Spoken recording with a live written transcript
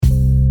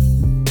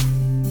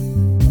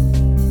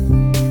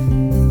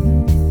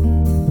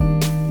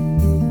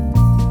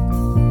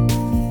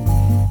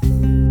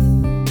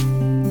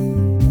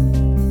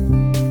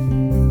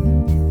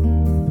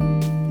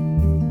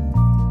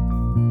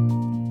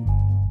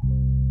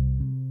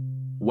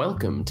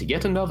Welcome to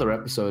yet another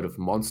episode of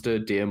Monster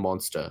Dear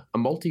Monster, a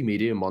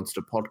multimedia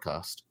monster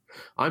podcast.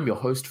 I'm your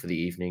host for the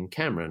evening,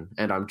 Cameron,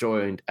 and I'm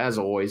joined, as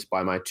always,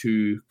 by my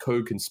two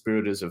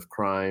co-conspirators of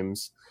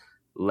crimes,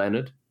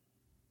 Leonard.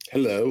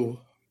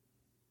 Hello.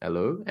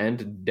 Hello,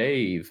 and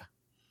Dave.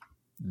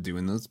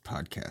 Doing those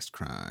podcast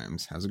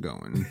crimes. How's it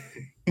going?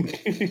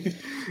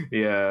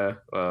 Yeah,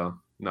 well,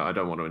 no, I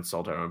don't want to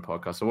insult our own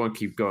podcast. I won't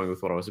keep going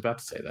with what I was about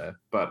to say there,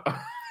 but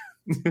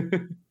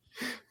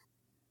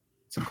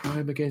it's a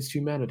crime against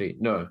humanity.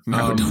 No,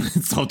 don't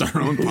insult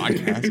our own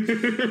podcast.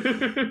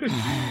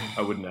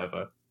 I would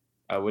never.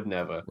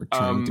 We're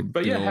trying to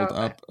build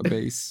up a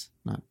base,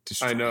 not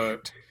destroy I know.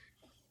 it.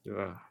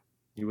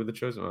 You were the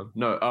chosen one.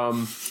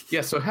 No,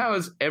 yeah, so how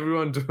is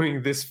everyone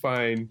doing this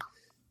fine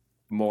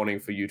morning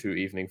for you two,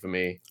 evening for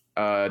me?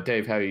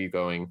 Dave, how are you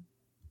going?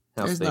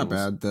 How's It's things? not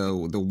bad,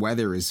 though. The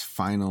weather is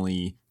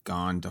finally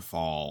gone to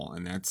fall,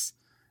 and that's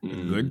a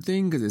good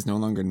thing because it's no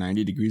longer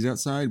 90 degrees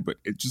outside, but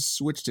it just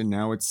switched, and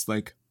now it's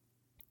like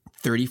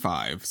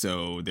 35,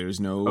 so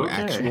there's no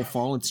actual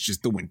fall. It's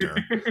just the winter.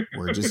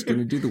 We're just going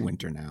to do the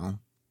winter now.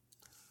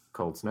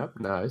 Cold snap,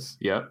 nice.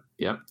 Yep.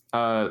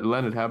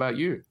 Leonard, how about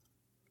you?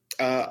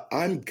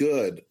 I'm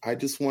good. I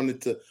just wanted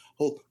to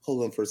hold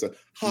on for a second.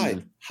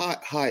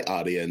 Hi,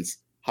 audience.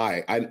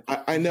 Hi.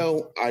 I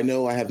know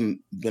I haven't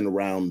been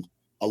around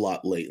a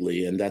lot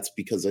lately, and that's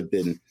because I've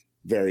been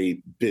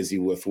very busy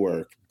with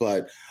work.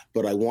 But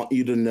I want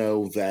you to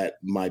know that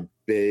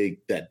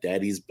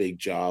Daddy's big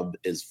job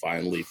is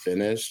finally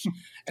finished,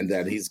 and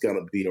that he's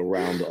gonna be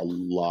around a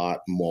lot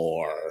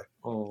more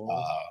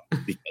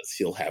because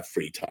he'll have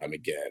free time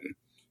again.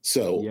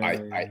 So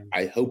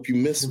I hope you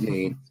miss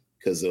me,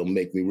 because it'll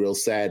make me real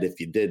sad if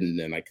you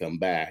didn't and I come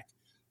back.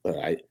 But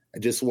I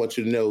just want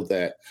you to know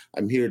that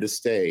I'm here to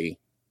stay,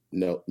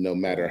 no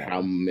matter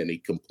how many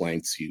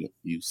complaints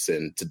you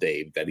send to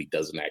Dave that he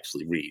doesn't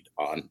actually read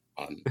on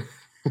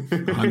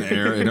On the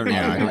air? I don't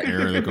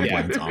air the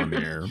complaints on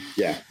the air.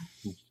 Yeah.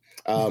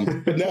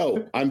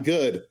 No, I'm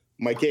good.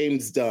 My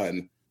game's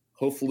done.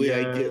 Hopefully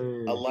I get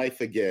a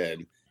life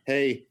again.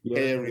 Hey,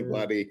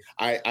 everybody.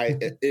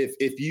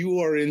 If you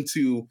are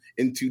into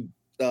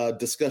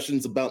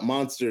discussions about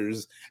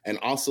monsters and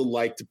also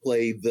like to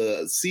play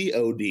the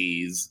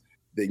CODs,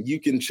 then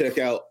you can check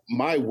out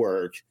my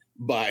work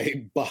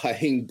by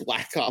buying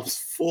Black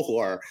Ops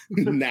 4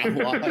 now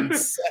on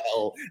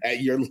sale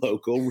at your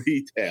local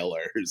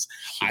retailers.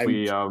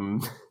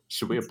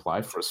 Should we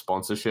apply for a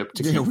sponsorship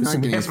to Yeah, keep we're this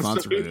not getting a episode?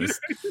 sponsor for this.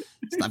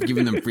 Stop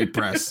giving them free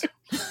press.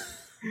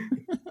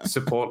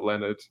 Support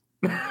Leonard.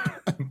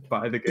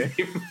 Buy the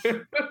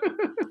game.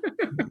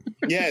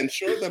 Yeah,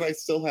 ensure that I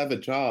still have a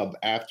job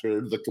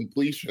after the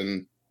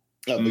completion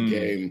of the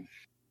game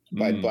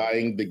by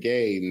buying the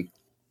game.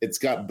 It's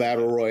got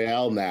Battle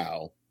Royale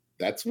now.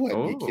 That's what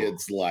you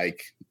kids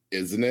like,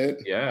 isn't it?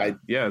 Yeah,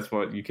 it's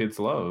what you kids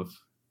love.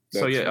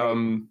 So That's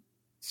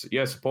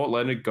right. support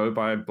Leonard. Go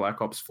buy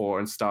Black Ops 4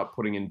 and start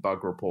putting in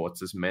bug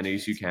reports, as many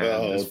as you can,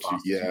 as fast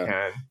as you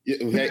can.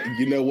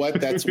 You know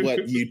what? That's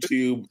what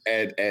YouTube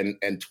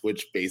and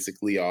Twitch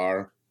basically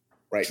are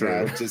right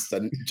now.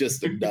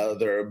 Just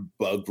another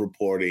bug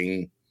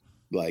reporting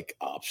like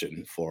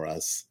option for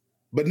us.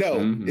 But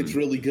no, it's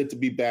really good to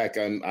be back.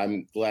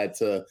 I'm glad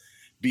to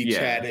be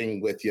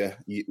chatting with you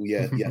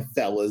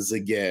fellas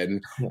again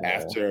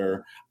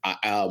after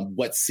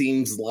what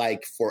seems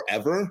like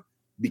forever,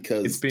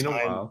 because It's been a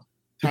while.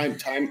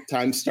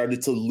 Time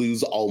started to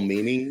lose all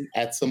meaning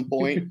at some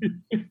point.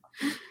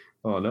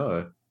 Oh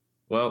no!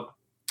 Well,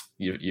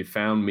 you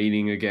found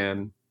meaning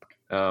again,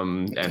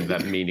 and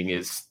that meaning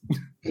is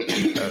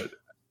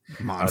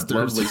Monsters. a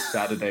lovely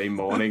Saturday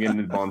morning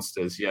in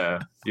monsters. Yeah,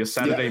 your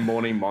Saturday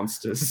morning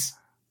monsters.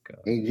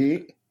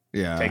 Mm-hmm.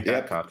 Yeah. Take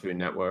that, Cartoon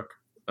Network.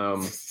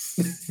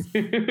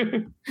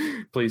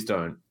 Please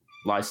don't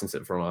license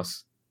it from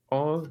us.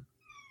 Oh!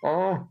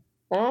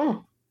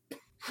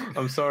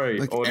 I'm sorry.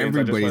 Like, audience,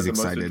 everybody's I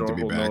just heard the most excited to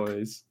be adorable back.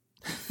 Noise.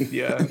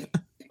 Yeah.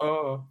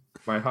 Oh,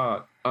 my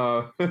heart.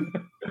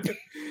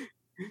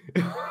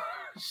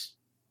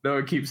 No,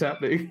 it keeps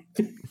happening.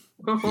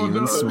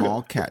 Even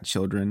small cat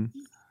children.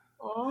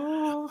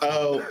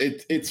 Oh,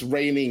 it's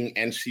raining,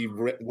 and she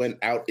went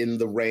out in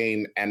the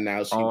rain, and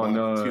now she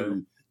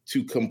wants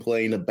to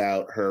complain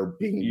about her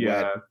being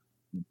wet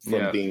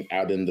from being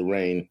out in the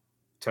rain.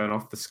 Turn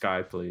off the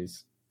sky,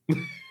 please.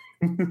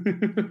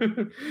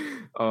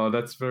 Oh,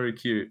 that's very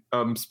cute.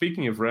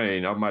 Speaking of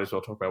rain, I might as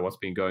well talk about what's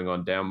been going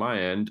on down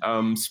my end.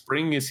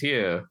 Spring is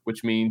here,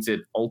 which means it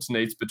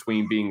alternates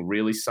between being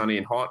really sunny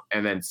and hot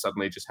and then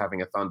suddenly just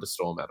having a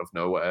thunderstorm out of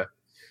nowhere.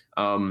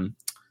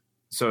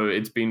 So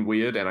it's been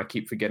weird, and I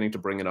keep forgetting to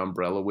bring an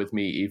umbrella with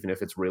me, even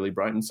if it's really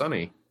bright and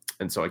sunny.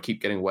 And so I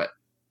keep getting wet.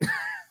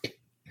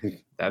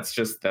 That's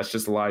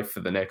just life for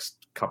the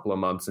next couple of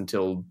months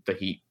until the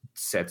heat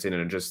sets in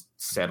and it just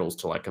settles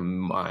to like a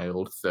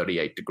mild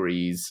 38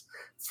 degrees,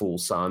 full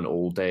sun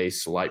all day,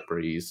 slight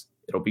breeze.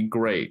 It'll be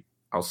great.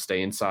 I'll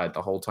stay inside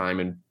the whole time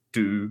and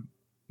do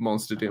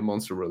Monster Dear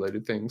Monster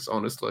related things,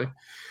 honestly.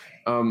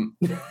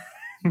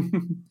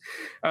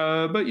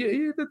 But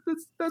yeah,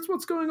 that's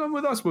what's going on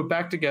with us. We're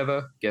back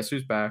together. Guess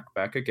who's back?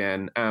 Back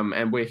again.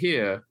 And we're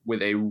here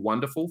with a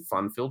wonderful,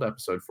 fun-filled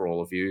episode for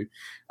all of you,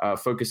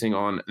 focusing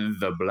on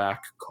The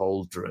Black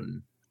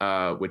Cauldron,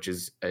 which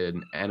is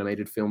an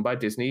animated film by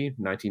Disney,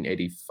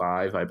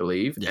 1985, I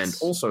believe, Yes. and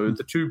also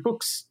the 2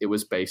 books it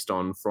was based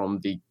on from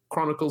the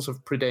Chronicles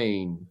of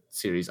Prydain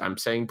series. I'm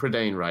saying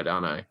Prydain right,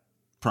 aren't I?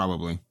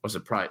 Probably. Or is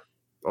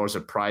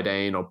it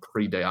Prydain or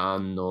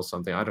Prydain or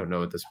something? I don't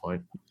know at this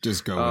point.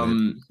 Just go with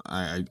it.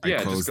 I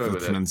yeah, closed just go the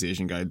with it.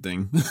 pronunciation guide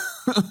thing.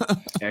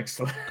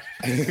 Excellent.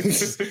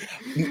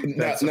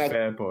 That's a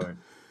fair point.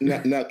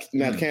 Now,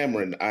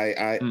 Cameron,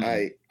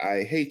 I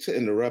hate to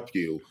interrupt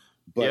you,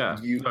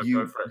 but you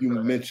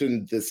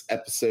mentioned this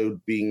episode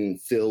being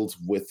filled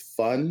with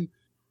fun.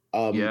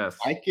 Yes,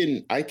 I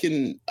can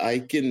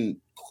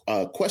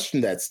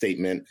question that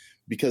statement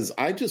because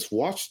I just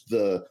watched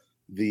the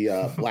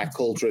Black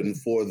Cauldron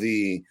for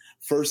the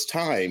first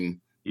time.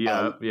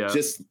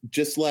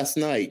 Just last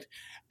night,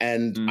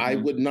 and I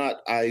would not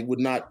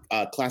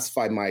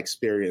classify my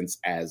experience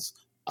as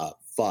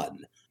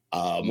fun.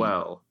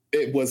 Well,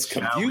 it was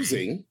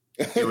confusing.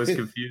 It was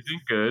confusing.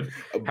 Good.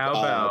 How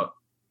about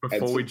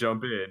before we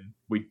jump in,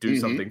 we do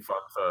something fun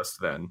first?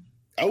 Then.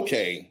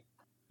 Okay.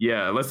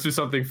 Yeah, let's do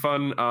something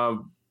fun.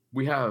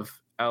 We have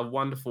a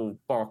wonderful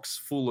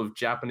box full of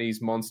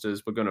Japanese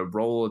monsters. We're going to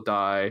roll a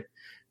die,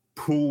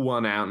 pull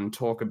one out, and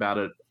talk about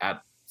it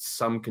at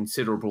some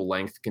considerable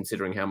length,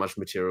 considering how much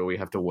material we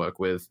have to work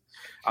with.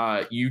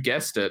 You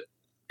guessed it.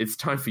 It's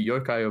time for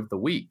Yokai of the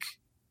Week.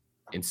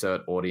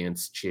 Insert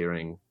audience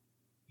cheering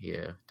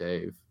here,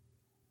 Dave.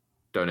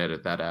 Don't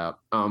edit that out.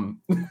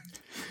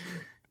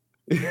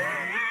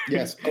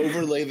 Yes,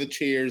 overlay the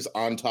cheers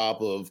on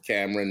top of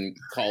Cameron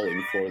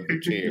calling for the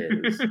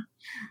cheers.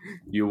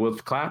 You will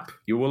clap.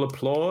 You will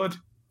applaud.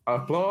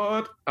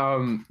 Applaud.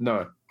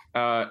 No.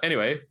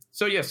 Anyway,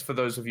 so yes, for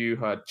those of you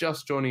who are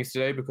just joining us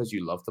today because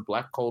you love the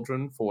Black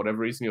Cauldron, for whatever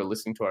reason you're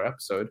listening to our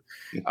episode,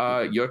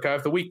 Yokai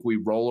of the Week, we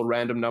roll a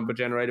random number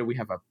generator. We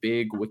have a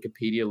big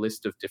Wikipedia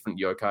list of different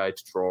yokai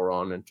to draw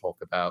on and talk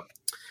about.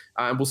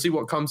 And we'll see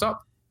what comes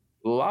up.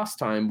 Last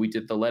time we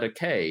did the letter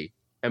K,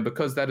 and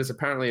because that is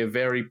apparently a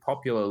very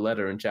popular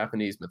letter in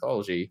Japanese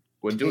mythology,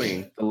 we're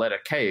doing the letter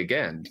K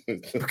again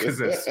because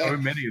there's so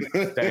many of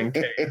these dang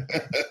K.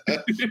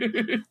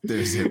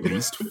 There's at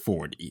least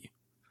 40.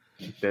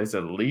 There's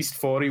at least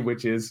 40,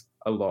 which is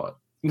a lot.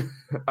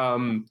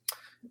 And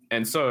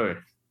so,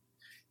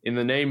 in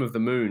the name of the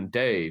moon,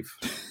 Dave,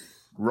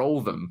 roll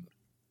them.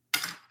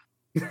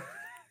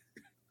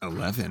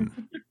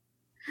 11.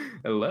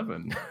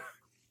 11.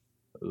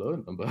 A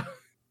low number.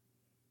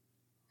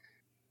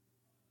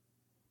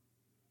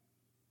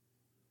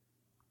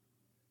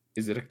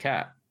 Is it a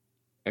cat?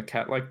 A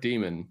cat-like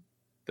demon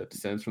that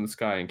descends from the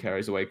sky and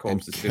carries away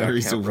corpses? And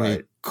carries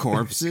away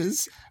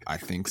corpses? I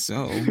think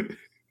so.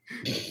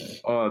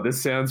 Oh,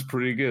 this sounds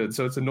pretty good.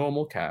 So it's a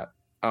normal cat.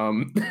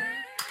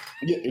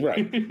 Yeah,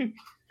 right.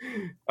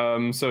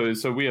 So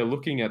we are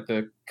looking at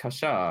the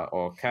kasha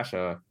or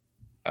kasha.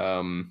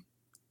 The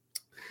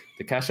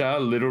kasha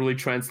literally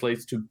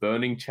translates to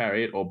burning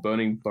chariot or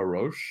burning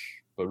barosh.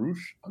 Baruch?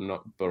 I'm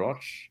not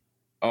baroch.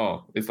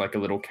 Oh, it's like a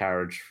little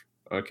carriage.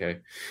 Okay.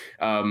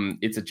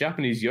 It's a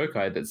Japanese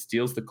yokai that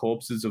steals the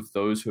corpses of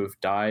those who have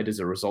died as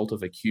a result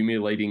of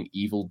accumulating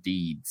evil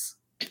deeds.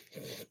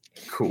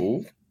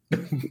 Cool.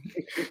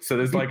 So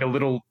there's like a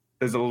little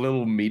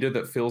meter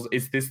that fills.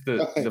 Is this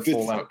the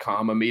Fallout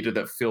karma meter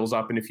that fills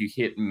up, and if you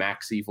hit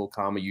max evil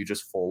karma, you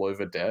just fall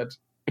over dead?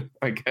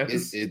 I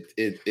guess it's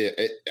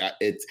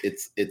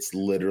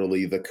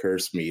literally the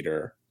curse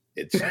meter.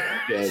 It's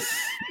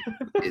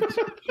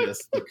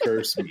just the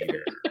curse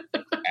meter.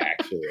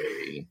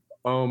 Actually.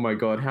 Oh my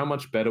god, how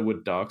much better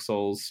would Dark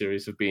Souls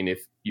series have been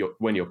if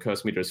when your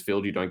curse meter is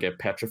filled, you don't get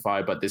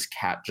petrified, but this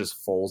cat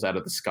just falls out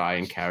of the sky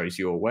and carries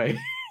you away?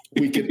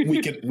 We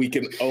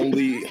can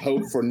only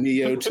hope for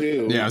Neo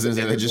 2. Yeah, I was gonna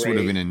say that just would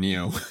have been a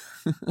Neo.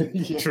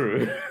 Yeah.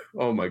 True.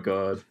 Oh my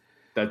god.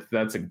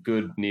 That's a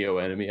good Neo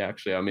enemy,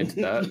 actually. I'm into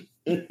that.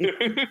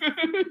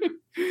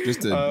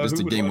 just a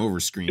game over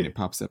screen. It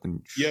pops up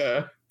and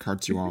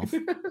carts you off.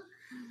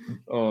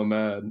 Oh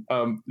man.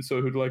 So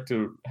who'd like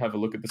to have a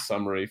look at the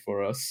summary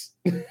for us?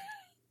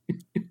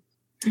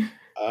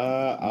 I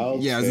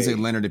was gonna say,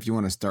 Leonard, if you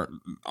want to start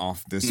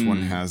off, this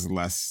one has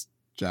less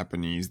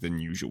Japanese than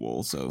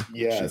usual, so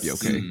yes, should be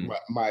okay.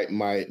 My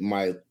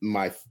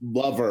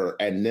lover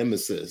and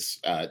nemesis,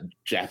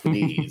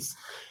 Japanese.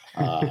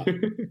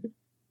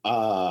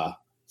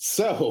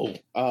 So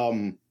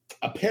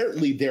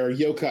apparently there are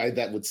yokai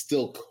that would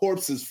steal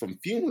corpses from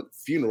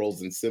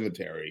funerals and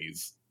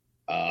cemeteries.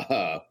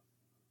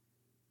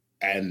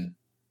 And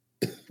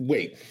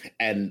wait,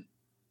 and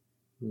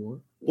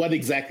what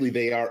exactly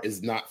they are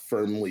is not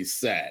firmly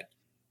said.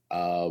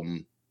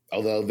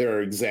 Although there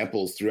are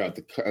examples throughout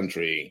the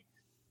country,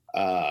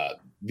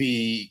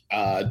 the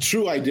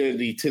true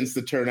identity tends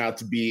to turn out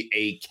to be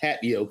a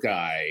cat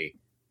yokai.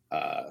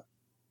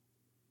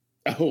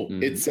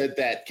 It said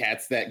that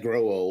cats that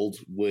grow old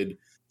would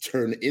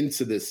turn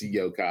into this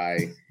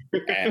yokai,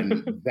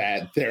 and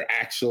that their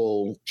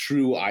actual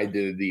true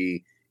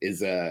identity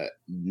is a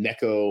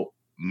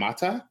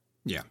Nekomata.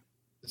 Yeah.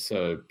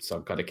 So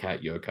some kind of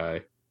cat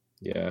yokai.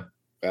 Yeah.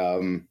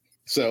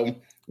 So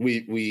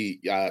we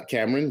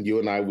Cameron, you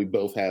and I, we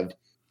both have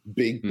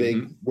big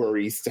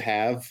worries to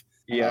have.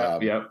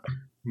 Yeah.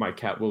 My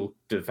cat will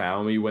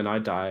devour me when I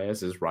die,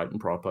 as is right and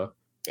proper.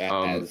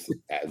 As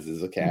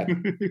is a cat.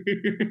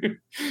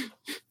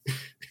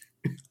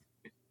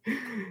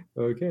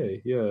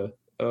 Okay, yeah.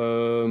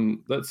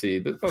 Let's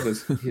see.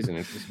 Here's an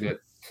interesting bit.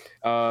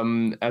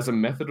 As a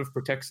method of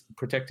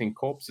protecting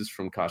corpses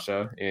from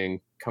kasha in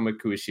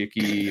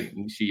Kamakuishiki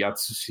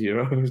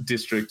Nishiyatsushiro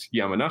District,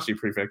 Yamanashi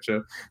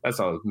Prefecture, that's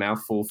a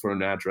mouthful for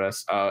an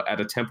address,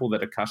 at a temple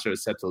that a kasha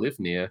is said to live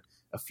near,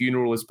 a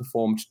funeral is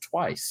performed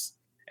twice.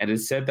 And it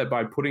is said that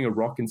by putting a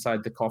rock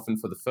inside the coffin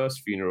for the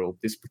first funeral,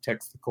 this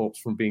protects the corpse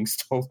from being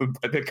stolen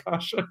by the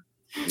kasha.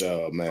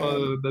 Oh,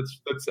 man.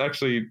 That's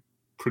actually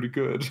pretty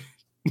good.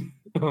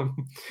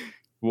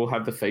 We'll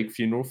have the fake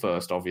funeral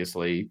first,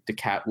 obviously. The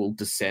cat will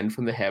descend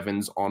from the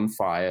heavens on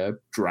fire,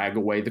 drag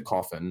away the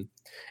coffin,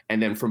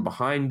 and then from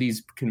behind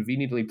these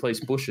conveniently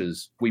placed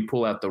bushes, we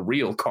pull out the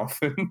real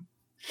coffin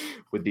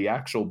with the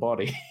actual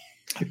body.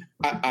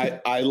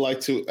 I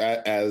like to,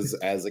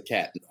 as a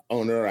cat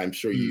owner, I'm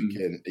sure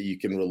you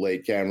can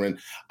relate, Cameron.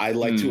 I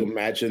like to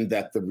imagine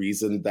that the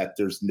reason that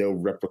there's no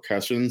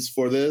repercussions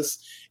for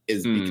this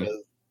is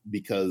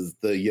because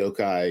the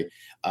yokai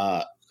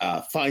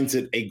finds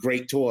it a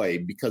great toy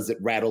because it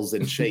rattles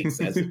and shakes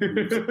as it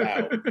moves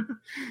about.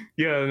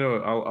 Yeah,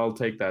 no, I'll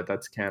take that.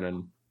 That's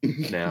canon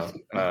now.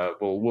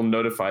 We'll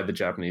notify the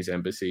Japanese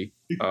embassy.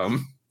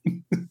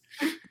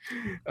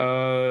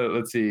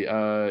 Let's see.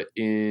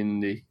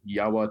 In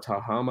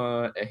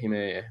Yawatahama,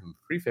 Ehime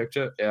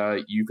Prefecture,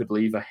 you could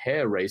leave a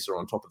hair racer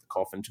on top of the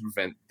coffin to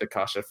prevent the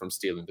kasha from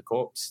stealing the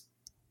corpse.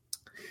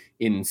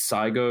 In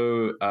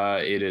Saigo,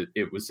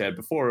 it was said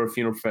before a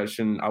funeral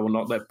procession, I will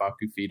not let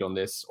Baku feed on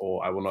this,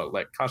 or I will not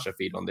let kasha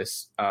feed on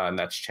this, and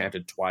that's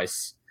chanted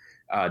twice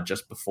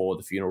just before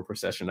the funeral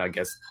procession. I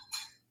guess.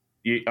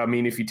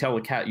 If you tell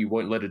a cat you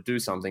won't let it do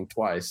something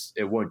twice,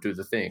 it won't do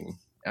the thing.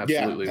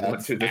 Absolutely, yeah,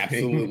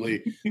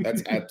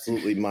 that's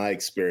absolutely my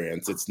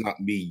experience. It's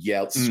not me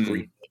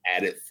screaming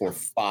at it for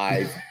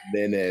 5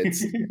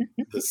 minutes,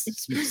 the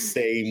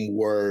same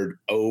word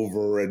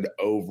over and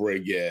over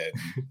again.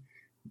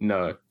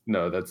 No,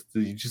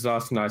 you just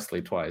asked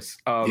nicely twice.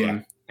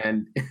 And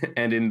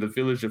in the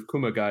village of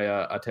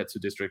Kumagaya, Atetsu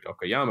District,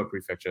 Okayama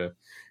Prefecture,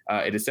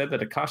 it is said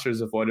that a kasha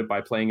is avoided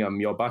by playing a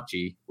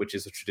myobachi, which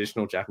is a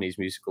traditional Japanese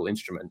musical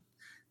instrument.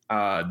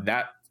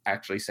 That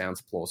actually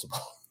sounds plausible.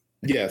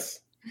 Yes.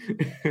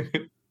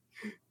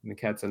 The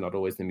cats are not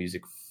always the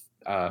music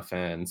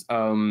fans.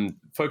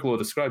 Folklore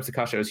describes the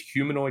kasha as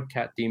humanoid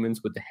cat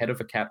demons with the head of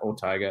a cat or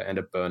tiger and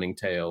a burning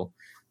tail.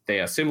 They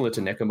are similar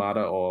to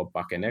Nekomata or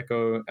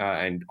Bakeneko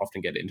and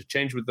often get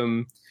interchanged with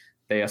them.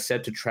 They are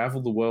said to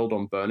travel the world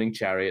on burning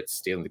chariots,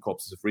 stealing the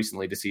corpses of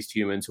recently deceased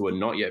humans who are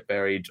not yet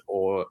buried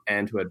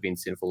and who had been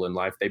sinful in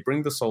life. They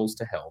bring the souls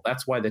to hell.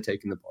 That's why they're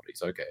taking the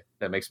bodies. Okay,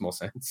 that makes more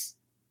sense.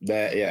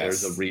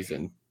 There's a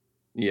reason.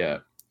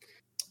 Yeah.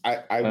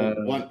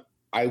 I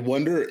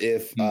wonder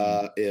if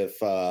the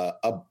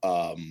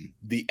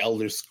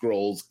Elder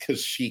Scrolls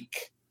Kashyyyk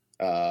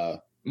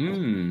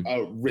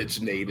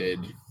originated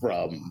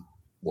from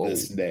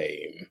this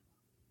name.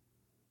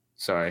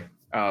 Sorry,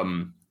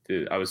 I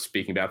was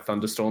speaking about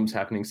thunderstorms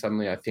happening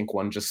suddenly. I think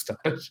one just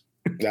started.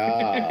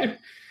 I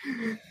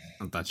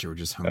thought you were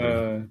just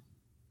hungry.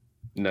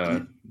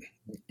 No.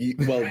 You've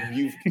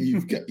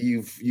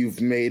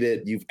made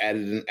it. You've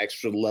added an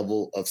extra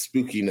level of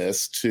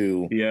spookiness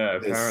to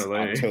this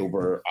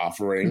October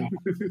offering.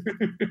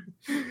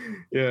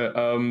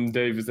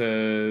 Dave, is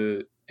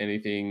there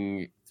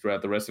anything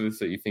throughout the rest of this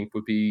that you think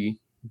would be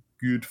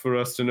good for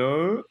us to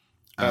know?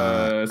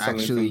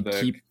 Actually,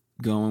 keep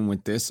going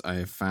with this.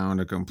 I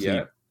found a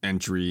complete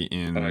entry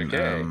in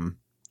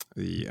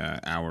the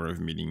Hour of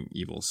Meeting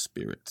Evil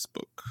Spirits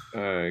book.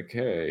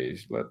 Okay,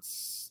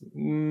 let's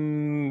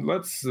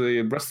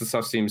the rest of the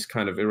stuff seems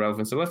kind of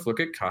irrelevant, so let's look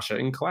at Kasha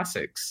in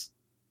classics.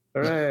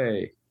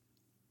 Hooray!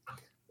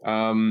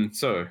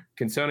 So,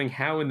 concerning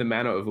how in the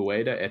manor of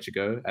Ueda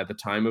Echigo, at the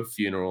time of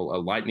funeral, a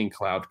lightning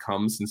cloud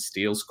comes and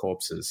steals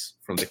corpses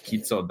from the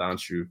Kitso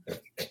Danshu.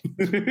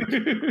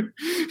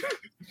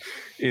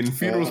 In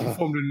funerals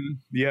performed in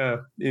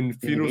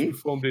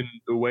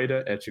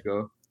Ueda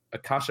Echigo, a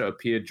kasha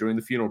appeared during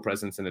the funeral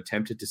presence and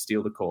attempted to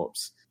steal the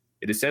corpse.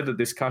 It is said that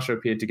this kasha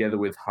appeared together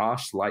with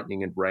harsh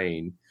lightning and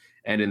rain,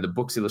 and in the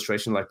book's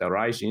illustration, like the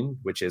Raijin,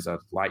 which is a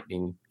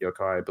lightning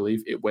yokai, I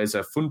believe, it wears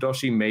a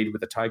fundoshi made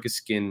with a tiger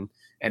skin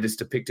and is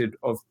depicted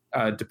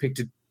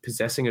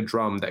possessing a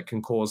drum that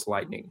can cause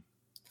lightning.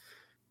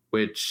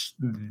 Which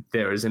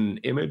there is an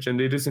image,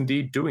 and it is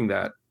indeed doing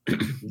that.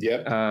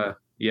 Yep.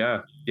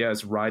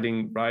 It's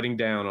riding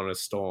down on a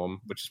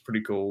storm, which is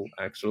pretty cool,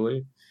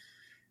 actually.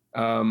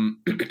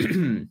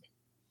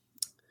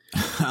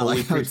 I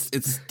like how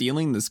it's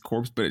stealing this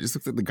corpse, but it just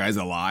looks like the guy's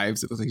alive,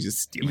 so it looks like he's just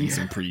stealing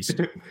some priest.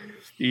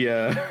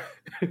 Yeah.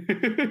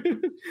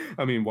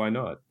 I mean, why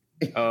not?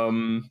 Need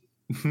to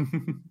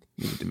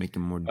make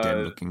him more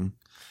dead looking.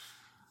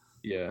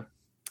 Yeah.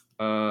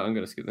 I'm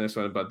going to skip this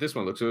one, but this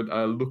one looks good.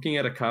 Looking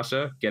at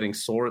Akasha, getting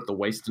sore at the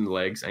waist and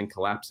legs and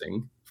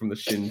collapsing from the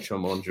Shin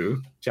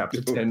Chomonju,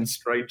 Chapter 10,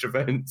 Strange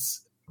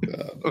Events.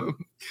 It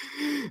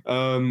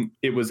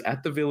was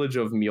at the village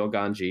of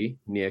Myoganji,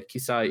 near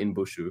Kisai in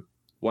Bushu.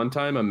 One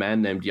time, a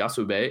man named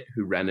Yasube,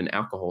 who ran an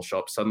alcohol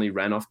shop, suddenly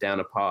ran off down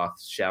a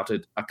path,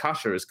 shouted,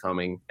 "Akasha is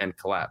coming," and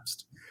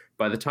collapsed.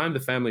 By the time the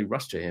family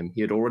rushed to him,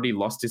 he had already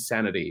lost his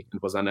sanity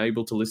and was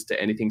unable to listen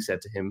to anything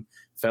said to him,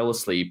 fell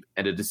asleep,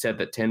 and it is said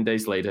that 10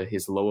 days later,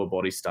 his lower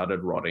body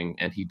started rotting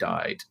and he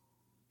died.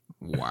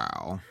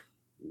 Wow.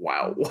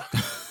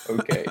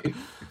 Okay.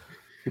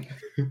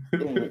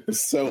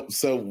 So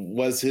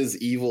was his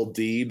evil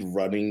deed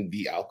running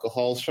the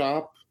alcohol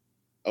shop?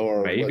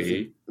 Or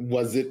maybe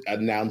was it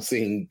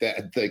announcing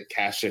that the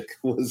Kashik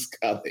was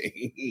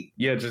coming?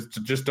 Yeah,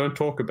 just don't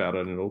talk about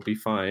it and it'll be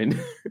fine.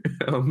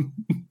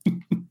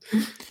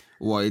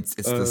 Well, it's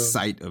the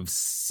sight of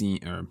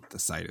seeing, or the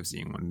sight of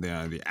seeing one.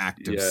 The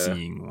act of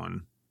seeing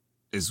one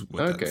is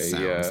what that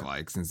sounds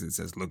like, since it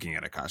says looking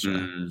at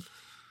Akasha.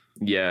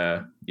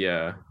 Yeah.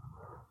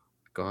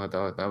 God,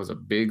 that was a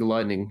big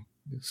lightning.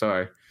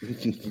 Sorry,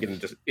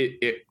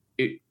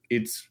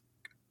 it's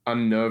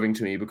unnerving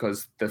to me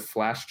because the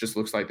flash just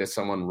looks like there's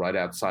someone right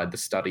outside the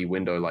study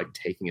window, like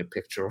taking a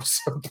picture or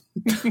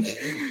something.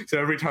 So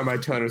every time I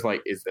turn, it's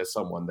like, is there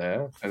someone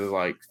there? And it's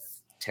like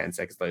 10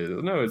 seconds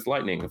later, no, it's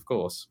lightning, of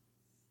course.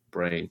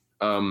 Brain.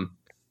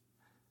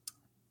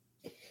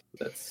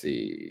 Let's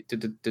see.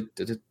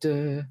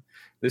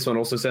 This one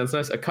also sounds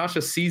nice.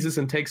 Akasha seizes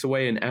and takes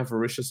away an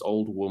avaricious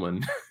old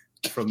woman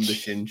from the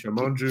Shin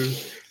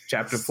Chomonju,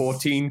 Chapter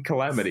 14,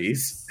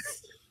 Calamities.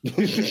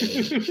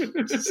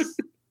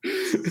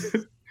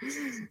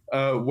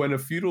 When a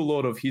feudal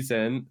lord of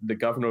Hizen, the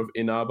governor of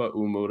Inaba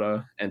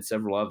Umura, and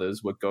several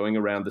others were going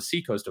around the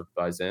seacoast of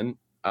Baizen,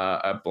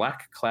 a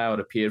black cloud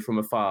appeared from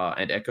afar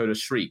and echoed a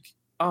shriek.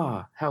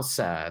 "Ah, how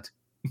sad."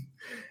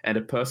 And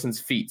a person's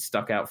feet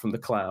stuck out from the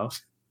cloud.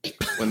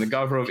 When the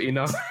governor of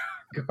Inaba...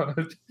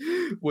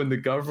 When the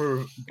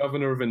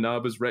governor of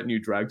Inaba's retinue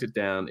dragged it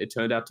down, it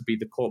turned out to be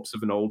the corpse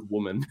of an old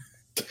woman.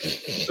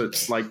 So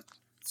it's like...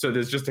 So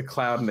there's just a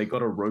cloud and they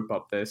got a rope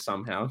up there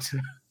somehow,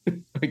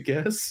 I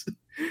guess.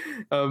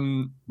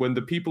 When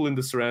the people in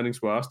the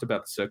surroundings were asked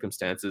about the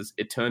circumstances,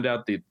 it turned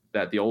out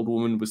that the old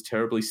woman was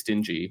terribly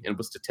stingy and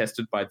was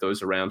detested by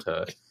those around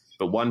her.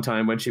 But one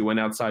time when she went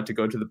outside to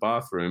go to the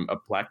bathroom, a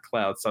black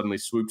cloud suddenly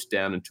swooped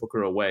down and took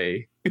her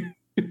away.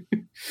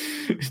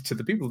 To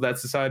the people of that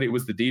society, it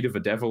was the deed of a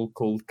devil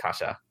called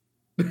Kasha.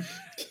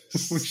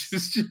 Which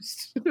is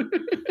just...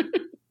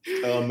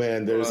 Oh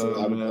man, there's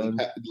a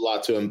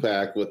lot to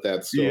unpack with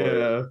that story.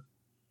 Yeah,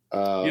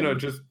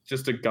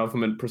 just a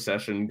government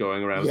procession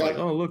going around. It's like,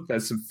 oh look,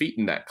 there's some feet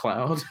in that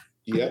cloud.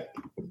 Yep,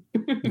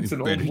 it's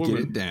an old woman.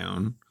 Get it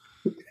down.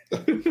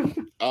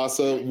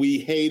 Also, we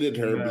hated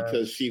her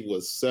because she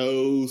was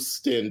so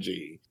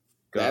stingy.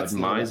 That's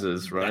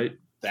misers, right?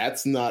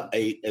 That's not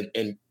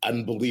an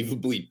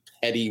unbelievably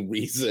petty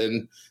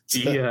reason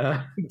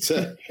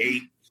to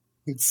hate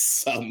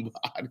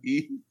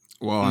somebody.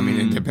 Well, I mean,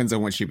 it depends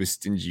on what she was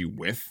stingy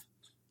with,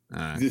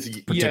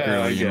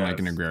 particularly in like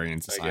an agrarian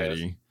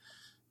society.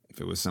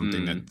 If it was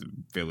something that the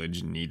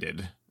village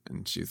needed,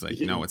 and she's like,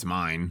 "No, it's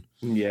mine."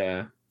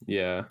 Yeah.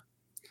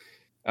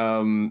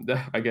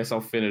 I guess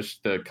I'll finish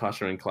the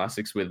Kasha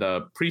classics with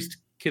Priest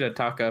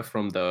Kirataka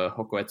from the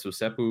Hokuetsu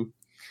Seppu.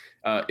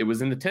 It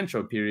was in the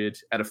Tensho period,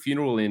 at a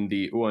funeral in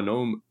the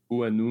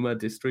Uenuma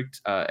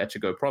district,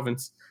 Echigo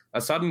province.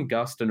 A sudden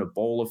gust and a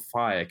ball of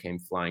fire came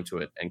flying to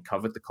it and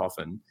covered the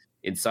coffin.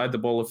 Inside the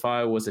ball of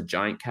fire was a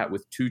giant cat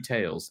with 2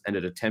 tails, and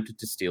it attempted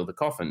to steal the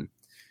coffin.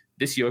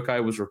 This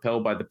yokai was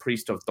repelled by the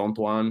priest of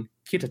Dontuan,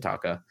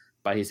 Kitataka,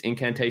 by his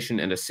incantation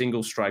and a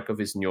single strike of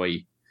his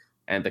nyoi.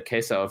 And the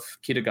Kesa of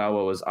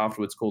Kitagawa was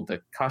afterwards called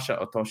the Kasha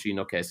Otoshi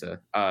no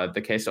Kesa,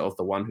 the Kesa of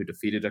the one who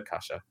defeated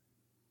Akasha.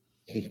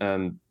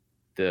 And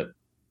the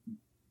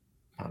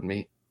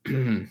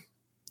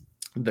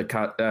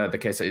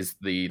Kesa is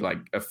the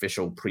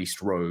official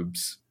priest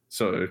robes.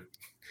 So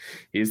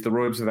he's the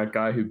robes of that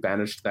guy who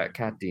banished that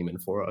cat demon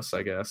for us,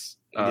 I guess.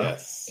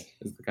 Yes.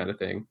 Is the kind of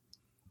thing.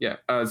 Yeah.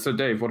 So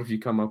Dave, what have you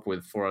come up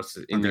with for us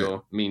in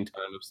your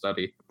meantime of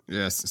study?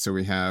 Yes. So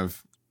we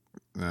have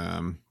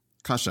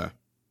Kasha,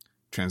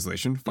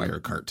 translation, fire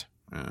cart.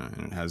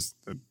 And it has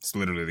it's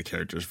literally the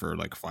characters for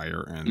like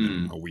fire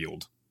and a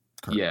wheeled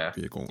cart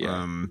vehicle.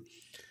 Yeah.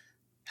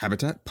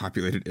 Habitat,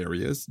 populated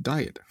areas.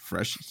 Diet,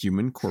 fresh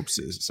human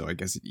corpses. So I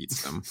guess it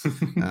eats them.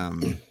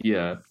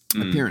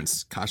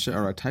 Appearance, Kasha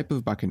are a type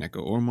of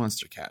bakeneko or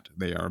monster cat.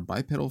 They are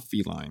bipedal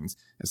felines,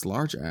 as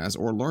large as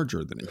or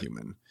larger than a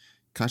human.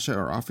 Kasha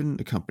are often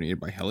accompanied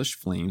by hellish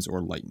flames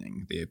or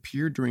lightning. They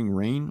appear during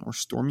rain or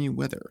stormy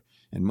weather,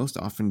 and most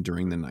often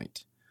during the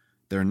night.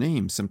 Their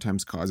name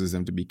sometimes causes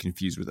them to be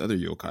confused with other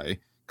yokai.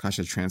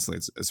 Kasha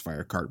translates as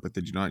fire cart, but they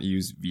do not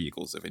use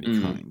vehicles of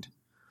any kind.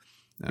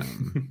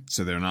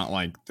 So they're not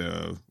like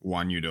the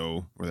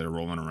Wanyudo where they're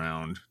rolling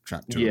around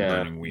trapped to a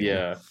burning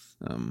wheel.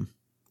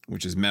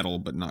 Which is metal,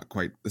 but not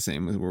quite the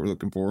same as what we're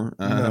looking for.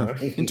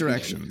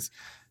 Interactions.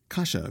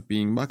 Kasha,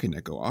 being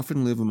Bakeneko,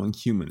 often live among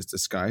humans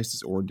disguised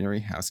as ordinary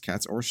house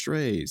cats or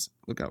strays.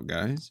 Look out,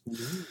 guys.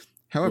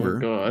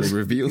 However, they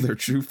reveal their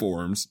true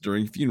forms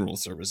during funeral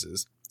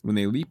services when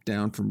they leap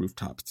down from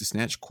rooftops to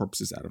snatch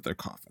corpses out of their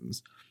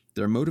coffins.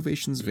 Their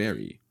motivations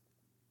vary.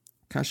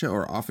 Kasha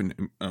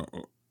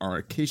are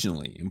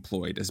occasionally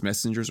employed as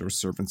messengers or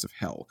servants of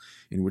hell,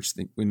 in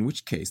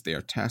which case they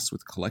are tasked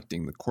with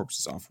collecting the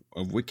corpses of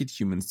wicked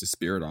humans to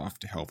spirit off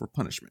to hell for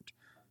punishment.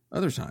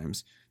 Other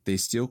times, they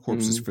steal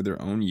corpses for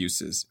their own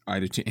uses,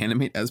 either to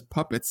animate as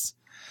puppets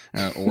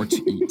or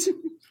to eat.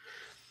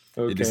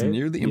 It is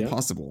nearly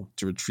impossible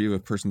to retrieve a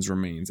person's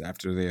remains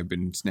after they have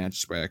been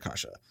snatched by a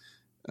Kasha.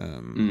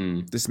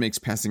 This makes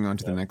passing on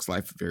to the next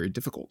life very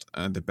difficult.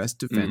 The best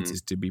defense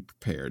is to be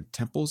prepared.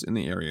 Temples in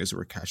the areas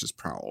where Kashas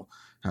prowl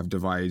have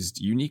devised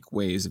unique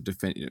ways of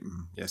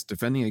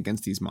defending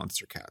against these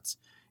monster cats.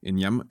 In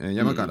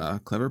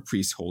Yamagata, clever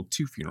priests hold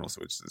 2 funerals,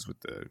 which is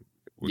what the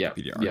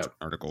Wikipedia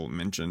article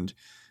mentioned.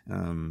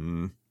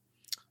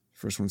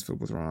 First one's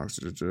filled with rocks.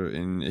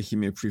 In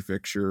Ehime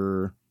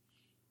Prefecture,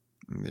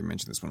 they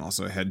mentioned this one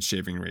also. A head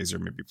shaving razor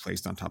may be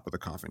placed on top of the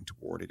coffin to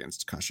ward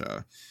against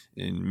Kasha.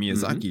 In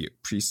Miyazaki,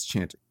 priests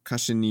chant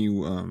Kasha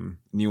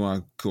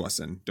niwa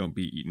kuwasen, don't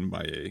be eaten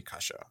by a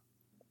Kasha,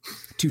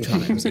 2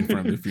 times in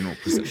front of the funeral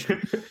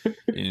procession.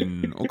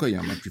 In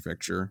Okayama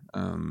Prefecture,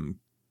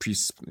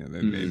 priests,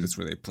 that's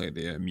where they play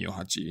the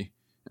miohachi,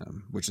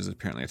 which is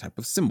apparently a type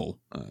of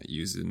cymbal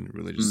used in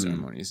religious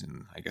ceremonies.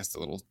 And I guess the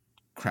little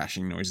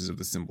crashing noises of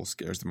the cymbal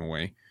scares them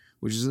away,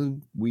 which is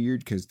weird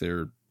because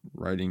they're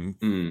riding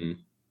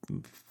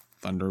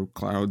thunder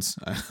clouds.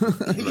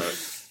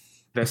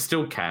 They're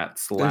still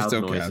cats. Loud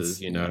still noises,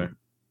 cats, you know.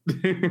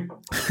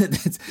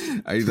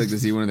 I like to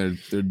see when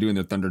they're doing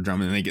their thunder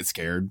drum and then they get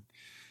scared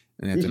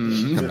and they have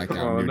to come back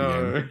down.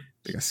 Again.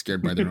 They got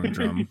scared by their own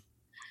drum.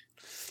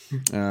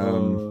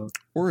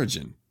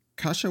 Origin.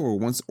 Kasha were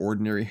once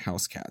ordinary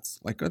house cats.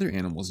 Like other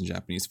animals in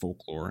Japanese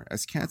folklore,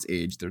 as cats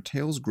age, their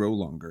tails grow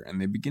longer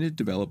and they begin to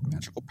develop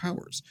magical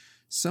powers.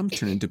 Some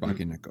turn into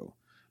Bakeneko.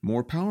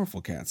 More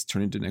powerful cats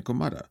turn into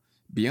Nekomata.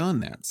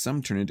 Beyond that,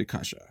 some turn into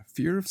Kasha.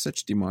 Fear of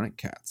such demonic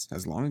cats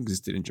has long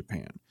existed in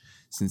Japan.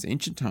 Since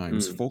ancient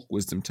times, folk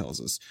wisdom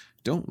tells us,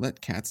 don't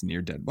let cats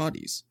near dead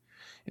bodies.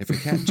 If a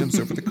cat jumps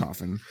over the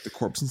coffin, the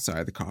corpse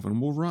inside the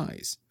coffin will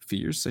rise.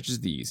 Fears such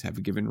as these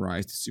have given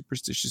rise to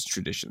superstitious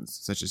traditions,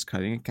 such as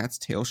cutting a cat's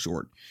tail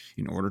short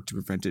in order to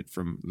prevent it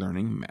from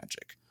learning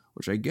magic,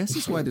 which I guess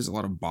is why there's a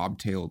lot of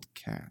bob-tailed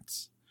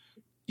cats.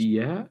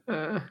 Yeah,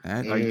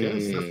 I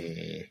guess.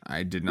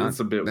 I did not.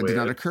 That weird. Did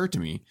not occur to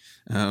me.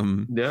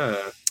 Oh,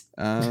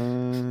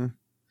 and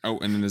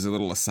then there's a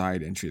little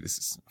aside entry. This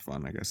is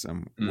fun, I guess.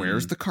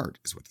 Where's the cart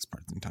is what this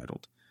part's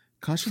entitled.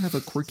 Kasha have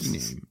a quirky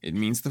name. It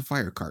means the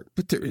fire cart,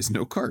 but there is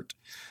no cart.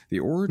 The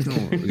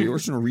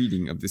original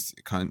reading of this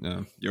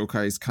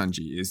yokai's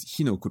kanji is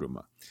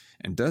hinokuruma,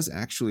 and does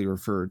actually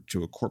refer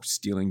to a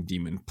corpse-stealing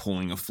demon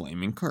pulling a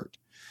flaming cart.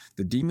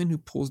 The demon who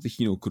pulls the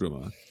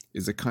hinokuruma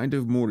is a kind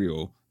of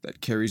morio that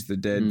carries the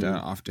dead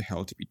off to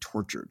hell to be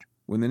tortured.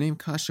 When the name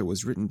Kasha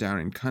was written down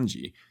in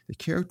kanji, the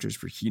characters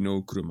for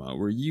hinokuruma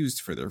were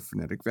used for their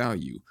phonetic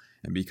value,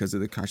 and because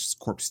of the Kasha's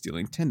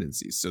corpse-stealing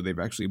tendencies. So they've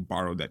actually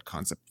borrowed that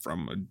concept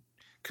from a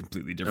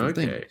completely different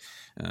thing.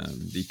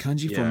 The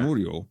kanji for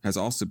morio has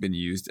also been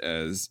used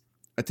as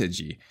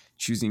ateji,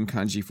 choosing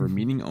kanji for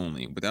meaning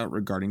only without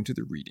regarding to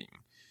the reading.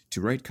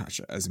 To write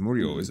Kasha as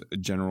morio is a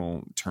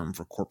general term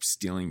for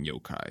corpse-stealing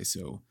yokai,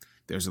 so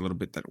there's a little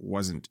bit that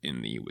wasn't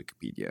in the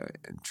Wikipedia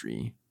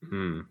entry.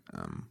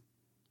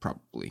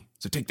 Probably.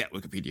 So take that,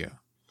 Wikipedia.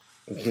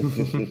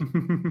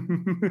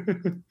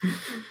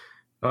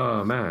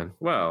 Oh, man.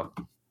 Well,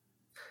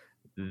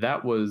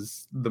 that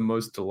was the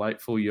most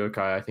delightful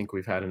yokai I think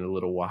we've had in a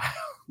little while.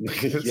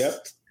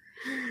 Yep.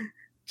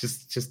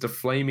 Just a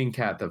flaming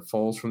cat that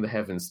falls from the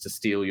heavens to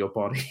steal your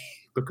body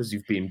because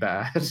you've been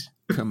bad.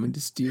 Coming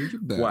to steal your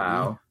body.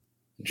 Wow.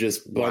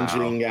 Just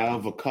bunging out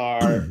of a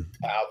car, out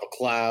of a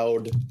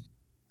cloud,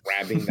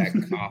 grabbing that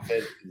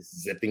coffin,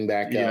 zipping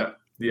back up.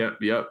 Yep.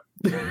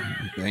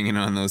 Banging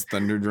on those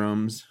thunder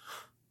drums.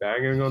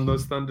 Leaving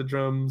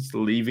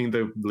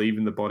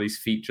the body's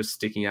feet just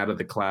sticking out of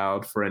the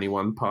cloud for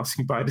anyone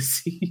passing by to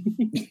see.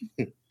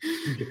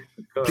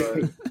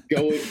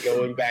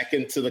 Going back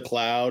into the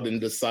cloud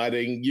and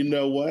deciding, you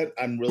know what?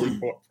 I'm really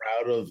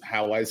proud of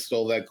how I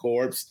stole that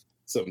corpse.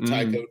 Some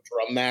taiko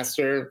drum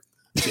master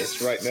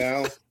just right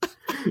now.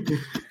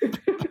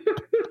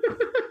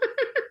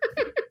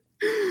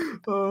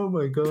 Oh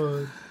my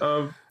god.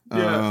 Well,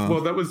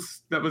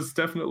 that was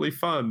definitely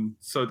fun.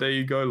 So there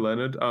you go,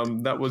 Leonard.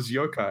 That was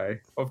Yokai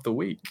of the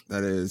Week.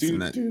 That is,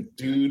 and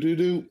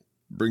that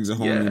brings a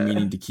whole new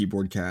meaning to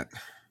Keyboard Cat.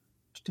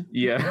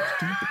 Yeah.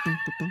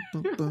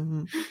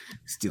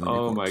 Stealing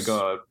oh my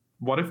god.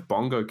 What if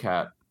Bongo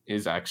Cat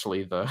is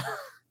actually the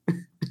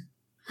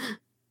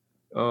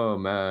Oh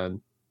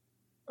man.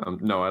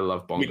 No, I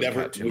love Bongo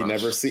Cat too much.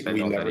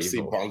 We never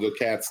see Bongo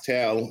Cat's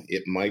tail.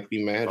 It might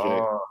be magic.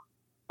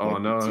 Oh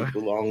no. Super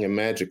long and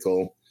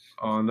magical.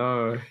 Oh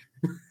no.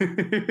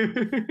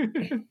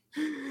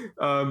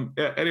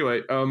 Yeah,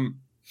 anyway,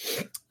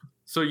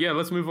 so yeah,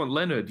 let's move on.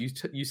 Leonard,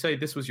 you say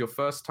this was your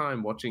first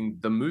time watching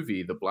the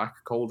movie, The Black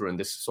Cauldron,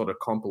 this sort of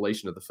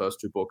compilation of the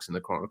first two books in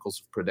the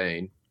Chronicles of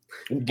Prydain.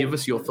 Give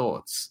us your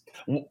thoughts.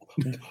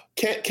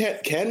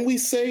 Can we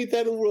say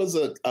that it was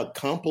a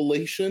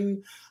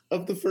compilation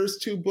of the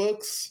first two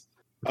books?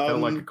 It felt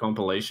like a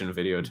compilation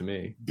video to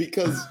me.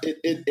 Because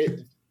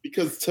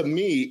because to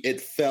me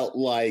it felt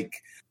like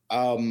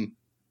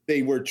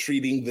they were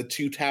treating the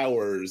Two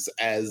Towers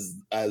as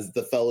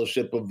the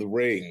Fellowship of the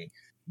Ring,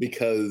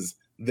 because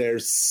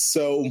there's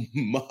so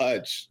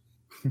much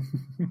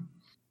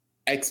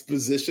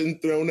exposition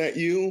thrown at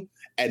you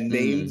and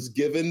names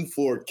given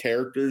for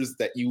characters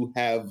that you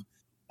have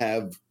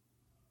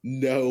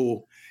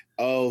no,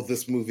 oh,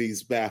 this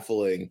movie's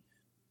baffling.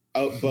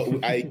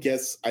 But I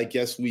guess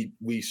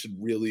we should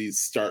really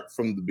start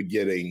from the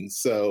beginning.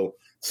 So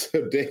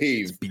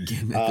Dave,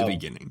 begin at the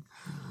beginning.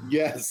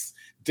 Yes,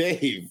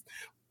 Dave,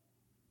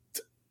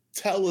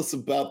 tell us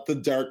about the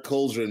Dark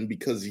Cauldron,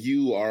 because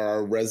you are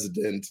our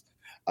resident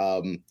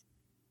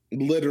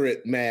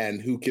literate man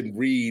who can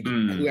read,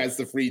 who has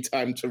the free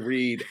time to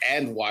read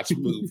and watch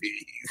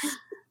movies.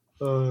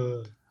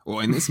 Well,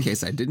 in this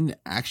case, I didn't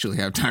actually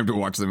have time to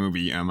watch the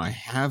movie. I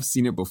have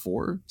seen it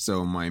before,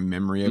 so my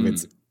memory of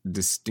it's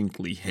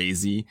distinctly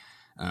hazy.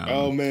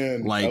 Oh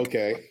man,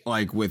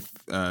 like with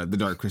the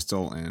Dark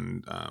Crystal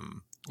and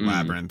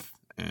Labyrinth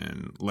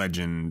and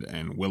Legend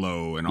and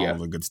Willow and all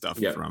the good stuff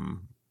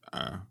from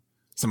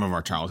some of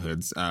our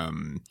childhoods.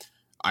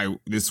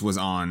 This was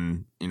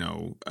on,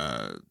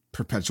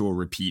 perpetual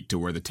repeat to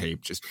where the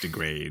tape just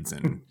degrades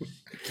and you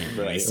can't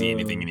really see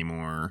anything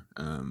anymore.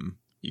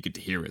 You get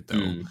to hear it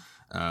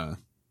though.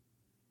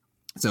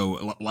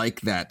 So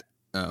like that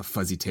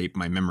fuzzy tape,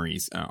 my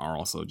memories are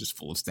also just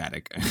full of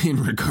static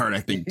in regard, I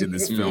think, to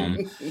this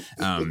film.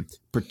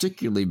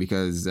 Particularly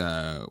because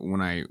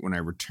when I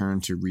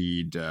returned to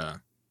read, I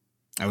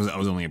was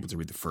only able to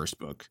read the first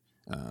book.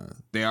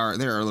 They're a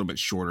little bit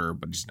shorter,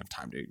 but just enough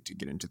time to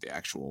get into the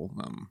actual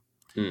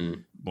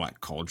Black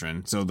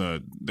Cauldron. So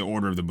the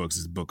order of the books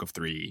is Book of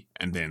 3,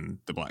 and then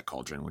the Black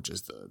Cauldron, which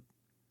is the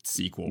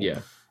sequel.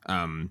 Yeah.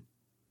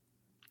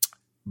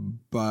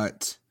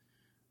 But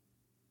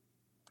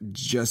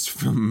just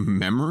from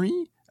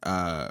memory,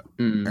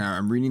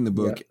 I'm reading the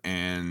book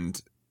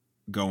and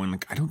going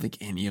like, I don't think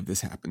any of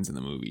this happens in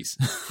the movies.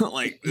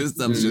 Like this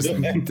stuff just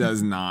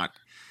does not.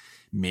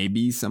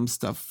 Maybe some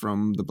stuff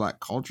from the Black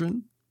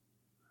Cauldron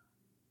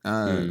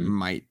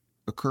might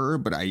occur,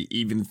 but I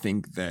even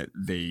think that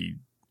they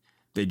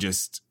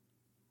just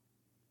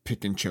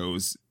pick and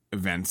chose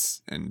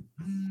events and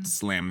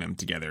slam them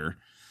together.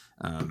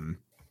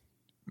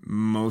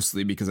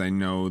 Mostly because I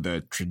know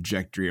the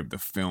trajectory of the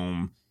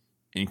film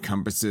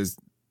encompasses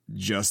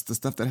just the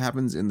stuff that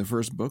happens in the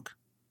first book.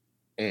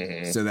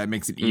 So that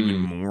makes it even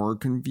more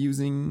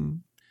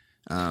confusing.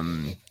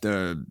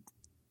 The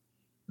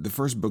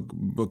first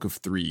book of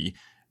 3,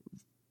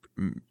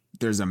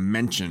 there's a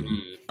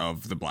mention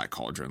of the Black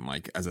Cauldron,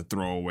 like as a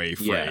throwaway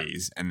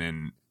phrase, and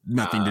then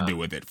nothing to do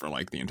with it for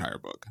like the entire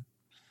book.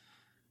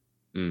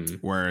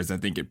 Whereas I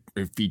think it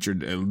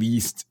featured at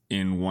least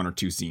in 1 or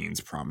 2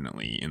 scenes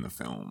prominently in the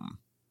film,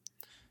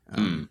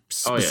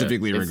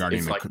 specifically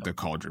regarding the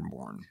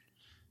Cauldronborn.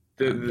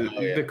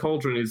 The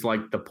Cauldron is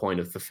like the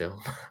point of the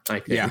film, I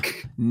think. Yeah,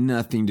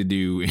 nothing to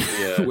do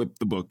with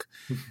the book.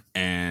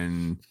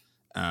 And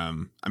I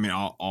mean,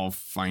 I'll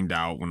find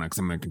out when I'm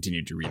going to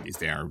continue to read these.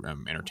 They are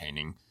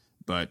entertaining,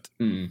 but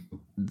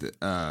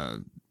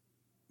the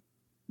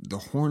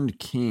Horned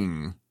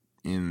King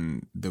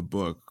in the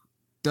book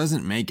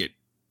doesn't make it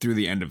through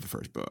the end of the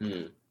first book.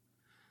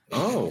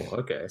 Oh,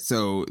 okay.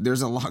 So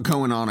there's a lot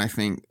going on, I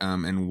think,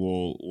 and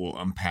we'll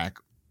unpack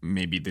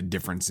maybe the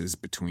differences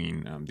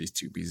between these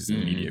two pieces of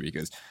media,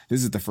 because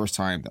this is the first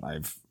time that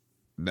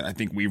I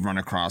think we've run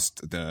across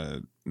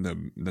the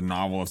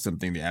novel of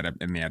something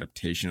and the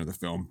adaptation of the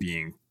film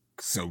being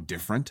so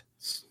different.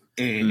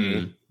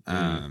 And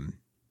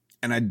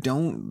I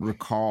don't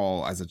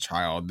recall as a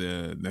child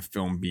the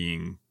film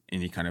being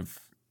any kind of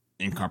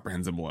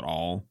incomprehensible at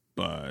all,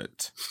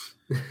 but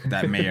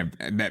that may have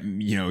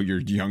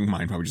your young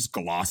mind probably just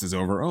glosses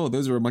over. Oh,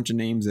 those are a bunch of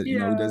names that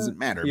doesn't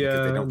matter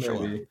because they don't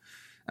show up.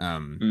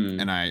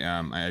 And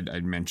I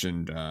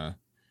mentioned I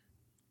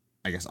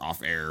guess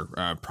off air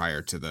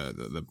prior to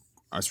the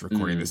us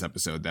recording this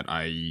episode that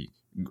I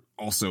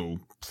also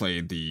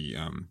played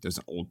there's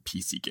an old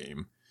PC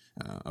game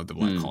of the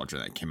Black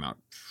Cauldron that came out.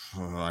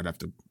 I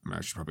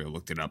should probably have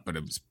looked it up, but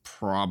it was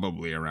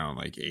probably around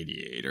like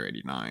 88 or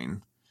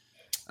 89.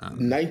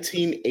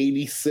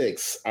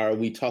 1986. Are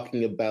we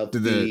talking about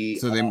they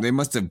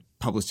must have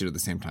published it at the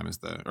same time as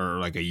or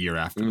like a year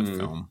after the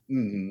film.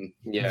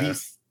 Yeah.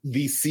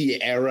 The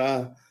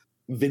Sierra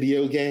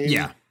video game.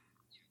 Yeah.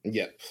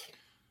 Yep.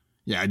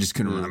 Yeah, I just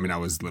couldn't remember. I mean, I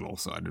was little,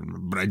 so I didn't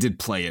remember. But I did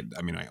play it.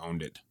 I mean, I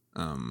owned it.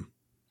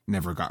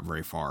 never got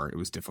very far. It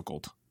was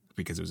difficult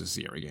because it was a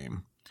Sierra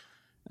game.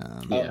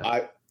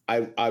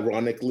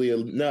 Ironically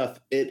enough,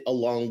 it,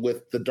 along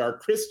with the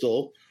Dark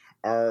Crystal,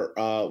 are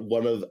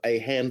one of a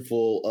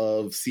handful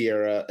of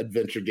Sierra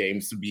adventure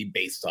games to be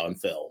based on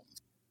film.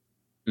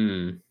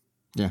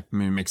 Yeah, I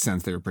mean, it makes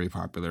sense. They were pretty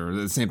popular.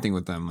 The same thing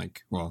with them.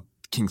 Like, well,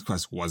 King's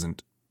Quest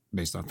wasn't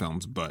based on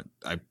films, but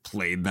I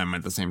played them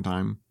at the same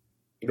time.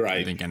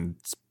 Right. I think, and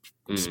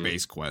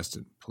Space Quest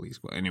and Police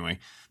Quest. Anyway,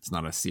 it's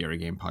not a Sierra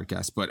game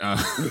podcast, but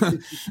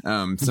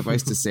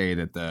suffice to say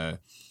that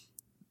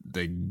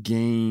the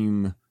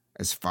game,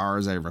 as far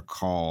as I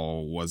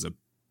recall, was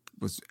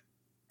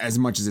as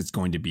much as it's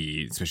going to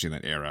be, especially in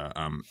that era,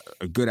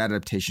 a good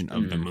adaptation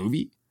of the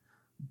movie,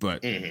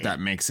 but that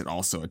makes it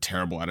also a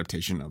terrible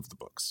adaptation of the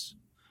books.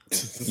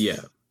 Yeah.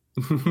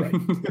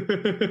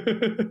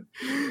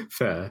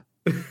 Fair.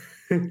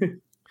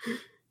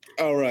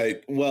 All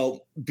right.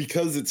 Well,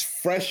 because it's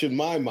fresh in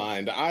my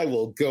mind, I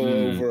will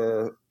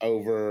go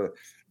over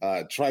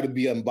try to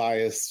be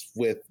unbiased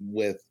with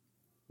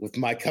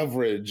my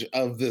coverage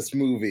of this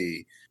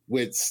movie,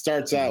 which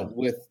starts out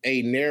with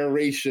a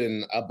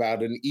narration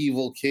about an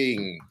evil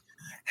king.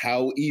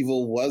 How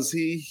evil was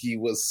he? He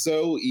was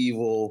so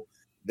evil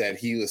that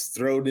he was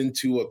thrown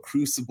into a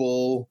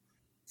crucible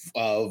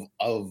of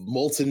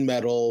molten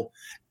metal,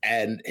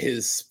 and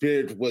his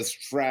spirit was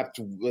trapped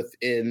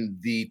within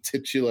the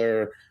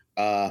titular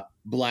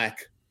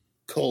black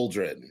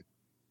cauldron.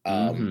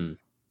 Also,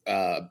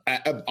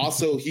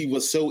 he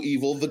was so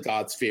evil the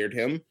gods feared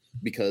him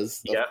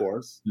because, of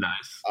course.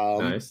 Nice.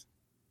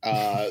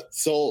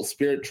 Soul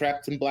spirit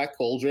trapped in black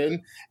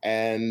cauldron,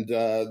 and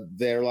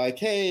they're like,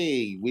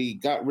 hey, we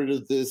got rid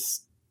of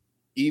this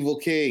evil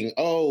king.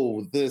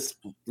 Oh, this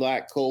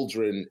black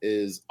cauldron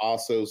is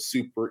also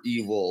super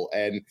evil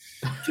and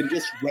can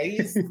just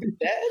raise the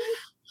dead.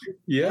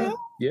 Yeah.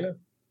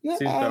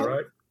 Seems about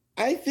right.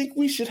 I think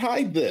we should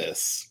hide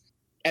this.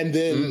 And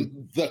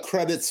then the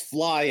credits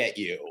fly at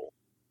you.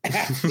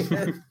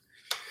 After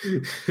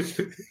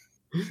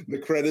the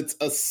credits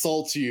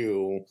assault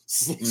you,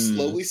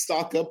 slowly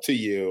stalk up to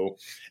you,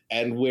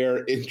 and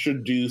we're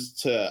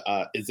introduced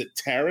to, is it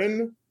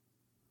Taran?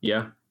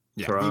 Yeah.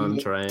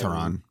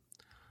 Taran,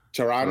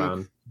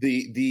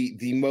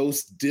 the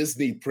most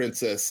Disney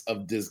princess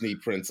of Disney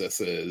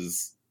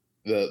princesses.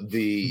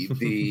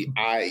 The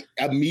I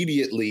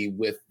immediately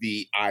with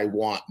the I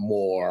want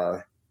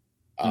more.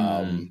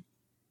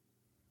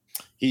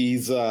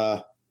 He's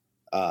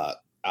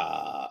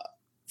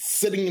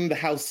sitting in the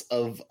house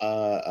of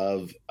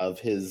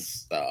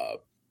his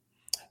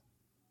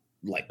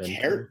like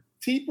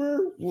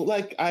caretaker.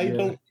 Like, I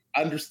don't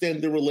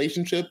understand the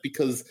relationship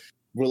because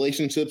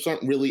relationships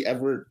aren't really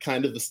ever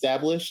kind of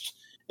established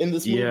in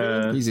this movie.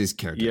 Yeah, he's his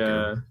caretaker.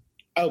 Yeah.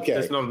 Okay.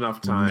 There's not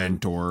enough time.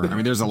 Mentor. I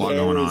mean, there's a lot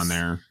going on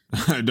there.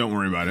 Don't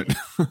worry about it.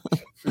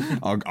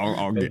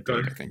 I'll get to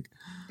it, I think.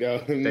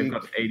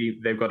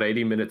 They've got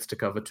 80 minutes to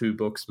cover 2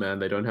 books, man.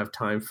 They don't have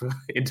time for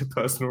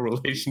interpersonal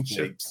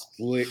relationships.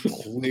 They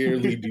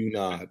clearly do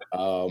not.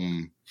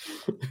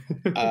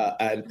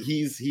 And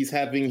he's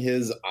having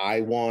his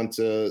I want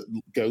to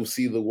go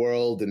see the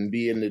world and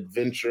be an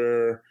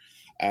adventurer.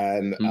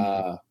 And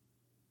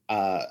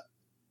Dalibin,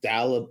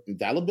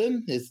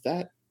 is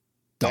that?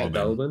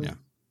 Dalibin? Yeah.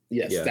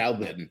 Yes,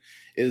 Dalibin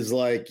is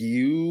like,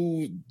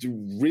 you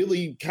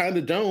really kind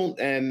of don't,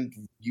 and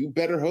you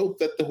better hope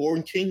that the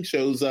Horn King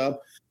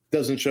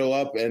doesn't show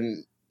up,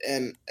 and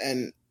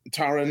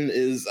Taran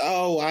is,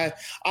 I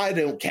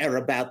don't care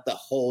about the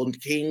Horn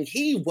King.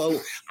 He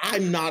won't.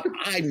 I'm not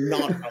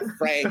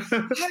afraid.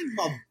 I'm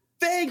a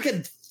big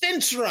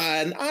adventurer,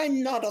 and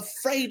I'm not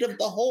afraid of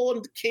the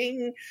Horned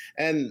King.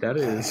 And that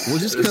is, we're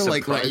just gonna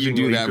let you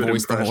do that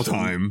voice the whole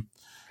time.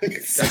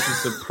 That's a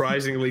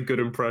surprisingly good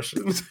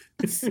impression.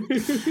 That's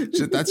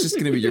just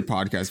going to be your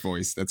podcast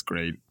voice. That's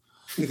great.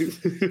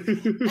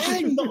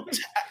 I'm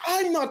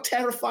not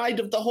terrified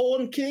of the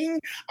Horn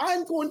King.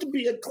 I'm going to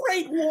be a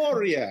great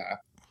warrior.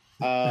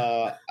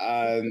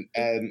 And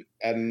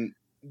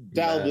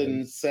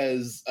Dalvin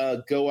says,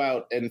 go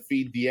out and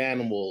feed the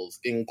animals,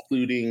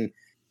 including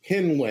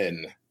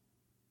Hinwin,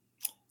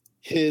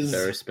 his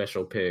very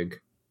special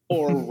pig,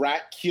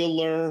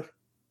 oracular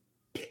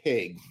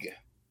pig.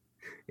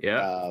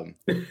 Yeah.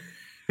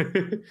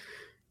 It's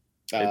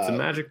a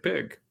magic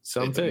pig.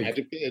 Some pig. A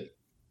magic pig.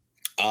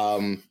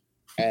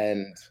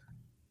 And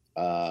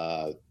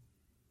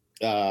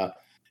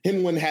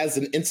Hinwin has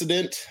an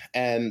incident,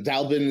 and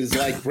Dalvin is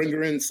like, bring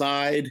her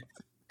inside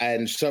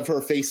and shove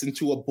her face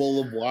into a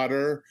bowl of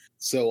water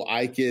so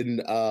I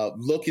can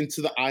look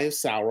into the eye of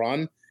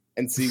Sauron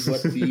and see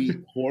what the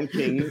Horn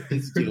King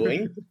is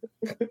doing.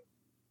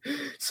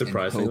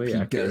 Surprisingly,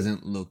 and hope he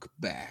doesn't look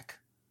back.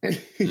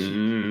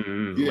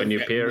 When you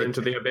peer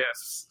into the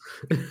abyss.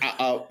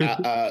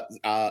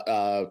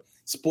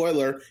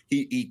 Spoiler,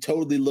 he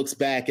totally looks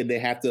back, and they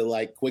have to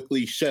like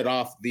quickly shut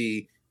off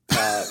the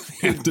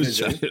have to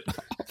shut it off.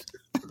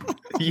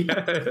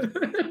 Yeah.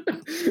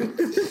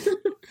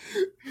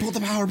 Pull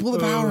the power.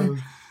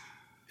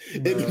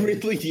 It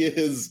really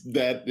is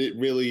that. It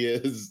really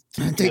is.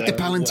 Take the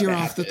Palantir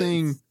off the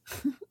thing.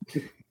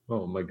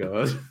 Oh my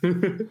god.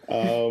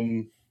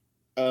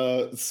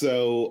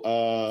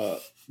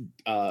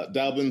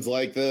 Dalvin's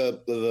like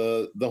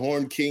the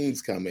Horn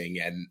King's coming,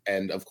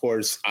 and of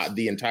course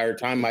the entire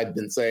time I've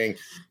been saying,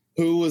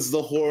 who was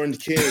the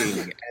Horned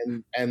King?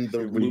 And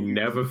we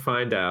never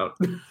find out.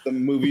 The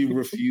movie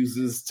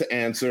refuses to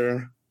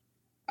answer.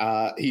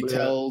 He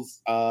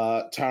tells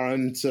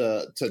Taran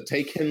to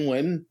take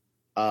Hinwen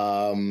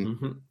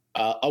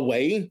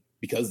away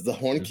because the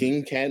Horned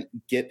King can't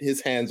get his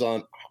hands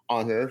on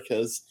her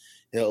because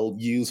he'll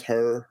use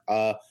her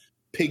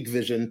pig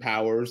vision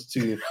powers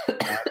to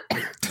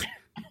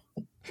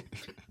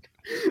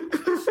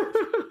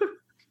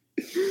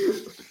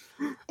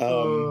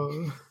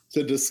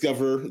to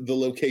discover the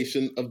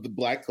location of the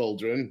Black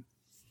Cauldron.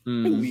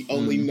 Who we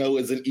only know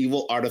is an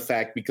evil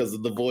artifact because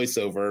of the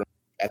voiceover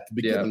at the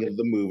beginning of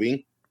the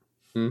movie.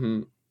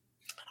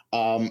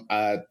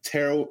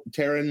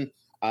 Taran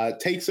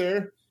takes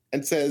her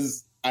and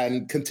says,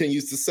 and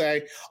continues to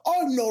say,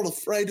 I'm not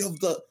afraid of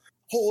the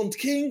Horned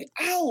King.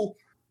 I'll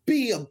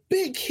be a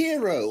big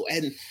hero.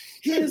 And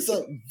here's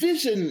a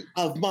vision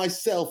of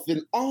myself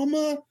in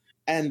armor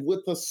and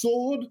with a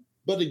sword,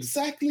 but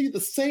exactly the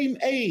same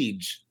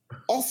age.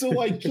 Also,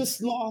 I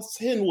just lost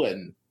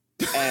Hinwen.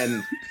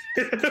 And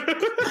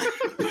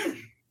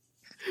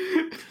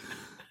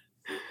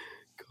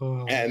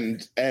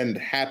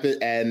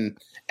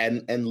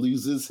and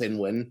loses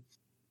Hinwen,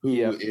 who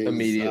is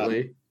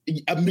immediately.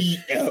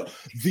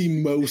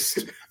 The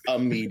most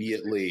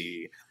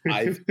immediately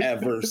I've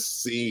ever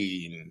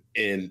seen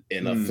in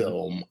a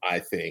film. I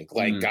think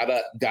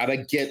gotta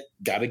get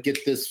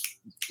this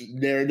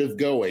narrative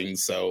going.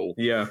 So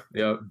it.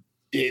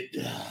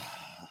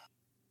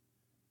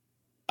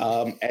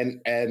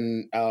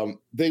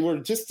 They were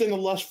just in a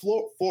lush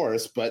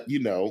forest, but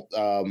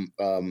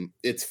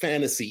it's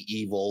fantasy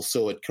evil,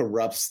 so it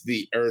corrupts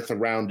the earth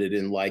around it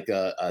in like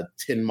a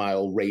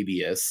 10-mile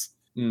radius.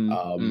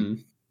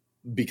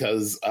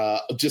 Because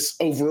just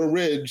over a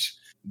ridge,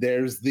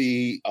 there's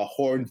the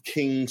Horned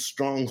King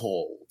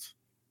stronghold.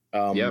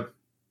 But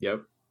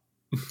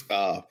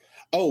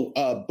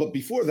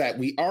before that,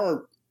 we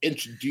are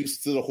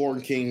introduced to the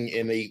Horned King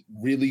in a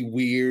really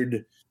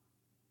weird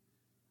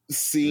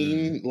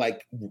scene,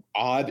 like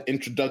odd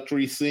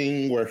introductory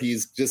scene where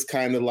he's just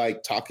kind of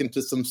like talking to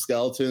some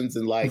skeletons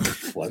and like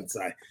once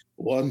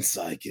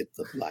I get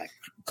the Black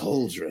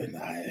Cauldron,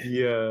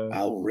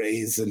 I'll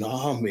raise an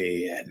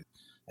army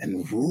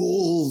and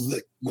rule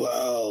the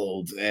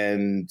world.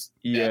 And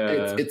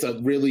it's a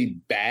really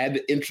bad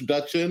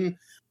introduction,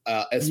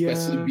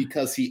 especially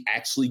because he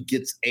actually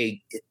gets a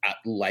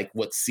like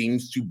what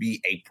seems to be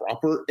a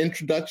proper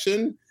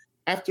introduction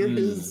after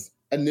his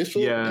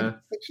initial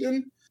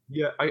introduction.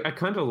 Yeah, I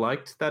kind of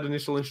liked that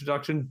initial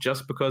introduction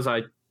just because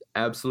I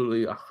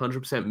absolutely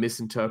 100%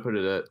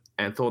 misinterpreted it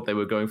and thought they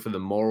were going for the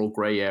moral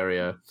gray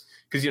area.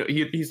 Because,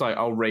 he's like,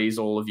 I'll raise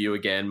all of you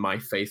again, my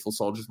faithful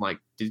soldiers. I'm like,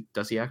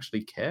 does he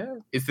actually care?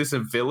 Is this a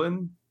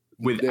villain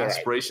with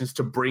aspirations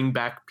to bring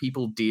back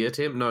people dear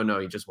to him? No,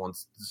 he just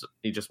wants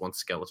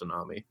skeleton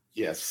army.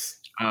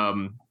 Yes.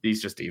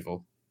 He's just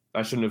evil.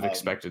 I shouldn't have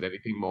expected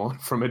anything more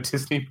from a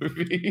Disney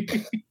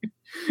movie.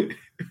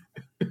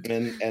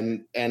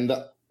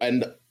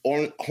 And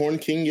Horn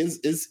King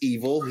is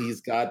evil.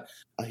 He's got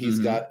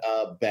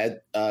a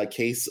bad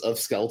case of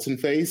skeleton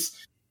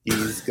face.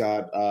 He's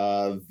got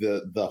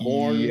the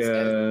horns.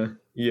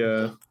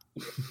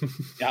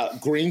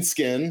 Green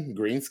skin.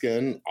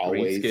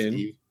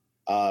 Always.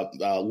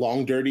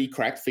 Long, dirty,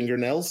 cracked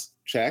fingernails.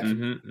 Check.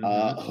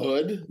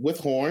 Hood with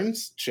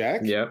horns.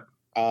 Check. Yep.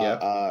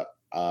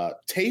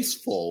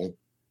 Tasteful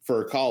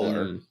fur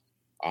collar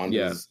on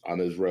his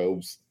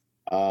robes.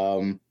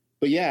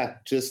 But yeah,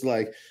 just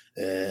like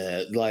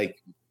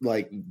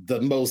the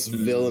most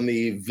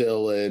villainy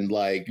villain,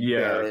 like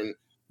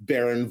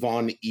Baron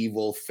von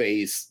Evil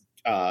Face,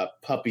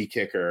 puppy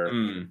kicker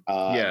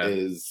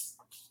is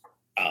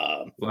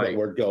what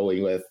we're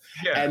going with.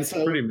 Yeah, and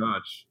so pretty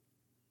much,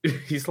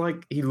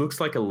 he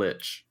looks like a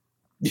lich.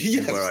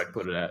 Yes, where I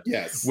put it at.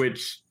 Yes,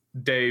 which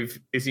Dave,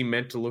 is he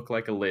meant to look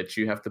like a lich?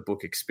 You have the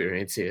book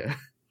experience here.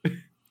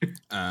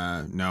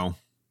 No,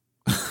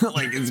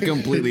 like it's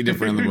completely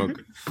different in the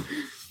book.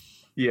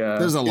 Yeah,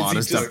 there's a lot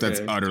of stuff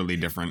that's utterly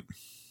different.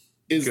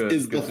 Is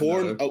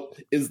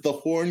the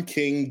Horn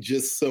King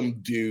just some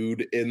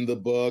dude in the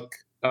book?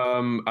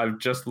 I've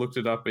just looked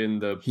it up in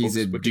the. He's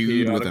a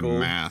dude with a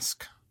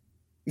mask.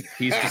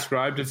 He's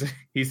described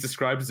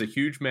as a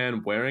huge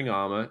man wearing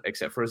armor,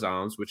 except for his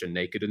arms, which are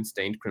naked and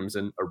stained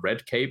crimson, a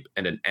red cape,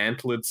 and an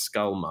antlered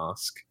skull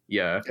mask.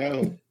 Yeah,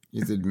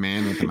 he's a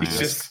man with a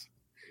mask.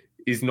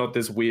 He's not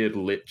this weird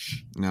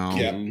lich. No,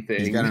 thing.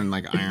 He's got an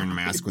iron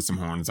mask with some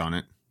horns on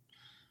it.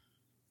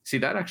 See,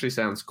 that actually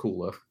sounds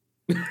cooler.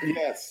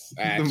 Yes,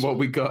 than what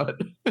we got.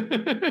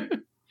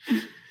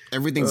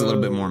 Everything's a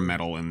little bit more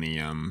metal in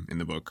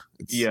the book.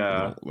 It's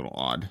a little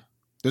odd.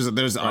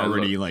 There's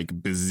already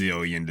like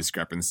bazillion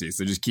discrepancies.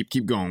 So just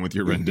keep going with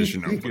your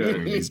rendition of where the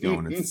movie's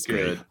going. It's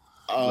good.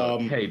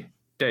 Look, hey,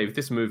 Dave,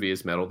 this movie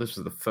is metal. This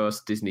was the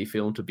first Disney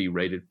film to be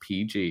rated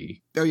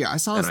PG. Oh yeah, I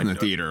saw this in the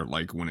theater.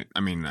 Like when it, I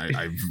mean,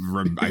 I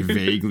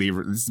vaguely.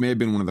 This may have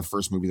been one of the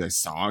first movies I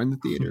saw in the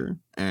theater,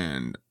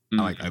 and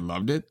I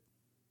loved it.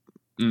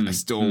 I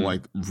still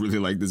really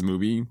like this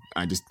movie.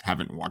 I just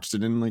haven't watched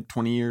it in like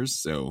 20 years.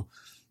 So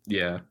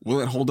yeah,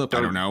 will it hold up? I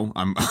don't know.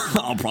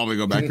 I'll probably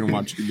go back and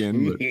watch it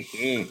again. But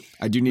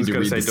I do need to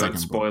read the second book.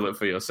 Don't spoil it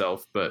for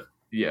yourself, but.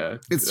 Yeah,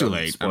 it's too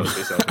late. I'm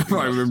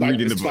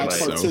reading the book. By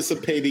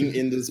participating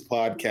in this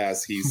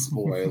podcast, he's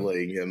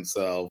spoiling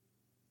himself.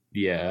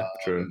 Yeah,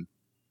 true.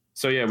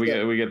 So yeah,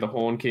 we get the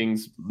Horn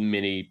King's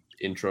mini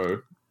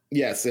intro.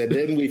 Yes, and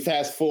then we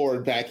fast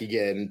forward back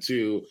again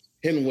to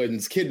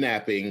Hinwen's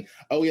kidnapping.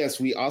 Oh yes,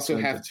 we also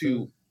have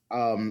to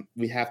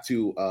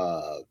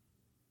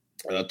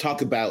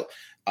talk about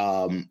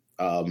the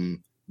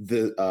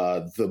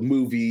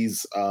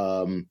movie's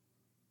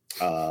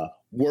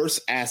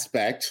worst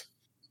aspect.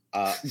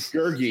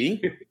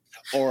 Gurgi,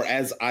 or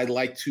as I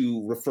like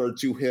to refer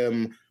to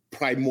him,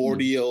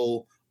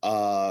 Primordial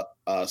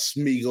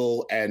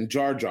Smeagol and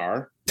Jar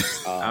Jar.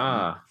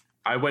 I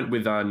went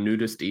with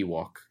nudist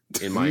Ewok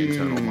in my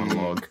internal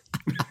monologue.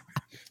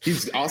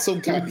 Even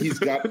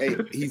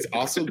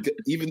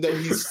though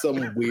he's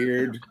some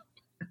weird.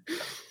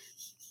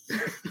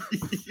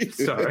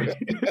 Sorry.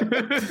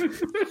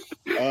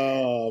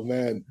 Oh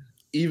man.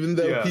 Even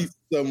though he's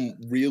some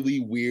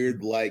really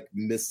weird, like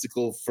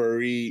mystical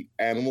furry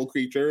animal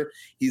creature,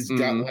 he's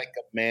got like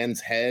a man's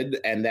head,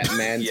 and that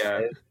man's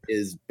head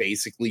is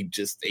basically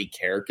just a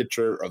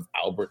caricature of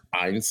Albert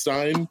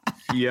Einstein.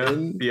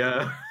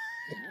 Yeah.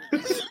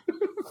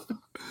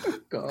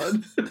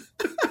 God.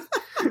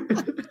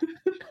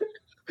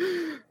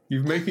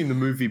 You're making the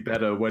movie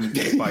better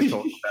if I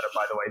talk better,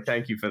 by the way.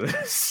 Thank you for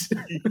this.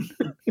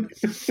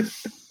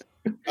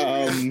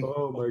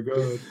 Oh my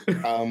God.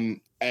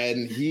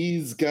 And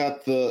he's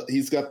got the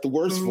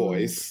worst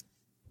voice.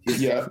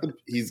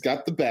 He's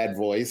got the bad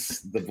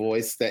voice, the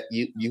voice that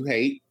you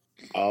hate.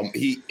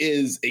 He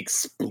is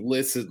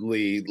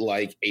explicitly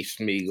like a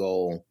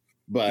Smeagol,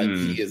 but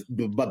because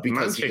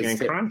munching and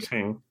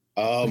crunching.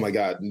 Oh my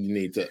God, you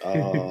need to.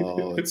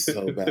 Oh, it's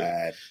so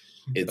bad.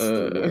 It's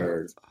the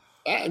worst.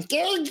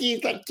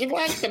 Gurgies, like you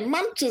like the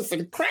munches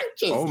and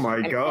crunches. Oh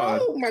my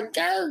God! Oh my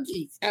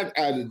Gurgies! I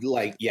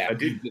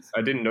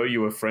didn't know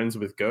you were friends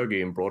with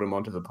Gurgi and brought him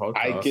onto the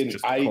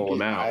podcast. Call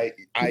him out.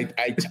 I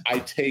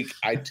take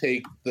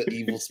the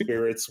evil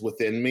spirits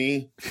within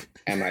me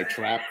and I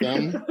trap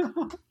them.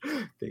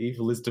 The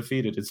evil is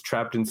defeated. It's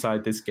trapped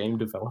inside this game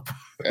developer.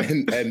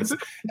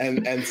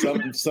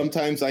 and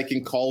sometimes I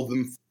can call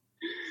them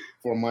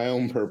for my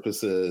own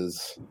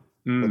purposes,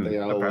 but they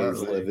always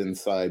live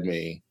inside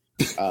me.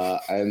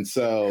 And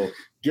so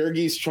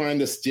Gurgi's trying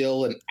to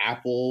steal an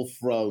apple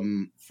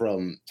from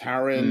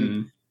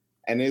Taran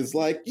and is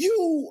like,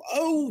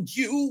 I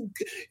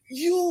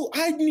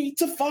need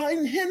to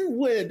find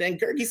Hinwen. And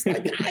Gurgi's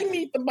like, I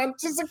need the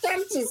bunches of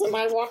crunches and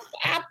I want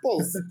the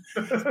apples.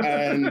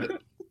 And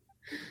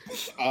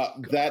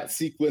that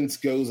sequence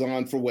goes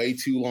on for way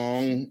too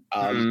long.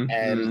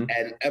 And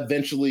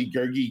eventually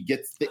Gurgi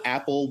gets the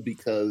apple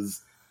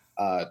because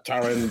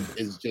Taran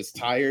is just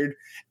tired.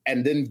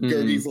 And then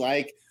Gurgi's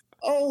like,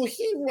 oh,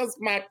 he was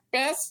my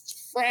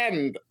best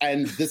friend.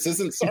 And this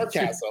isn't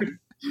sarcasm.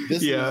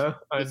 This I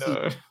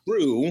know. Is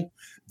true.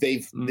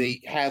 They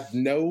have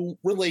no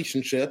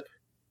relationship.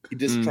 He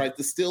just tried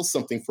to steal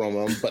something from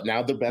him, but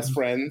now they're best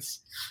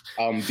friends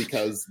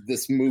because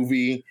this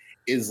movie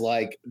is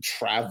like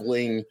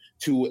traveling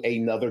to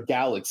another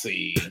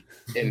galaxy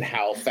in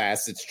how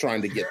fast it's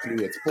trying to get through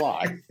its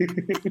plot.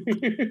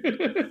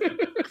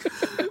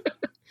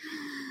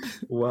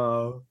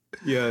 Wow.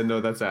 Yeah,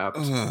 no, that's apt.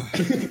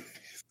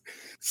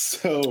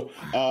 So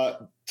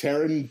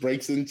Taran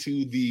breaks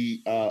into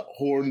the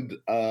Horn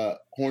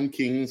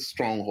King's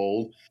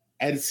stronghold,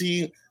 and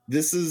see,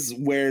 this is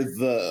where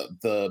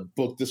the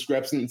book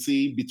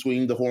discrepancy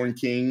between the Horn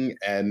King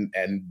and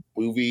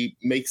movie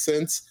makes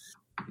sense,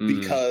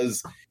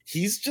 because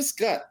he's just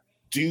got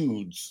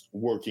dudes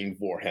working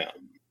for him.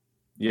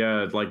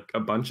 Yeah, like a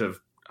bunch of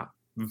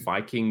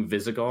Viking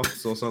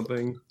Visigoths or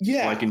something.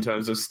 Yeah, like in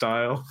terms of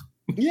style.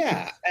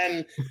 Yeah,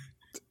 and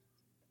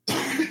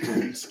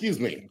excuse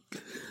me.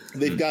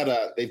 They've got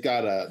a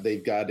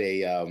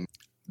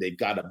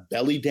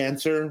belly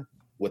dancer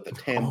with a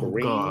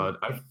tambourine. Oh God,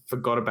 I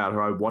forgot about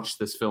her. I watched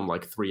this film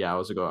like 3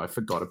 hours ago. I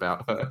forgot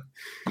about her.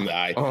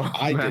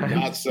 I did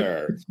not,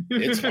 sir.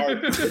 It's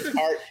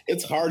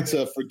hard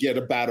to forget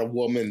about a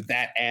woman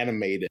that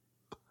animated.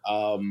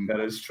 That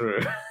is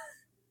true.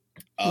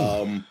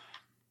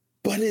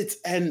 But it's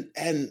and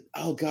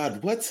oh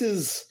God, what's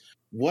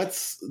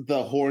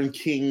the Horn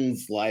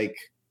King's like?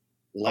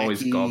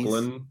 Always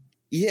Goblin.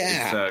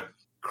 Yeah, it's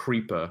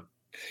Creeper.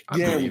 I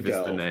believe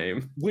is the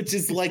name. Which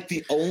is like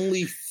the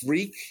only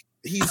freak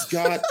he's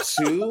got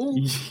too.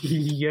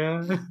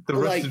 Yeah, the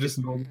rest are just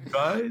normal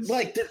guys.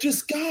 Like they're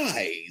just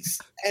guys,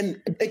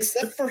 and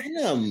except for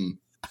him,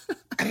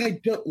 and I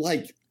don't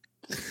like.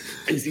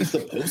 Is he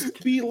supposed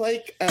to be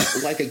like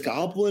a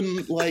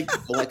goblin, like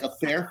a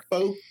fair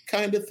folk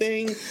kind of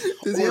thing?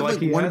 Does he have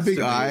like one big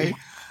eye?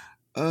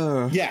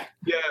 Yeah.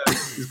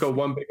 He's got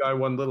one big eye,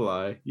 one little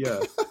eye.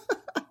 Yeah.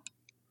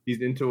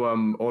 He's into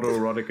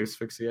autoerotic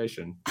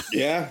asphyxiation.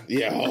 Yeah,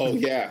 oh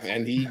yeah,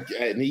 and he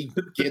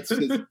gets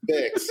his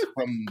fix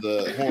from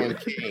the Horn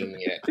King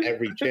at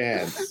every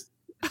chance.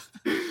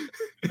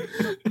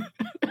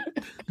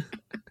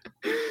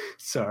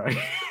 Sorry.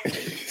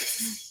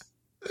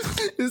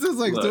 This is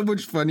like so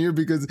much funnier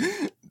because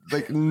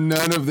like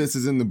none of this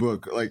is in the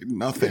book. Like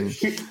nothing.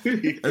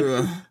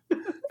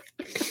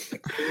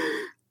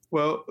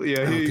 Well,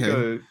 yeah, here you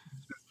go.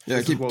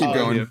 Yeah, keep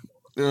going.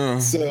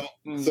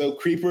 So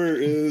Creeper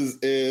is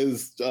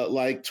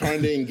like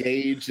trying to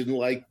engage in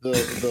like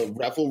the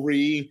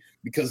revelry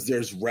because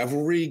there's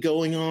revelry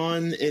going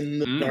on in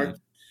the dark.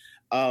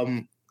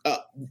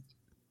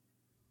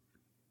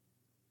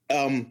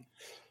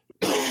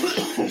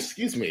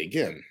 Excuse me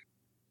again.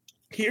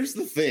 Here's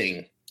the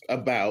thing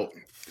about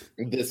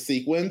this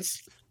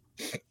sequence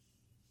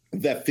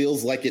that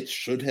feels like it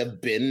should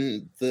have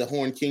been the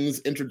Horn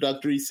King's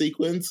introductory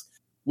sequence,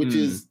 which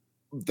is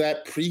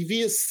that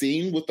previous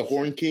scene with the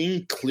Horn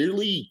King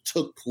clearly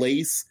took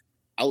place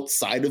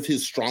outside of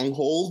his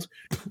stronghold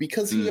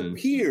because he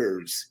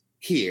appears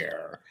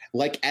here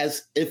like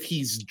as if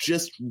he's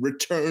just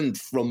returned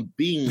from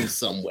being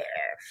somewhere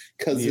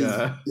because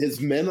his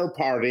men are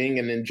partying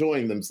and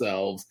enjoying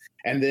themselves.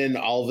 And then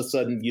all of a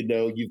sudden,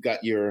 you've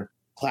got your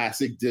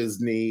classic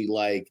Disney,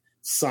 like,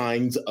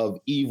 signs of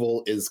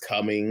evil is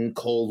coming,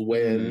 cold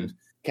wind,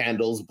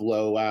 candles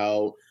blow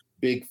out,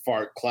 big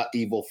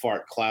evil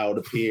fart cloud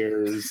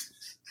appears.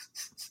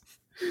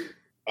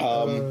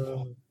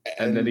 And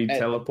then he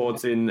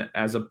teleports in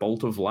as a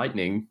bolt of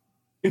lightning.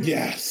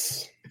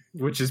 Yes.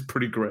 Which is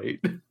pretty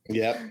great.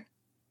 Yep.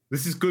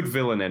 This is good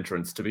villain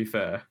entrance, to be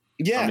fair.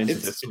 Yeah,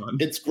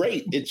 it's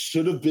great. It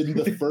should have been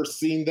the first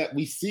scene that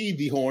we see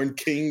the Horn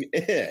King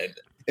in.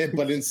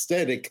 But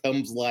instead it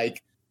comes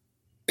like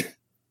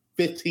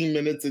 15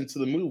 minutes into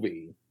the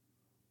movie.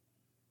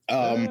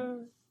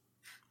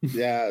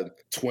 Yeah,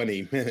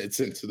 20 minutes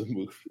into the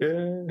movie.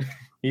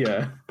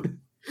 Yeah.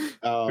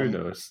 Who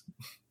knows?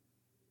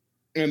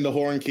 And the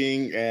Horn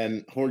King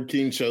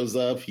shows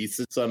up. He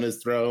sits on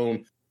his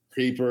throne.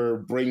 Creeper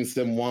brings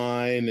him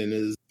wine and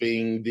is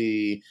being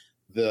the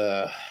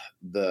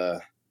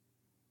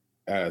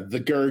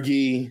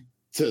Gurgi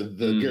to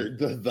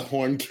the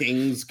Horn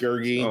King's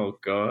Gurgi. Oh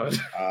God.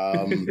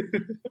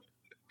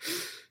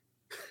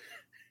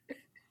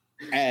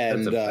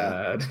 And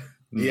bad.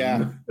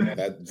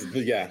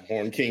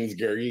 Horn King's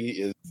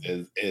Gurgi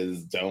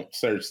is don't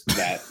search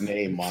that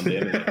name on the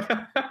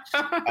internet.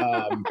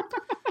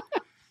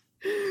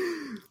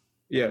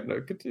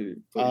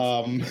 Continue.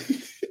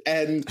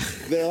 And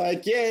they're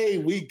like, "Yay,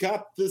 we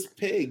got this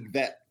pig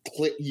that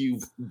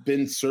you've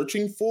been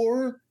searching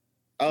for."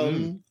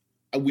 We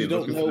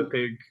don't know for the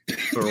pig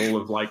for all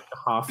of like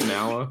half an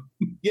hour.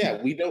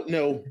 Yeah, we don't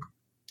know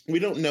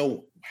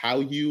how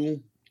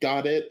you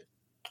got it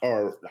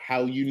or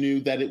how you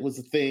knew that it was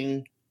a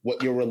thing.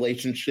 What your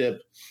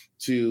relationship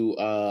to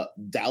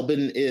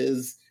Dalbin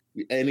is,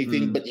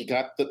 anything, but you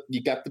got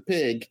the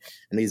pig,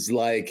 and he's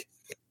like,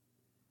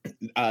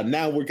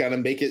 now we're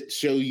gonna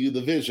show you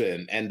the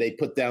vision, and they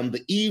put down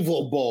the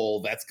evil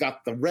bowl that's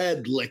got the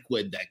red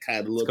liquid that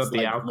kind of looks like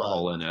the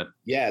alcohol in it.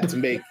 Yeah, to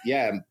make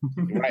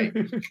right.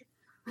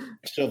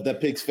 Shove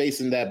that pig's face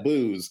in that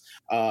booze.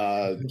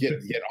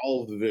 Get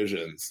all of the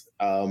visions.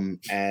 And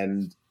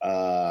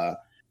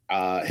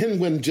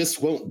Hinwin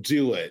just won't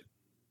do it.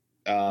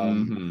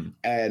 And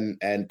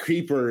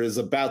Creeper is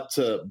about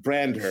to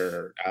brand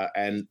her.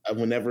 And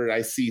whenever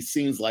I see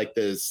scenes like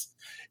this,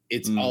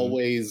 it's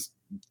always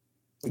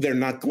they're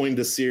not going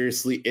to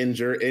seriously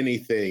injure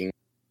anything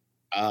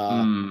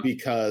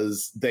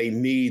because they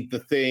need the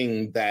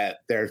thing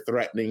that they're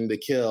threatening to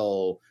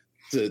kill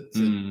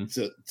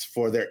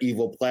for their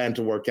evil plan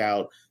to work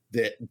out.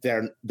 That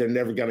they're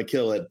never going to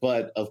kill it.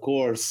 But of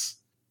course,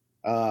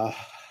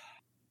 Taran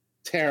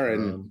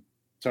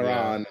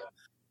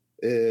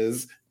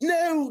is,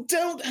 no,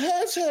 don't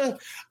hurt her.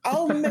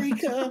 I'll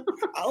make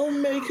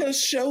her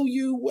show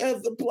you where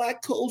the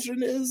black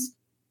cauldron is.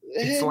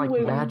 It's like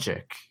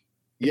magic.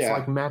 It's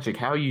like magic.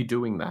 How are you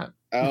doing that?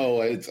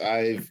 Oh,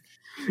 I've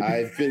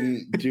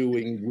been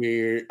doing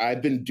weird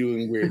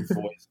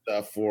voice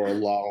stuff for a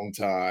long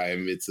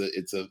time. It's a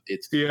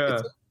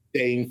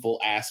painful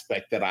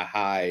aspect that I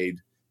hide.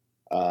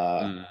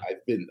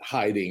 I've been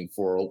hiding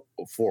for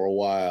a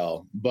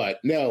while, but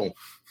no.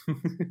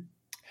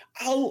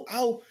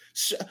 I'll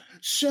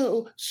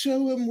show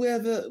him where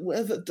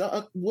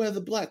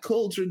the black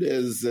cauldron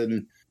is,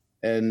 and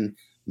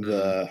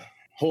the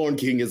Horn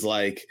King is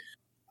like,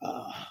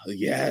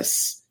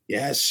 yes,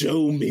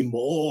 show me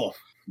more.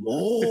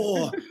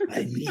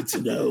 I need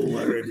to know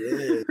where it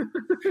is.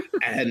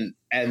 And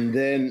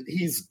then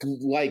he's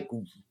like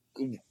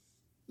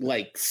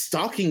like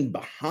stalking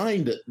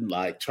behind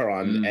like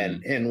Taran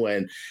and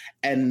Hinwen,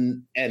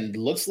 and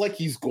looks like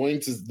he's going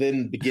to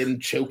then begin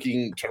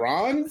choking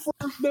Taran for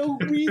no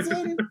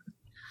reason.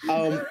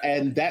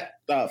 And that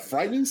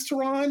frightens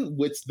Taran,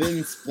 which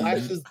then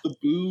splashes the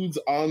booze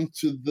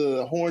onto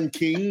the Horn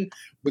King,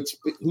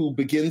 who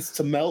begins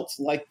to melt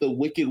like the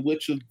Wicked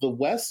Witch of the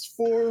West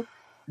for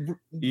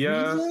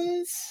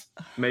reasons.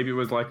 Maybe it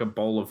was like a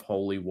bowl of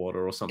holy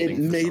water or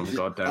something for some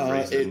goddamn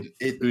reason.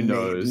 Who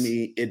knows?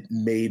 It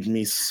made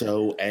me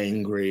so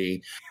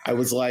angry. I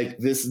was like,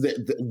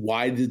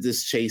 why did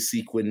this chase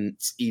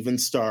sequence even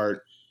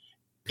start?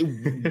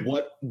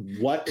 What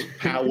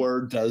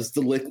power does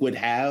the liquid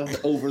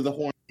have over the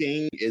Horn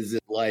King? Is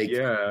it like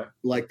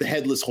the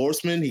Headless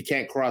Horseman? He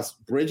can't cross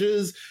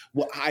bridges.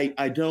 Well,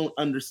 I don't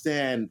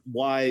understand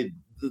why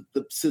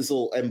the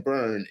sizzle and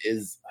burn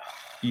is.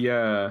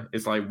 Yeah,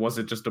 it's like, was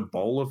it just a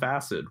bowl of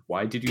acid?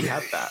 Why did you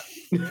have that?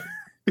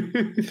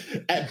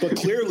 But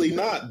clearly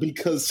not,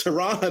 because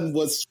Taran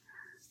was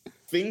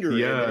fingering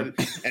it.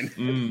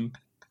 And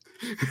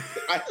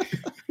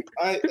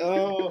I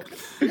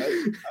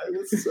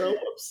was so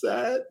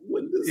upset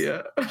when this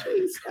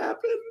chase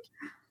happened.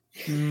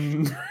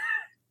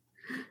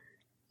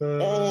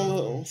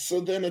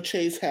 So then a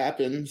chase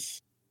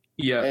happens.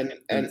 Yeah, and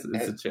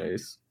it's a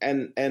chase.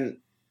 And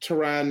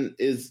Taran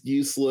is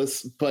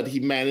useless, but he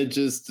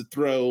manages to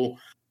throw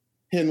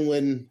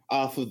Hinwen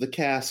off of the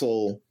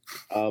castle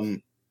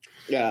to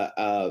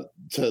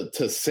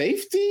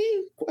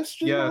safety?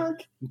 Question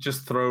mark?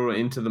 Just throw her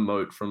into the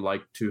moat from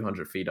like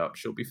 200 feet up.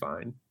 She'll be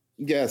fine.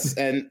 Yes,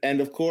 and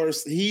of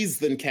course he's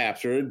then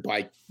captured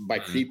by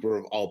Creeper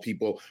of all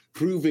people,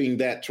 proving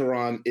that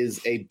Taran is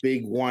a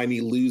big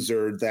whiny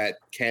loser that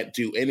can't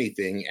do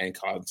anything and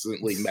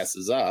constantly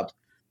messes up.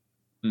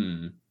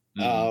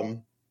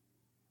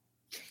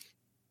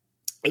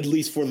 At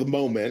least for the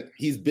moment,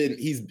 he's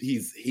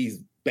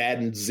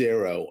batting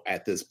zero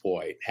at this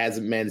point.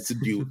 Hasn't managed to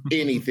do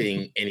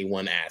anything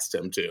anyone asked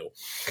him to.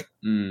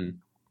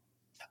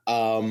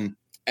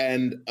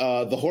 And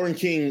the Horn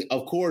King,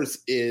 of course,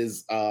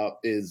 is now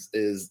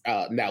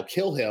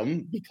kill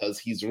him because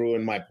he's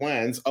ruined my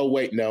plans. Oh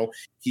wait, no,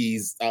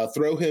 he's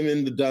throw him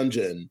in the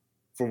dungeon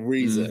for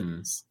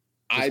reasons.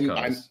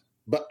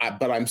 But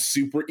I'm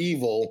super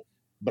evil.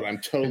 But I'm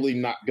totally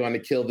not going to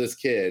kill this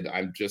kid.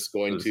 I'm just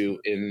going to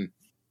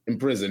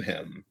imprison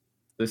him.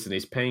 Listen,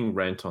 he's paying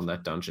rent on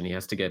that dungeon. He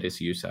has to get his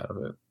use out of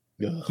it.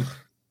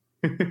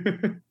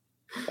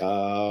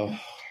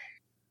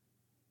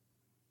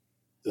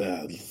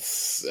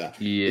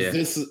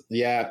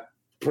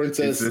 Princess.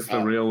 Is this the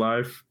real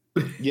life?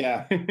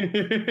 Yeah.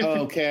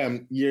 Oh,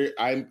 Cam,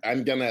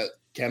 I'm gonna.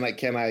 Can I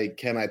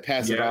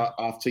pass it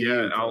off to you?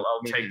 Yeah,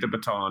 I'll take the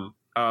baton.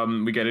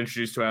 We get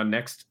introduced to our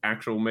next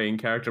actual main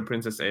character,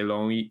 Princess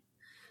Eilonwy.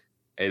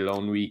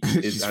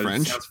 It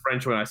sounds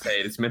French when I say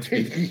it. It's meant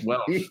to be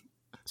Welsh.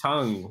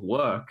 Tongue,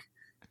 work.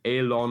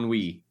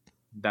 Eilonwy.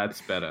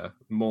 That's better.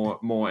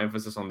 More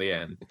emphasis on the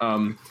end.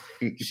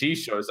 She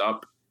shows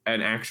up,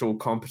 an actual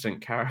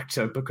competent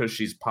character, because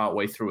she's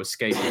partway through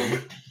escaping.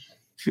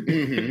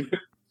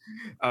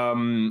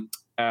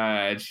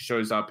 She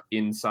shows up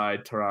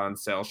inside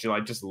Taran's cell. She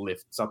just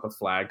lifts up a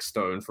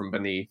flagstone from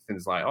beneath and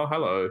is like, "Oh,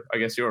 hello. I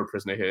guess you're a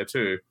prisoner here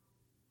too.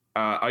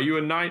 Are you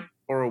a knight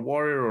or a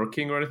warrior or a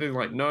king or anything?"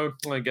 Like, no.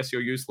 I guess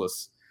you're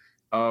useless.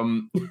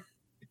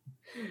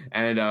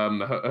 And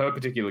her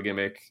particular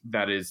gimmick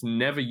that is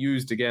never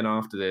used again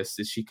after this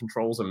is she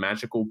controls a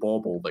magical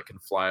bauble that can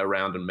fly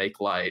around and make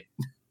light.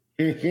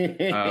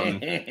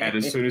 And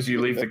as soon as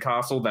you leave the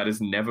castle, that is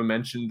never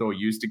mentioned or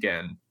used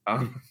again.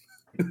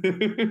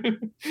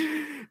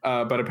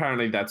 But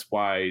apparently that's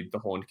why the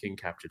Horned King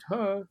captured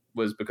her,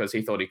 was because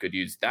he thought he could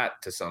use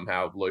that to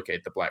somehow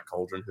locate the Black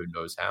Cauldron. Who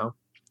knows how?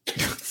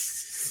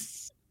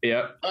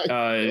 Yep.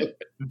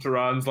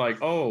 Taran's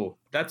like, "Oh,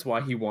 that's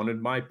why he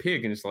wanted my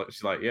pig," and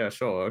she's like, "Yeah,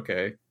 sure,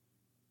 okay,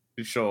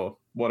 sure,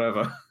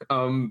 whatever."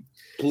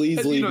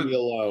 Please leave me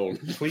alone.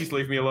 Please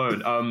leave me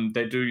alone.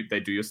 They do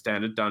your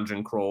standard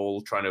dungeon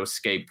crawl, trying to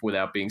escape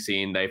without being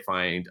seen. They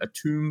find a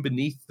tomb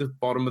beneath the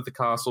bottom of the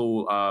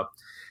castle,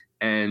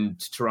 and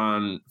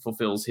Taran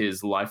fulfills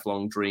his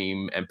lifelong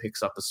dream and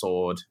picks up a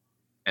sword,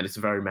 and it's a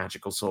very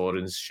magical sword,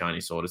 and it's a shiny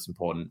sword. It's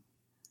important.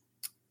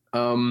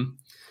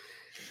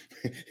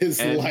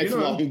 His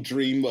lifelong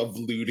dream of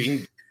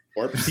looting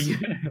corpse. Yeah,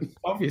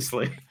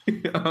 obviously.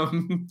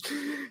 And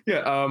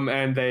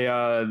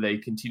they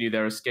continue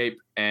their escape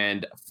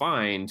and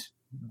find,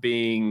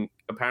 being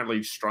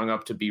apparently strung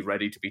up to be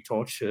ready to be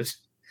tortured.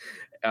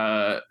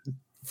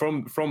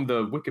 From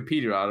the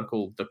Wikipedia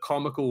article, the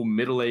comical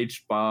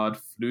middle-aged bard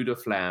Fluda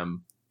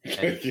Flam.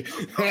 And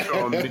I'm not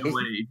sure I'm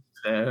middle-aged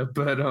there,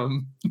 but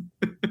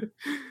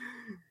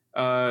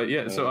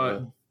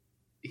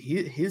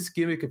his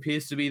gimmick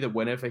appears to be that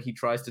whenever he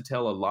tries to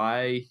tell a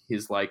lie,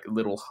 his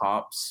little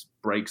harps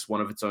breaks one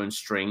of its own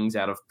strings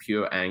out of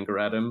pure anger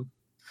at him.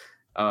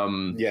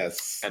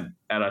 Yes, and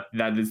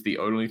that is the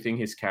only thing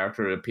his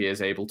character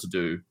appears able to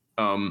do.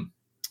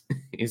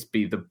 Is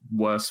be the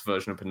worst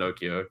version of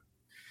Pinocchio.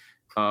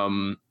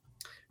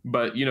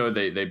 But,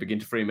 they begin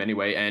to free him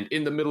anyway. And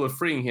in the middle of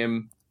freeing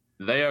him,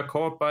 they are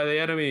caught by the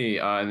enemy.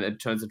 And it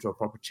turns into a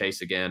proper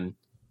chase again.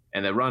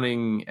 And they're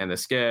running and they're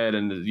scared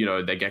and,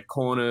 they get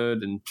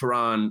cornered. And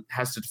Turan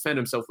has to defend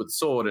himself with the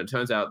sword. And it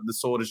turns out the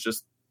sword is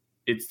just,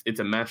 it's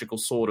a magical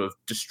sort of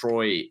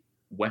destroy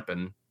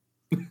weapon.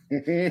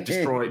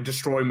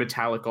 destroy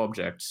metallic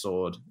object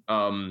sword.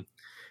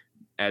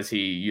 As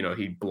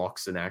he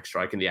blocks an axe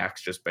strike and the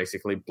axe just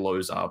basically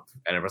blows up.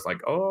 And everyone's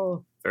like,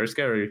 oh, very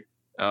scary.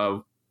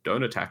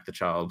 Don't attack the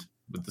child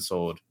with the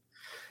sword.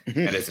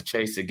 And it's a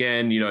chase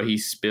again. He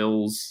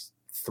spills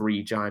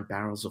 3 giant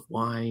barrels of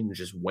wine and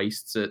just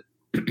wastes it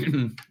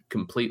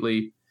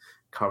completely,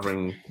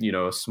 covering,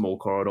 a small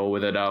corridor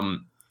with it.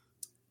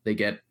 They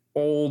get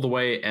all the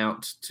way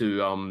out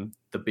to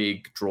the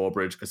big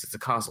drawbridge because it's a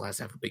castle, has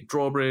to have a big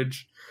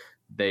drawbridge.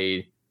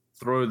 They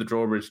throw the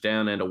drawbridge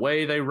down and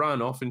away they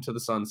run off into the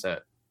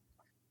sunset.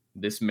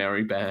 This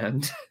merry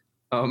band.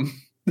 There's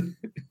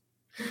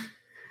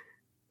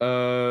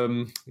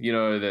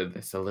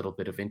a little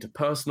bit of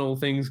interpersonal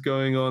things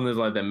going on. There's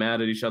they're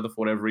mad at each other for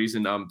whatever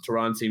reason.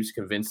 Turan seems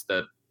convinced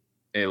that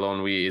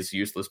Eilonwy is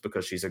useless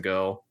because she's a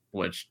girl,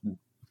 which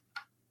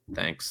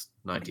thanks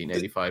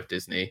 1985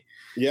 Disney.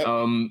 Yep.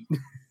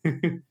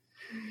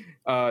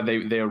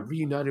 They are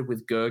reunited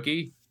with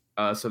Gurgi,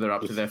 so they're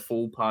up to their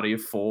full party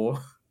of 4.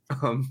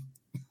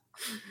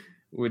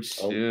 Which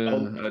I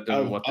don't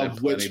know what they're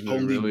of which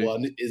only really.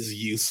 One is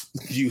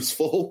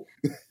useful.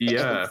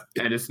 Yeah,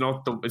 and it's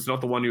not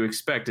the one you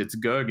expect. It's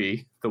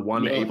Gurgi, the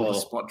one able to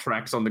spot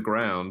tracks on the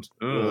ground.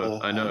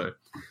 I know.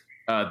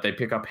 They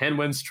pick up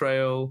Henwen's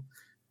trail,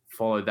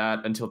 follow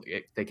that until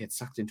they get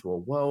sucked into a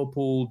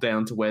whirlpool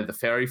down to where the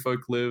fairy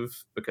folk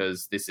live,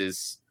 because this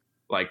is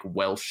like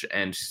Welsh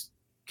and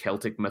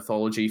Celtic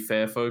mythology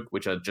fair folk,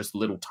 which are just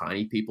little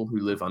tiny people who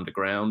live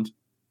underground.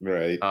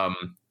 Right.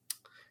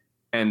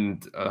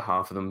 And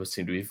half of them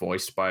seem to be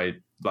voiced by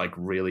like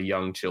really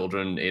young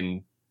children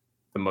in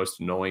the most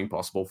annoying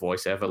possible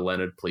voice ever.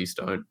 Leonard, please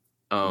don't.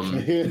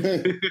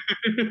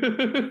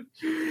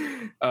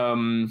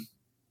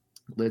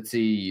 Let's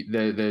see.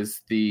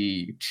 There's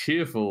the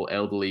cheerful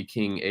elderly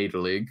King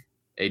Adeleg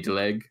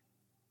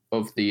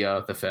of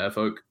the fair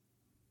folk,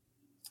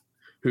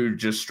 who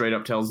just straight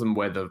up tells them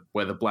where the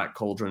Black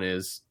Cauldron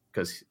is.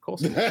 Because of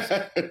course,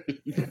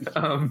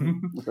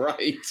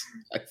 right?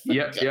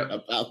 Yep.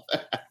 About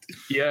that.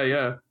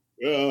 Yeah.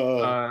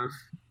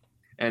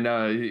 And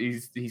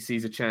he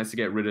sees a chance to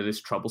get rid of this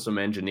troublesome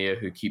engineer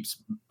who keeps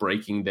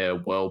breaking their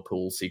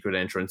whirlpool secret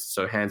entrance.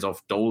 So hands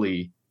off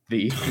Dolly,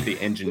 the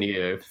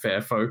engineer,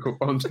 fair folk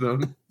onto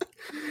them.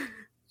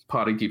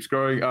 Party keeps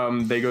growing.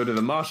 They go to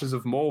the marshes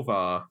of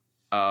Morvar,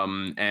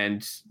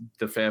 and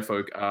the fair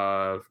folk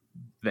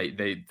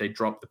they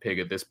drop the pig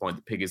at this point.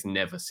 The pig is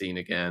never seen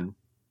again.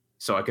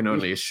 So I can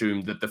only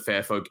assume that the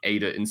fair folk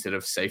ate it instead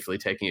of safely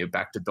taking it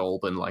back to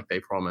Dolben like they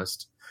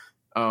promised.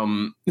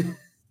 They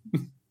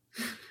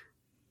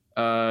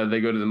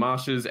go to the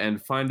marshes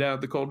and find out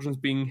the cauldron's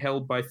being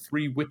held by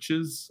 3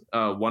 witches,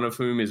 one of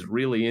whom is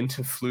really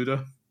into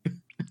Fluda.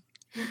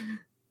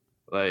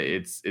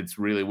 It's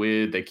really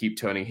weird. They keep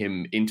turning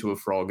him into a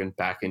frog and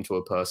back into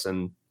a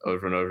person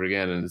over and over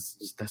again, and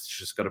that's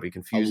just got to be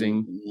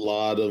confusing. A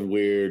lot of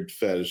weird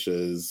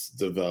fetishes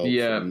developed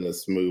in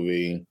this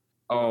movie.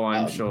 Oh,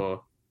 I'm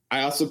sure.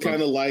 I also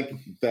kind of like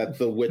that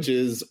the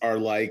witches are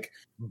like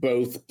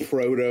both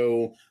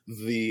proto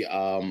the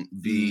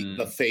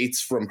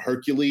Fates from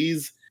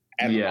Hercules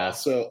and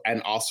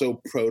also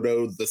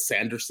proto the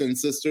Sanderson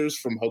sisters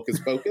from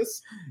Hocus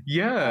Pocus.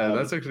 Yeah,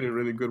 that's actually a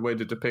really good way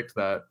to depict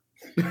that.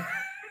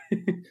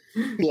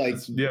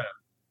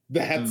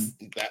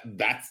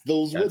 That's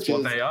those witches.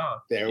 What they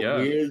are. They're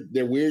weird.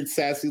 They're weird,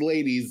 sassy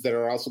ladies that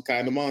are also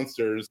kind of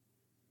monsters.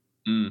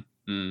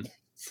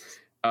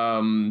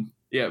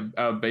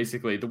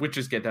 Basically, the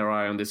witches get their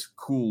eye on this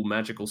cool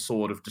magical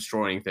sword of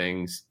destroying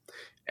things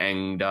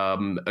and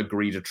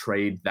agree to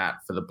trade that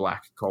for the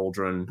Black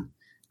Cauldron.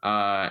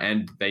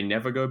 And they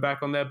never go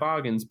back on their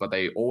bargains, but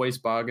they always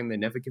bargain. They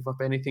never give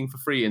up anything for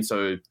free. And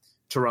so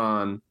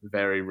Turan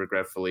very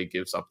regretfully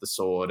gives up the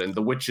sword, and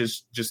the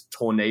witches just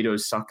tornado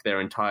suck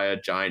their entire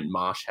giant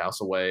marsh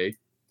house away,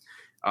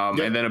 and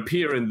then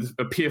appear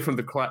from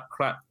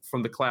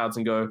the clouds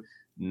and go,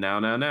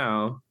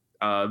 now.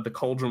 The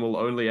cauldron will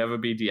only ever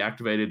be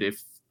deactivated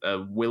if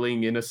a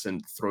willing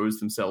innocent throws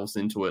themselves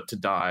into it to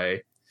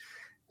die.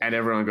 And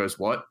everyone goes,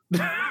 what?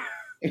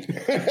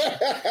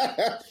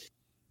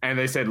 And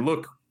they said,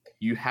 look,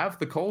 you have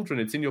the cauldron.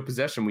 It's in your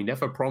possession. We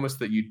never promised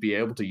that you'd be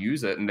able to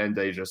use it. And then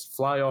they just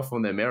fly off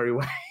on their merry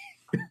way.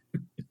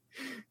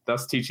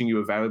 Thus teaching you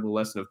a valuable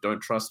lesson of don't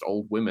trust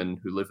old women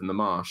who live in the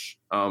marsh.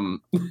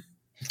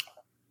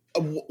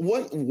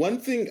 One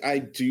thing I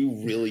do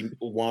really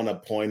want to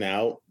point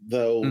out,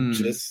 though,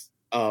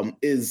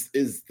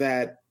 is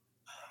that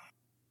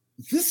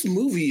this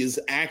movie is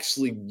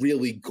actually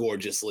really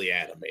gorgeously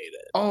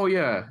animated. Oh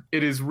yeah,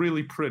 it is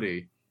really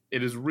pretty.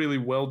 It is really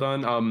well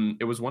done.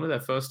 It was one of their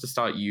first to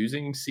start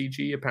using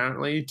CG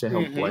apparently to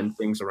help blend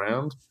things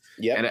around.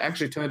 Yeah, and it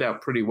actually turned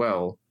out pretty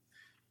well.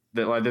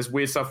 that like there's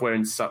weird stuff where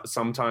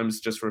sometimes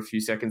just for a few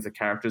seconds the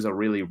characters are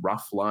really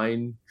rough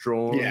line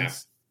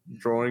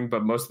drawing,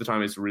 but most of the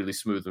time it's really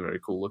smooth and very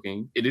cool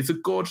looking. It is a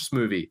gorgeous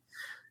movie,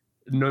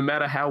 no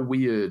matter how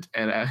weird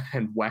and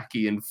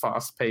wacky and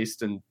fast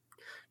paced and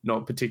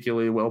not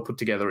particularly well put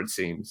together it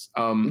seems.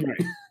 Right.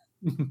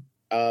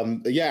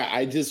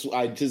 I just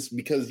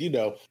because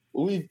I've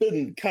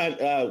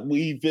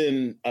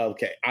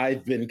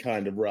been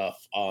kind of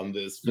rough on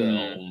this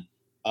film.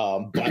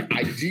 But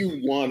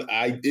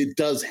it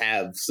does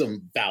have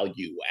some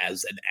value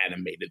as an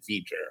animated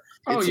feature.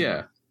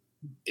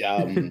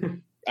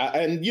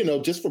 And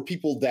just for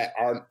people that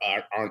aren't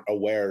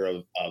aware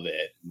of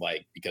it,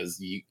 like, because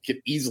you could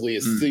easily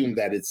assume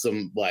that it's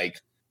some like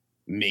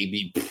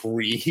maybe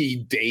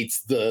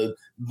predates the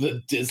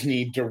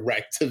Disney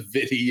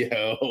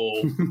direct-to-video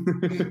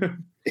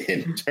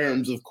in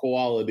terms of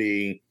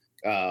quality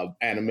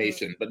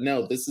animation, but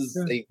no, this is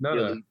a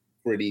really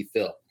pretty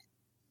film.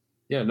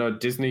 Yeah, no,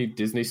 Disney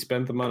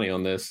spent the money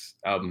on this.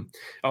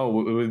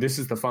 This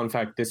is the fun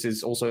fact. This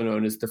is also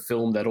known as the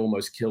film that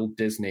almost killed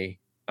Disney,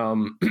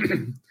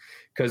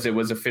 because it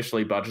was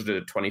officially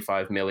budgeted at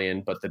 $25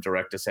 million, but the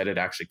director said it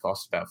actually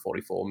cost about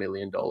 $44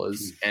 million,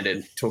 and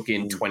it took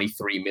in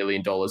 $23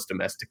 million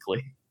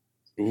domestically.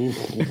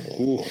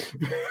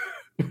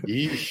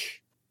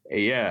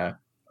 Yeah,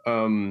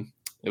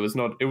 it was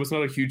not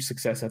a huge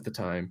success at the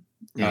time.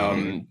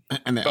 And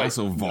they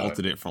also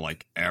vaulted it for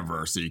like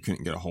ever, so you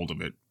couldn't get a hold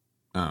of it.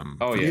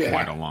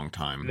 Quite a long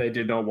time. They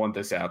did not want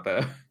this out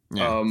there.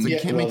 Yeah, so you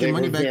can't make your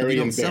money back if you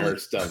don't sell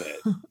it. Of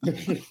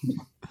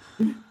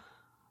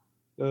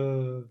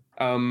it.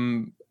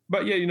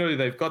 But yeah,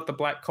 they've got the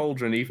Black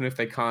Cauldron, even if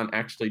they can't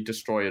actually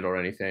destroy it or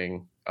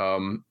anything.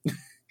 And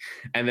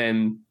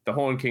then the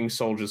Horn King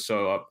soldiers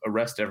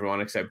arrest everyone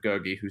except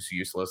Gurgi, who's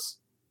useless.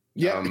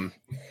 Yeah.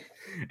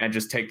 And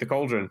just take the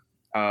cauldron.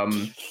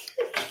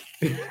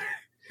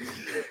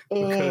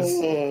 Because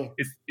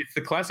it's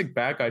the classic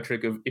bad guy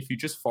trick of if you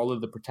just follow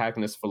the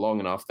protagonist for long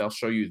enough, they'll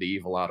show you the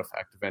evil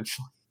artifact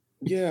eventually.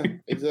 Yeah,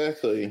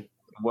 exactly.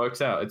 It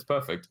works out. It's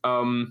perfect.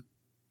 And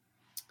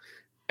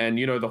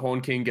the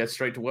Horn King gets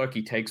straight to work.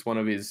 He takes one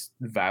of his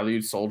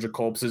valued soldier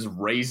corpses,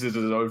 raises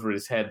it over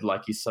his head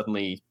like he's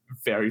suddenly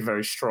very,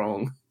 very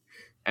strong,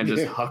 and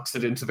just hucks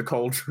it into the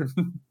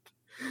cauldron.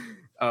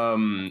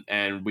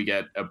 And we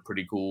get a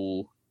pretty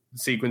cool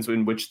sequence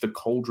in which the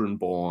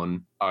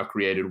Cauldron-born are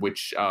created,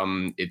 which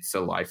it's a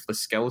lifeless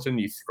skeleton.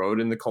 You throw it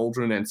in the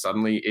cauldron and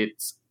suddenly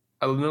it's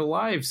an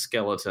alive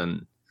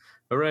skeleton.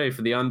 Hooray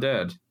for the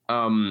undead.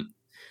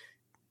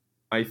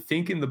 I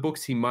think in the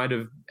books he might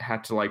have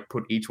had to like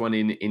put each one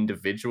in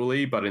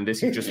individually, but in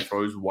this he just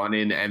throws one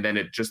in and then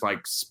it just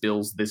like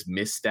spills this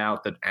mist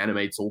out that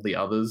animates all the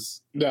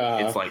others.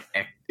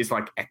 It's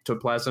like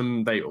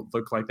ectoplasm. They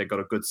look like they got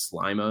a good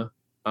Slimer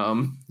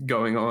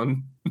going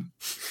on.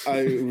 I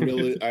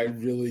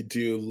really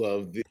do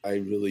love the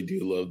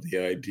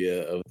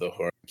idea of the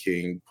Horn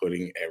King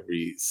putting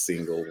every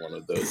single one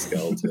of those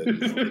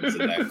skeletons into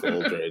that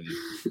cauldron,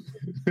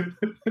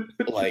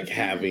 like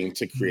having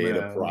to create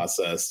a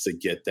process to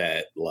get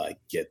that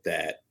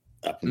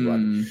up and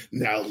running.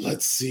 Now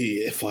let's see,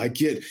 if I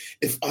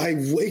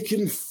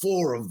waken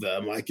 4 of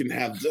them, I can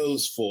have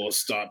those 4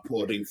 start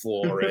putting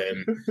 4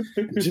 in.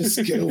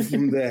 Just go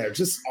from there.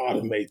 Just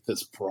automate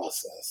this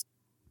process.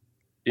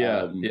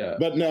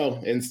 But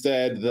no,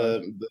 instead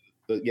the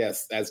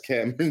yes, as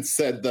Cameron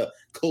said, the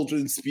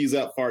cauldron spews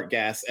out fart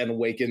gas and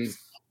awakens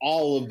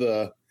all of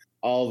the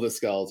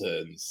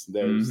skeletons.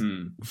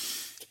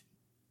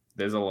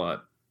 There's a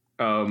lot.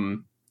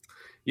 To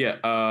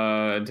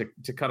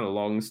cut a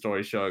long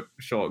story short,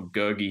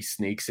 Gurgi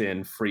sneaks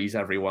in, frees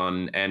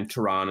everyone, and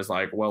Turan is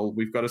like, well,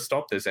 we've got to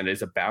stop this, and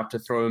is about to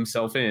throw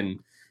himself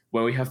in.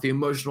 When we have the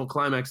emotional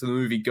climax of the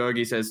movie,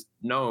 Gurgi says,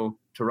 no,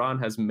 Turan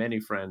has many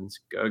friends.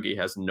 Gurgi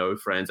has no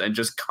friends, and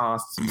just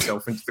casts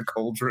himself into the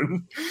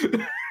cauldron.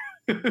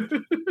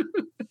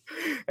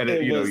 And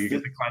you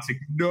get the classic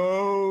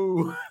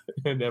no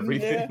and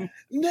everything.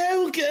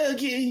 No,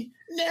 Gurgi,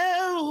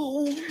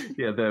 no.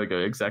 Yeah, there we go,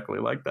 exactly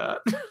like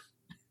that.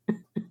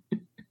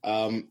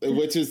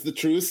 Which is the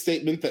truest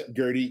statement that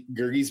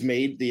Gurgi's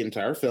made the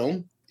entire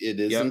film. It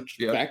is in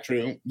fact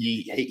true.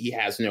 He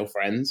has no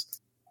friends.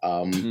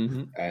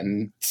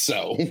 And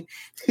so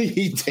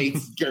he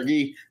takes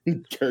Gurgi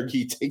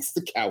takes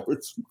the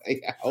coward's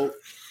way out.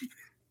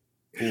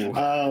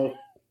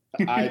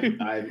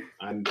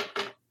 I'm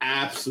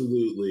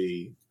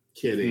absolutely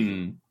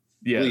kidding.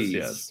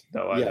 Yes.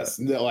 No, yes.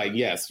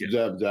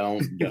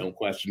 Don't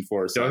question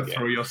for a second. Don't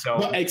throw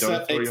yourself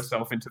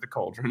into the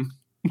cauldron.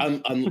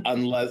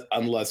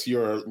 Unless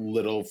you're a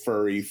little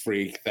furry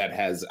freak that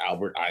has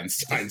Albert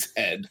Einstein's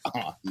head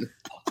on.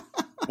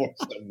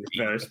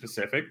 Very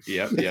specific.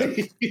 Yep.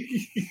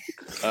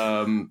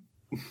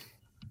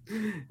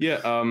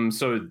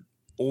 So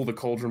all the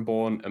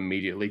Cauldron-born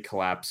immediately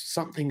collapse.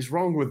 Something's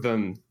wrong with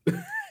them.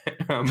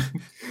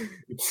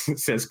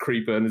 Says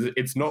Creeper, and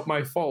it's not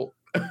my fault.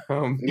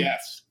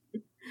 Yes.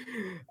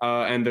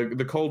 And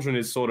the cauldron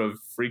is sort of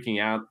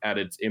freaking out at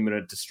its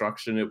imminent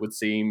destruction, it would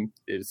seem.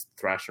 It's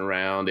thrashing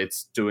around.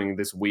 It's doing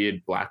this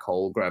weird black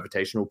hole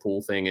gravitational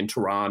pull thing, and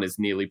Turan is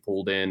nearly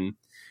pulled in.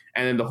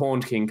 And then the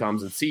Horned King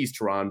comes and sees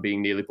Turan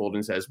being nearly pulled in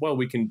and says, well,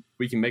 we can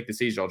make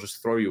this easier. I'll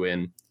just throw you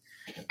in.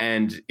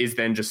 And is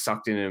then just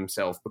sucked in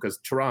himself because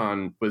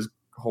Turan was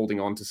holding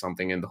on to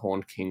something and the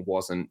Horned King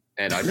wasn't.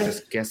 And I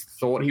just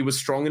thought he was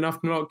strong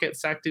enough to not get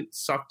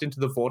sucked into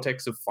the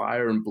vortex of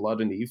fire and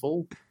blood and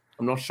evil.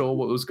 I'm not sure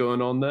what was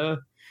going on there.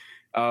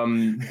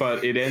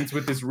 But it ends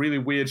with this really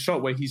weird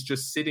shot where he's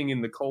just sitting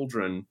in the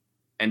cauldron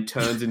and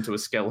turns into a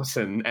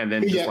skeleton and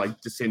then just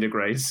like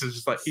disintegrates. It's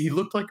just like he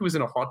looked like he was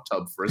in a hot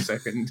tub for a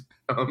second.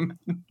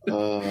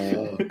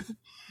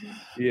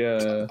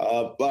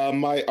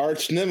 My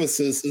arch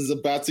nemesis is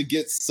about to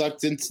get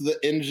sucked into the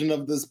engine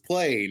of this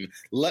plane.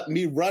 Let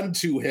me run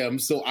to him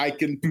so I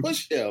can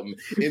push him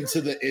into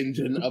the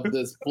engine of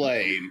this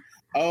plane.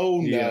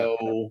 Oh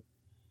no.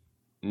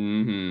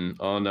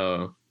 Mm-hmm. Oh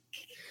no.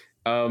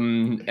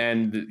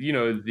 And you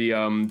know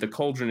the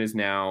cauldron is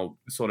now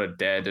sort of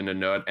dead and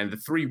inert, and the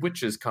three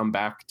witches come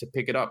back to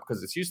pick it up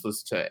because it's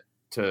useless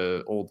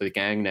to all the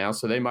gang now,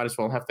 so they might as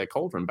well have their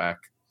cauldron back.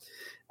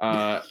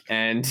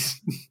 And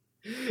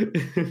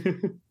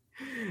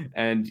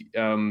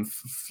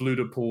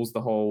Fluta pulls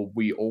the whole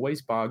 "we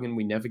always bargain,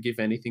 we never give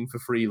anything for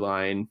free"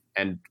 line,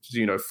 and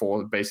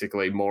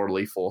basically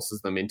morally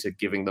forces them into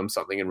giving them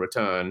something in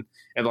return.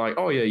 And like,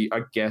 oh yeah,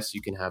 I guess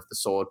you can have the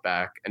sword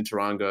back. And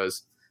Turan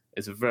goes,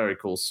 "It's a very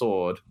cool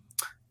sword,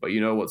 but you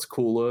know what's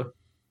cooler?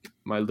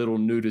 My little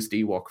nudist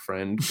Ewok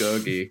friend,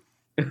 Gurgi."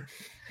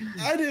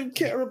 I didn't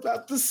care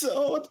about the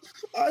sword.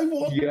 I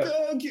want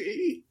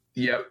Gurgi.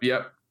 Yep.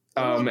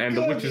 And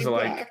the witches are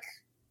like, back.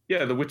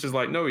 Yeah, the witch is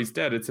like, no, he's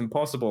dead. It's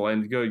impossible.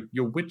 And you go,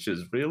 you're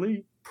witches,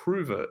 really?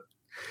 Prove it.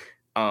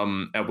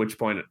 At which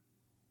point,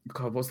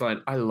 God, what's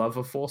that? I love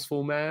a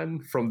forceful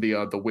man from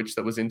the witch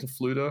that was into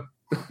Fluta.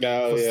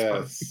 Oh,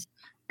 yes.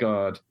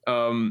 God.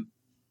 And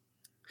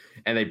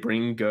they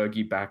bring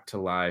Gurgi back to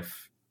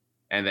life.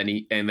 And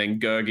then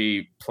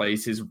Gurgi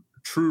plays his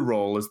true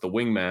role as the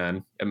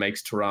wingman and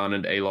makes Turan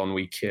and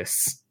Eilonwy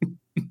kiss.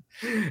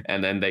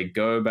 And then they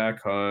go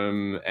back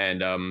home, and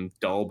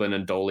Dalbin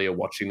and Dolly are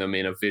watching them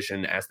in a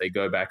vision as they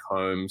go back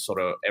home, sort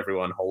of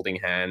everyone holding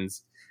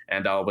hands.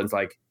 And Dalbin's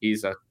like,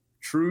 he's a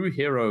true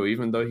hero,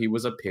 even though he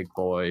was a pig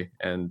boy.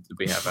 And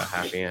we have a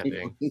happy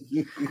ending.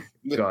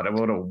 God,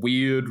 what a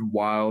weird,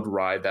 wild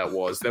ride that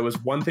was. There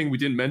was one thing we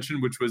didn't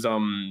mention, which was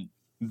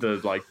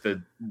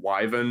the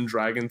wyvern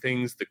dragon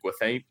things, the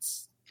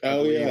Gwathaints.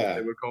 Oh, yeah.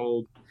 They were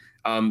called.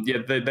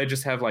 They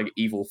just have like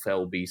evil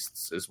fell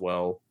beasts as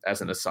well,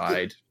 as an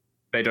aside.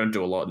 They don't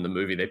do a lot in the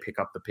movie. They pick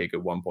up the pig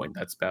at one point.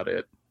 That's about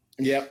it.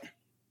 Yep.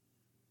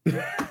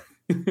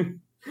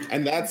 And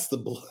that's the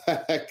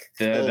black.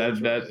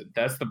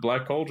 That's the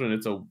Black Cauldron.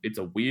 It's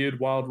a weird,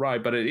 wild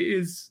ride, but it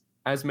is,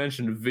 as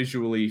mentioned,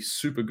 visually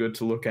super good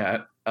to look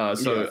at.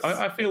 So yes.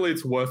 I feel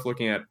it's worth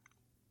looking at,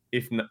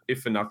 if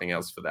for nothing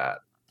else, for that.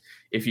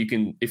 If you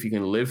can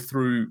live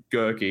through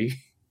Gurgi,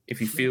 if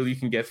you feel you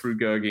can get through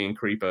Gurgi and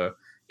Creeper,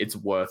 it's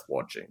worth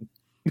watching.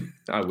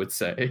 I would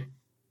say.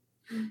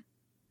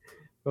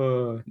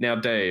 Now,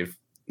 Dave,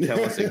 tell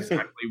us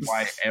exactly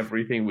why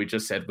everything we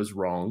just said was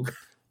wrong.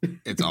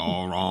 It's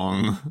all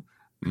wrong.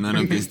 None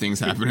of these things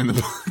happen in the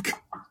book.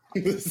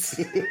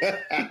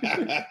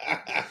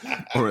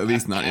 Or at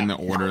least not in the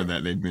order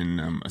that they've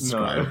been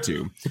ascribed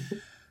to.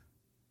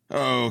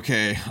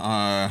 Okay,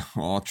 well,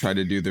 I'll try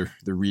to do the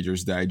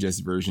Reader's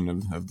Digest version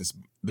of the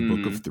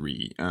Book of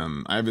Three.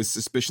 I have a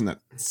suspicion that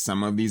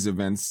some of these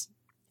events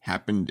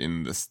happened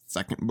in the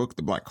second book,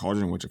 The Black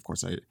Cauldron, which of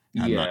course I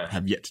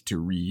have yet to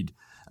read.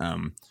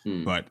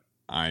 But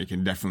I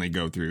can definitely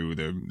go through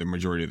the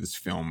majority of this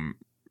film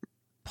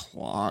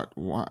plot.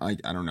 I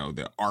don't know.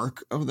 The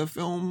arc of the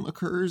film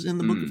occurs in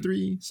the Book of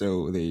Three,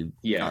 so they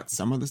got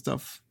some of the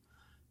stuff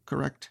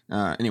correct.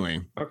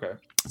 Anyway, okay.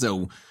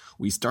 So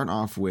we start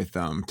off with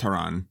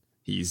Turan.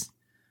 He's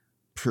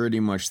pretty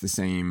much the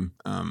same.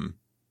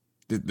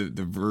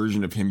 The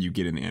version of him you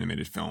get in the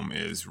animated film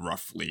is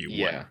roughly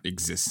what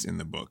exists in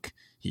the book.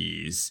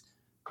 He's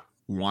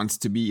wants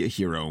to be a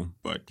hero,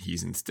 but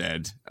he's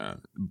instead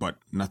but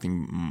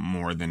nothing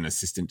more than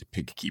assistant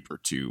pig keeper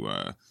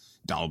to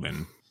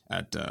Dalbin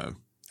at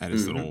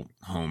his little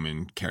home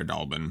in Caer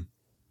Dalbin.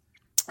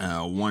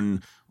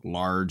 One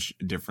large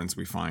difference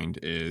we find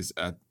is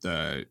at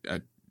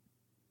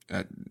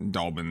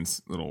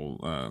Dalbin's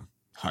little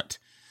hut.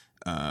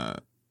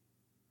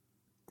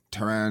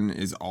 Turan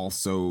is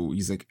also,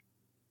 he's like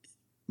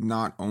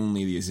not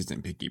only the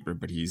assistant pig keeper,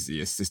 but he's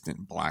the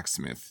assistant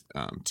blacksmith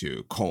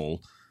to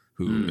Cole,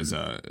 who is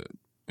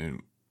an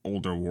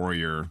older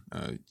warrior,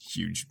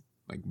 huge,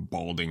 like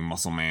balding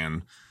muscle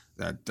man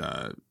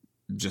that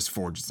just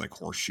forges like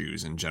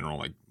horseshoes in general,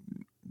 like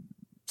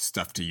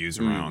stuff to use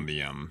around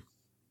the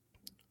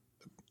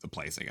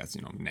place, I guess,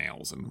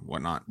 nails and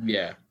whatnot.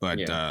 Yeah. But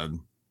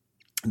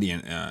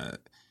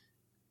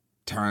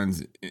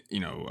Turan's,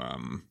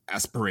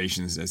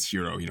 aspirations as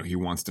hero, he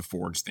wants to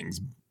forge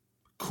things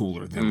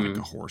cooler than like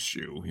a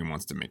horseshoe. He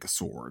wants to make a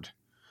sword.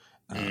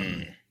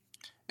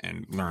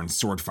 And learn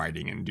sword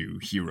fighting and do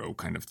hero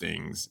kind of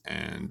things.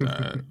 And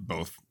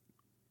both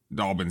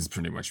Dalbin's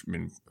pretty much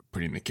been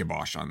putting the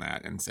kibosh on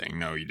that and saying,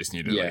 no, you just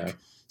need to like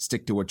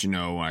stick to what you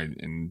know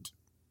and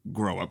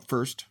grow up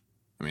first.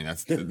 I mean,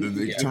 that's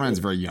Turan's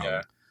very young.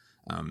 Yeah.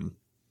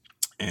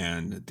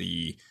 And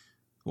the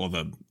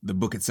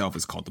book itself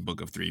is called the Book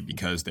of Three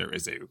because there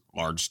is a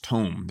large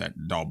tome that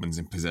Dalbin's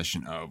in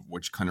possession of,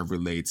 which kind of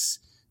relates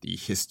the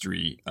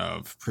history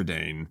of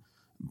Prydain,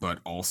 but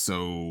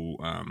also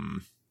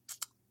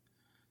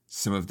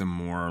some of the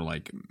more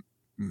like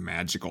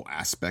magical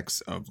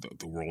aspects of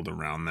the world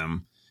around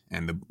them.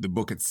 And the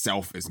book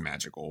itself is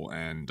magical.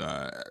 And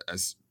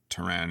as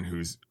Turan,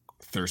 whose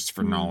thirst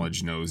for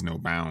knowledge knows no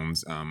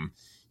bounds,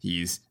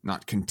 he's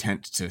not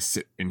content to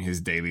sit in his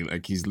daily,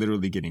 like he's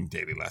literally getting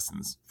daily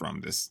lessons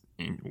from this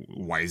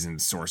wizened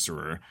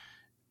sorcerer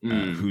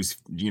who's,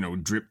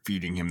 drip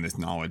feeding him this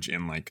knowledge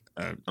in like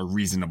a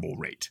reasonable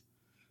rate.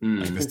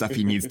 Like the stuff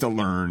he needs to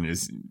learn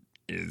is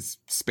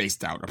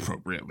spaced out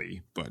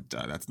appropriately, but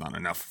that's not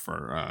enough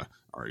for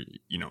our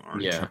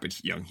intrepid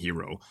young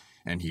hero.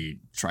 And he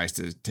tries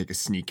to take a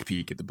sneak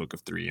peek at the Book of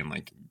Three and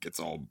like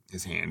gets all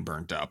his hand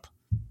burnt up.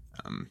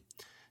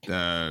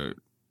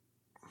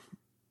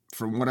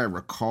 From what I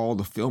recall,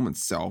 the film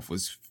itself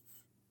was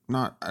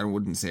not, I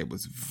wouldn't say it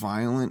was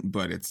violent,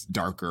 but it's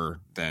darker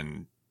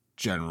than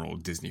general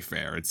Disney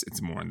fare.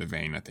 It's more in the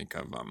vein, I think,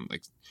 of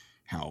like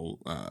how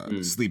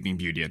Sleeping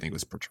Beauty, I think,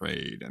 was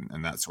portrayed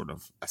and that sort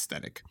of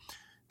aesthetic.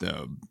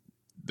 The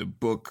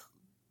book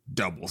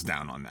doubles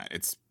down on that.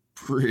 It's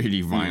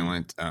pretty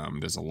violent.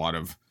 There's a lot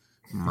of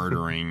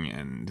murdering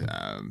and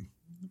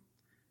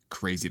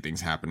crazy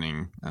things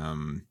happening.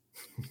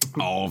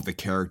 All of the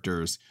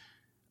characters,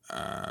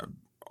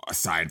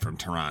 aside from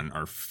Turan,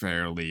 are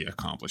fairly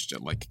accomplished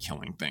at like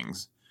killing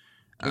things.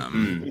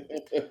 And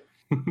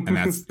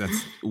that's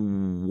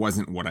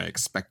wasn't what I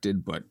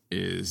expected, but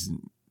is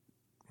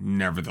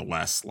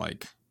nevertheless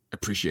like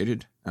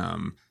appreciated.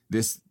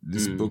 This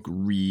book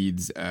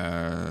reads,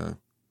 I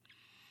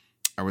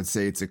would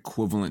say it's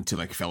equivalent to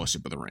like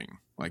Fellowship of the Ring.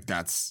 Like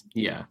that's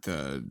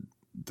the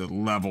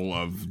level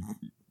of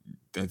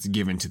that's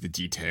given to the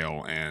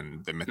detail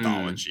and the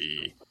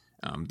mythology,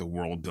 the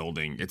world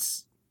building.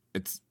 It's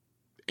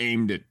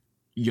aimed at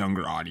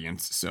younger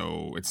audience,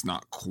 so it's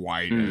not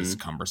quite as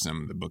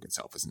cumbersome. The book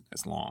itself isn't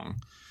as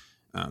long.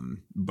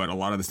 But a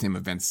lot of the same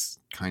events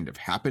kind of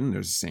happen.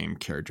 There's the same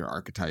character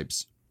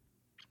archetypes.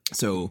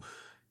 So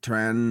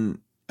Turan,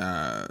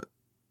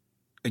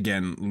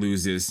 again,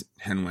 loses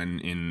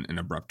Henwen in an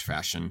abrupt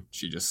fashion.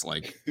 She just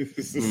like,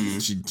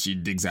 she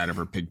digs out of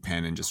her pig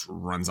pen and just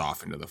runs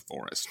off into the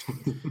forest.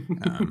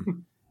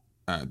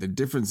 The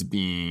difference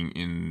being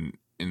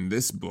in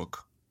this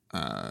book,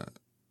 the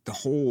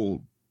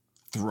whole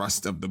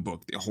thrust of the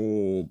book, the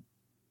whole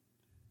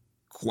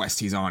quest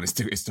he's on is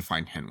to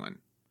find Henwen.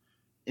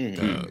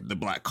 The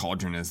Black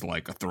Cauldron is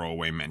like a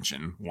throwaway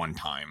mention one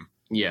time.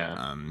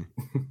 Yeah.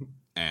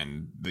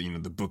 And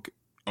the book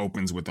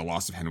opens with the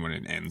loss of Henwen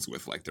and ends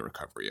with like the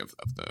recovery of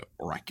the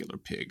oracular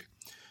pig.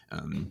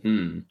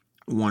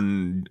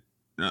 One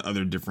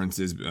other difference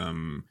is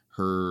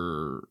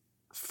her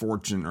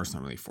fortune, or it's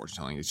not really fortune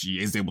telling, is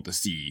she is able to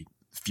see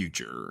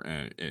future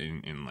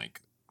in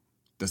like,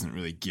 doesn't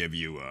really give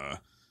you a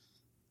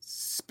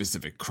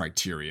specific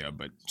criteria,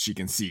 but she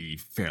can see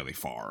fairly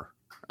far.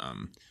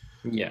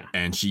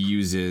 And she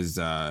uses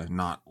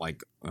not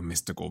like a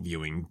mystical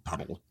viewing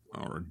puddle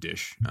or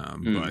dish,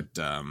 but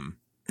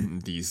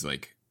these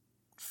like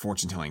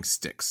fortune telling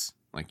sticks.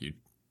 Like you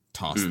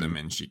toss them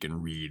and she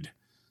can read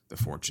the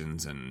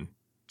fortunes and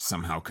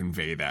somehow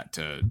convey that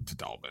to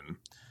Dalbin.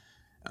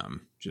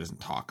 She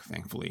doesn't talk,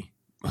 thankfully.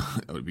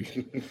 That would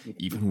be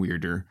even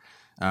weirder.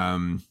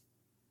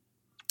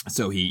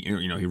 So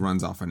he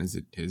runs off on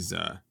his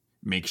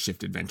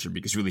makeshift adventure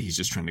because really he's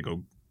just trying to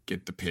go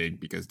get the pig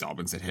because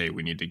Dalbin said, hey,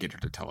 we need to get her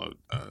to tell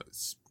a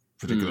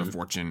particular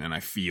fortune, and I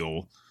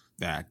feel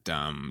that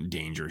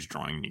danger is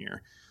drawing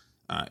near.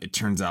 It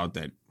turns out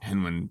that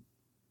Henwen,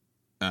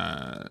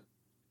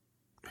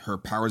 her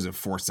powers of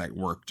foresight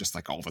work just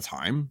like all the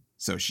time,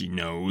 so she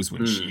knows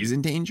when she's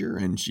in danger,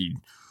 and she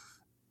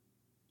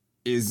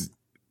is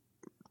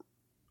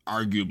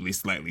arguably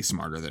slightly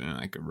smarter than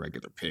like a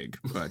regular pig,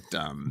 but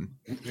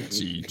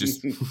she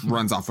just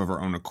runs off of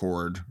her own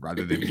accord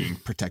rather than being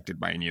protected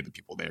by any of the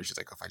people there. She's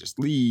like, if I just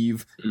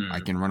leave, I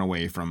can run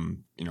away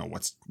from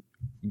what's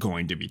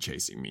going to be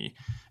chasing me.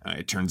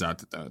 It turns out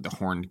that the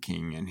Horned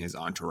King and his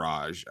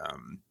entourage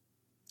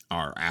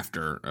are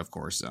after, of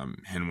course,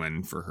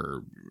 Henwen for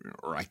her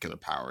oracular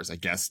powers, I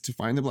guess, to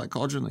find the Black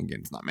Cauldron. Again,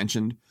 it's not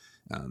mentioned.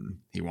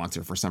 He wants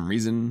her for some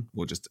reason.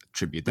 We'll just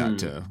attribute that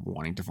to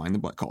wanting to find the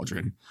Black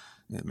Cauldron.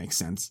 That makes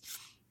sense.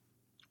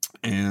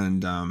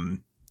 And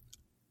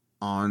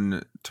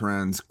on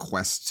Turan's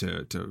quest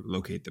to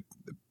locate the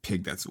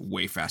pig that's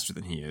way faster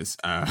than he is,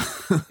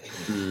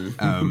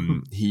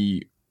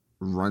 he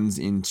runs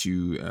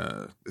into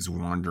this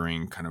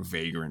wandering kind of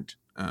vagrant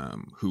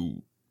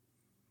who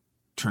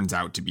turns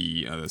out to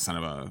be the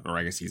son of or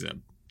I guess he's a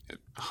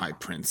high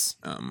prince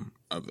of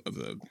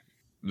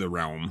the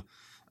realm.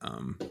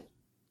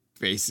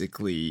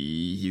 Basically,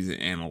 he's an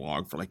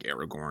analog for like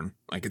Aragorn.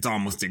 Like it's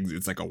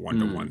like a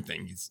 1-to-1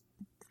 thing. He's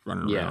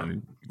running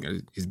around, got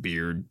his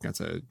beard, got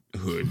a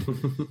hood.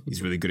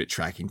 He's really good at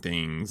tracking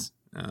things.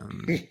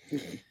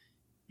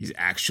 He's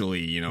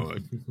actually, a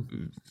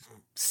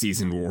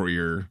seasoned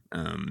warrior.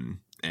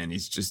 And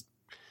he's just,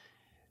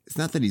 it's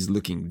not that he's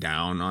looking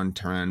down on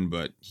Turan,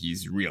 but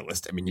he's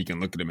realistic. I mean, he can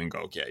look at him and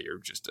go, yeah, you're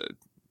just a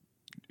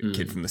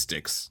kid from the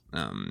sticks.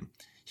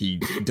 He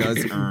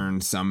does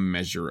earn some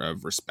measure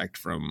of respect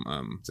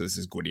from, so this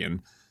is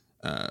Gwydion,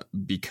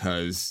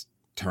 because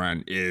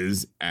Turan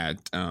is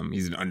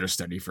he's an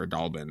understudy for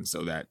Dallben,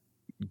 so that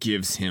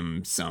gives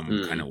him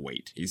some kind of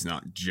weight. He's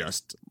not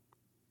just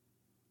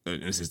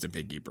an assistant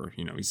gatekeeper,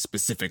 he's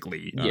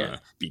specifically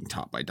being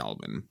taught by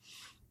Dallben.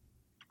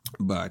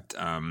 But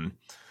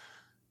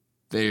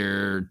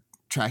they're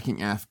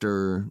tracking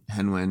after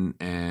Henwen,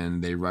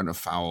 and they run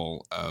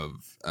afoul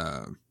of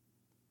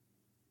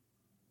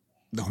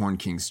the Horn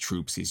King's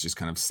troops. He's just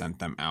kind of sent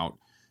them out.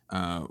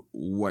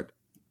 What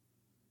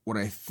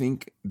I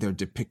think they're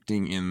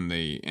depicting in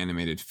the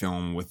animated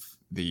film with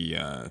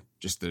the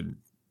just the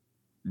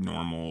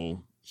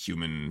normal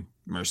human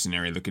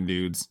mercenary looking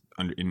dudes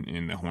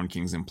in the Horn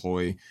King's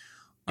employ.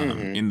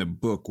 In the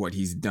book, what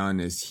he's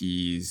done is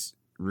he's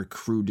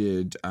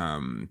recruited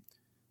the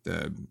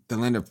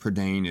land of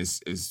Prydain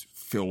is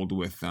filled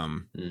with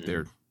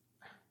they're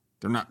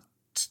not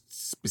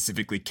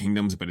specifically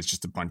kingdoms, but it's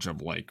just a bunch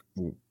of like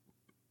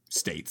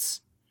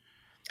states.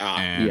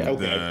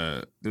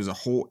 There's a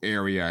whole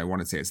area, I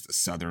want to say it's the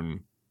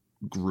southern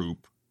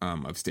group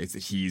of states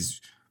that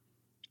he's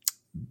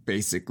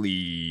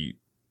basically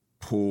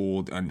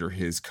pulled under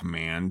his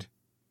command,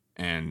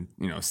 and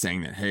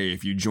saying that, hey,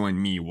 if you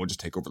join me, we'll just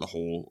take over the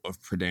whole of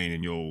Prydain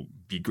and you'll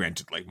be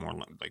granted like more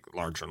like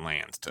larger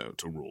lands to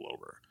rule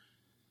over.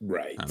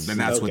 Right. Then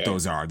that's what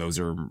those are. Those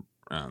are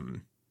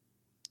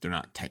they're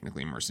not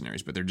technically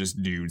mercenaries, but they're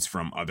just dudes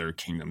from other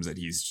kingdoms that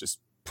he's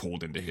just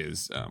pulled into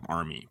his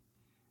army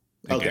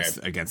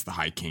against the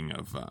High King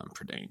of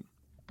Prydain.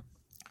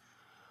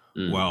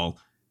 Well,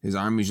 his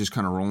army's just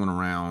kind of rolling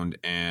around,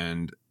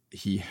 and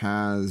he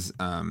has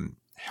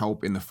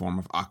help in the form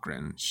of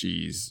Akren.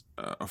 She's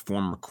a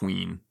former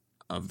queen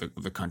of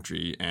the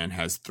country and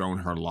has thrown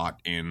her lot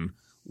in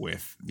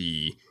with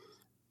the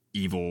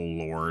evil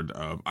lord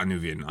of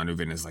Anuvin.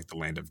 Anuvin is like the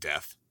land of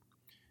death,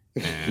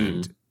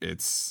 and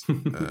it's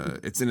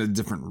in a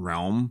different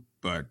realm,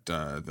 but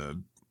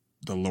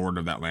the lord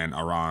of that land,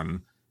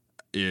 Aran,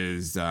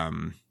 is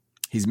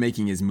he's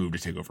making his move to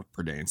take over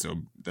Prydain.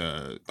 So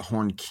the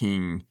Horn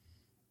King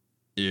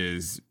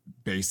is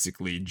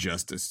basically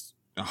just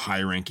a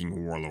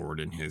high-ranking warlord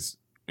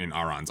in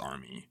Aran's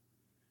army.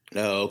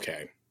 Oh,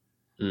 okay.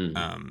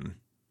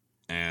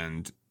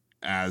 And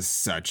as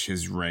such,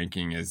 his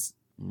ranking is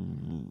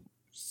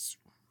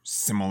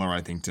similar,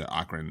 I think, to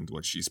Akren,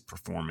 what she's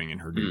performing in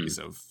her duties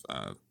of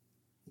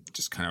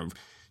just kind of.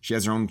 She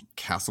has her own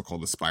castle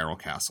called the Spiral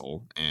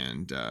Castle,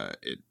 and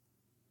it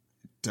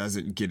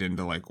doesn't get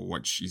into like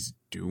what she's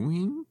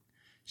doing.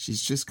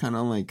 She's just kind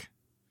of like,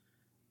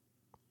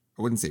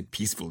 I wouldn't say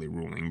peacefully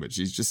ruling, but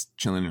she's just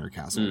chilling in her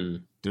castle.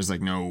 There's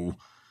like no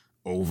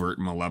overt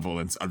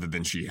malevolence other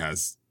than she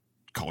has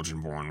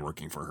Cauldronborn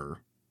working for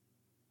her.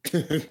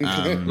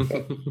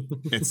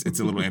 It's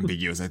a little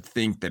ambiguous. I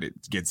think that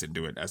it gets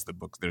into it as the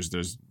book.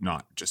 There's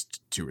not just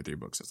 2 or 3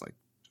 books. It's like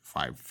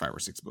 5 or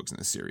 6 books in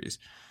this series.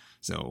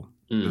 So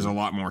there's a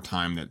lot more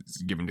time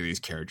that's given to these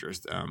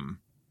characters,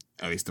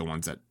 at least the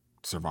ones that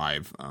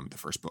survive the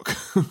first book.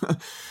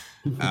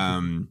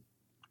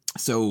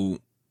 So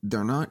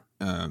they're not.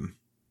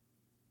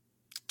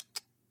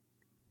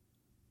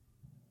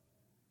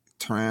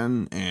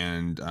 Turan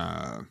and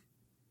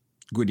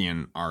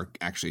Gwydion are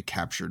actually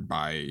captured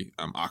by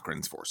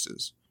Akren's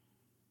forces,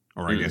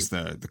 or I guess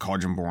the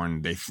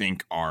Cauldronborn they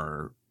think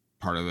are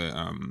part of the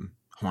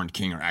Horned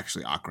King are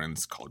actually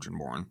Akren's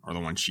Cauldronborn, or the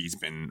one she's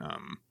been.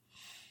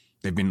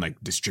 They've been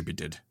like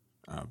distributed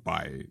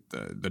by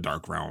the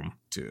Dark Realm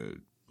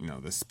to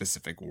the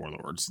specific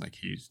warlords. Like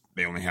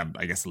they only have,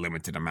 I guess, a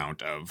limited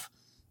amount of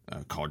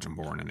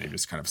Cauldronborn, and they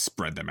just kind of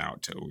spread them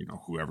out to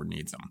whoever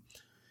needs them.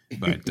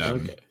 But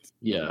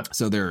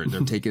so they're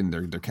taken.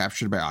 They're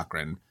captured by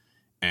Akren,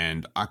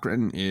 and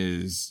Akren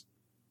is,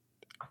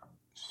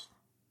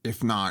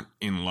 if not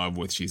in love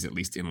with, she's at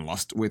least in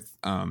lust with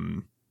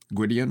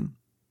Gwydion,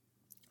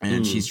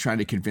 and she's trying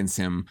to convince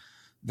him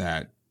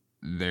that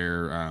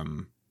they're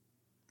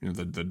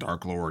the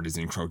Dark Lord is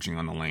encroaching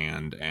on the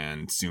land,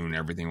 and soon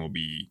everything will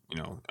be,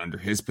 under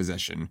his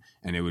possession,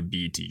 and it would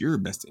be to your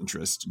best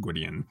interest,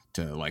 Gwydion,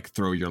 to like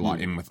throw your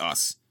lot in with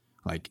us.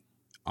 Like,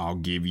 I'll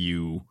give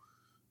you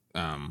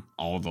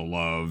all the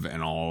love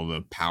and all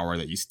the power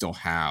that you still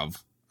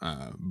have,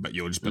 but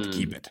you'll just have to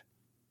keep it.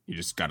 You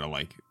just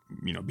gotta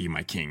be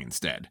my king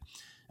instead.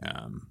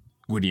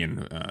 Gwydion,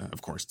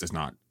 of course, does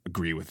not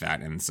agree with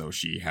that, and so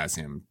she has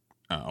him,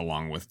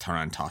 along with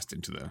Turan, tossed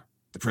into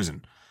the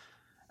prison.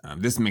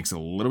 This makes a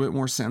little bit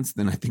more sense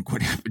than I think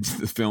what happened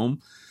to the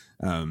film.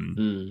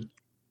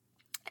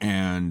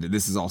 And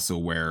this is also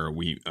where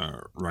we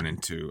run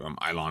into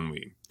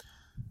Eilonwy,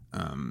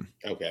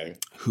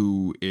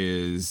 who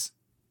is,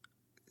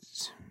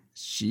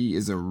 she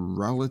is a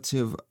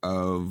relative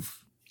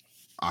of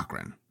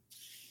Akren.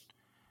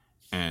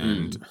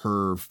 And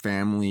her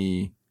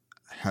family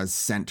has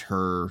sent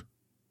her,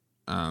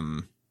 I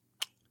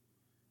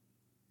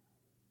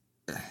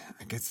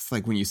guess it's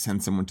like when you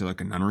send someone to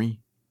like a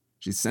nunnery.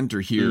 She sent her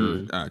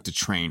here to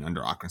train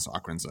under Akren. So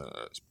Akren's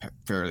a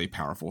fairly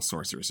powerful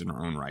sorceress in her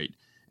own right.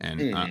 And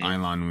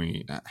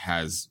Eilonwy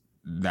has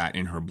that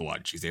in her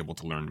blood. She's able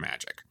to learn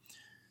magic.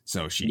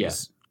 So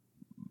she's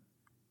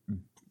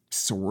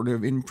sort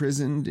of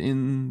imprisoned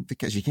in the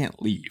castle. She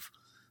can't leave.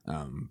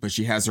 But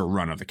she has her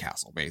run of the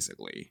castle,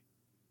 basically.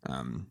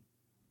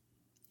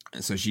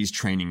 So she's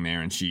training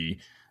there, and she,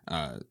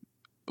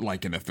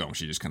 like in the film,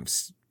 she's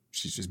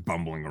just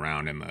bumbling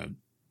around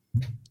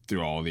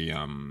through all the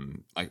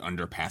like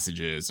under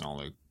passages and all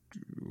the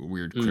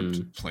weird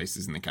crypt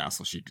places in the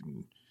castle. She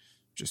can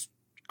just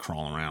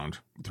crawl around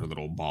with her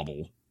little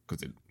bauble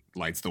because it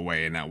lights the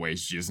way, and that way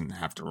she doesn't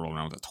have to roll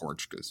around with a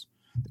torch because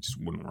it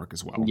just wouldn't work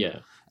as well. Yeah.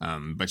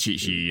 But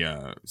she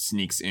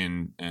sneaks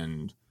in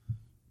and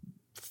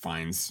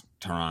finds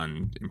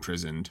Taran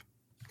imprisoned,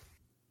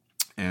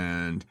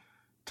 and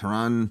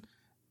Taran,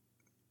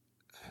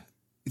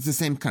 it's the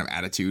same kind of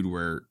attitude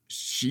where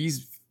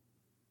she's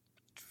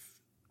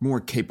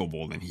more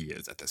capable than he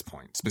is at this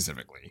point,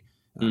 specifically.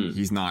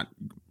 He's not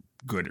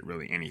good at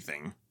really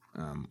anything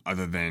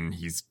other than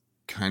he's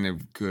kind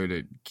of good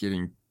at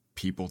getting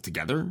people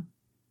together.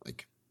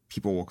 Like,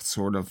 people will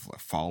sort of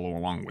follow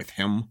along with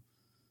him.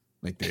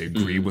 Like, they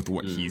agree with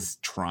what he's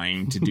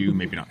trying to do,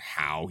 maybe not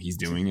how he's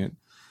doing it.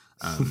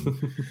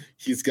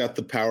 He's got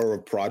the power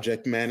of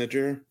project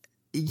manager.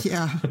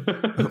 Yeah,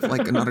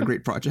 like not a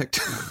great project.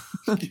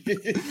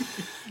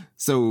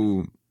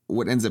 So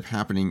what ends up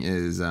happening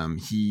is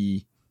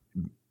he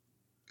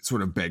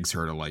sort of begs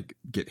her to like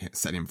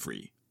set him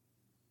free.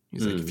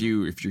 He's like,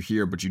 if you're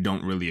here, but you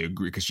don't really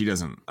agree, because she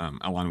doesn't,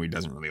 Eilonwy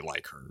doesn't really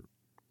like her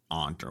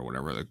aunt or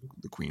whatever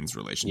the queen's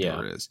relation to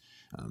her is.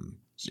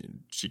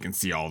 She can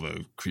see all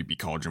the creepy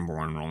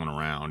Cauldronborn rolling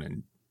around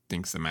and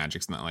thinks the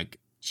magic's not like,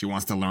 she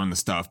wants to learn the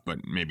stuff, but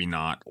maybe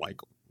not like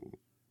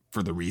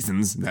for the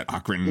reasons that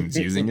Akren is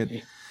using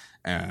it.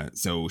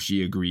 So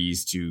she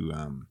agrees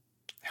to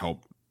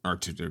help, or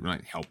to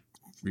not help.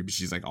 Maybe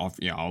she's like,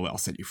 I'll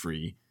set you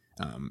free.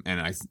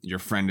 And your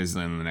friend is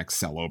in the next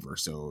cell over,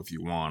 so if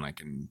you want, I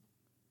can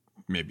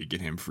maybe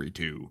get him free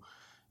too.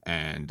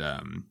 And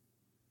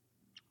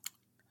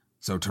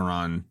so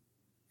Taran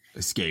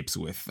escapes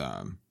with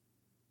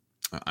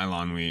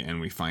Eilonwy,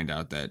 and we find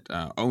out that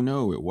oh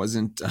no, it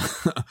wasn't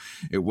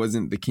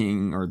the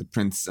king or the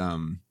prince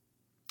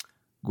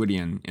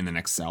Gwydion in the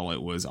next cell.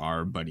 It was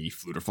our buddy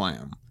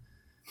Flutterflam.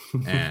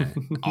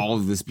 And all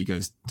of this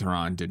because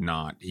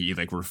Taran he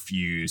like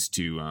refused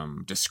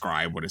to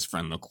describe what his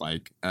friend looked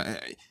like.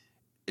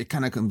 It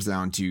kind of comes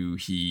down to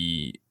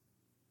he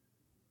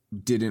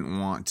didn't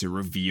want to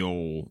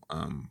reveal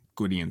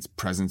Gwydion's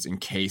presence in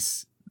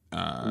case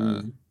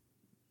Eilonwy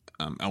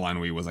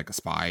was like a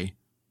spy,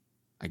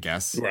 I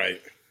guess. Right.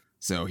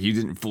 So he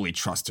didn't fully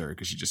trust her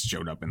because she just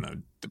showed up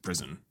in the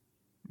prison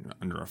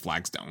under a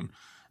flagstone.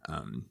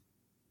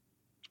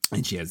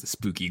 And she has a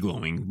spooky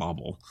glowing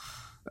bauble.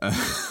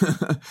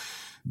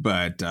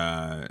 But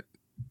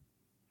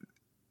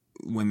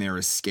when they're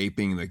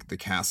escaping the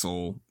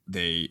castle,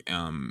 they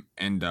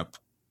end up,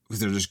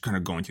 because they're just kind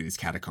of going through these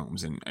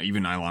catacombs, and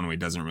even Eilonwy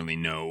doesn't really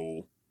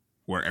know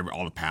where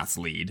all the paths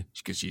lead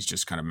because she's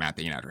just kind of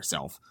mapping it out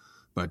herself.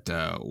 But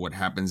what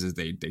happens is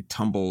they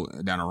tumble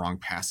down a wrong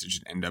passage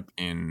and end up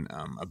in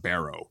a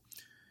barrow.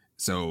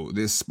 So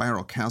this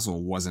spiral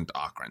castle wasn't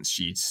Akren's.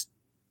 She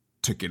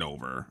took it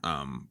over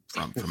from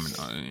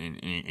an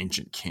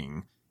ancient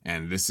king.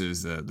 And this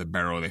is the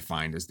barrow they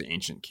find is the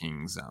ancient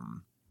king's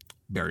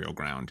burial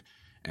ground.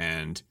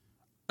 And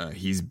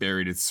he's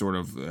buried, it's sort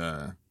of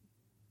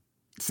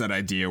it's that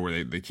idea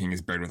where the king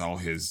is buried with all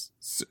his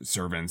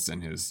servants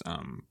and his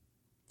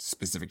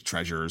specific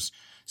treasures.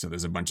 So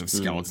there's a bunch of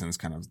skeletons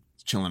kind of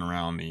chilling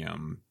around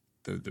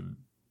the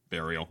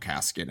burial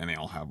casket, and they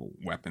all have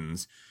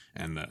weapons.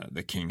 And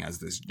the king has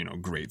this,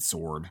 great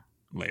sword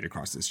laid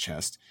across his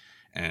chest.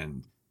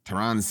 And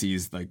Taran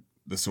sees like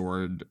the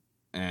sword,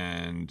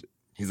 and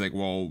he's like,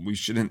 well, we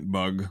shouldn't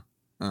bug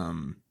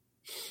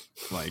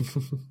like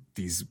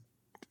these,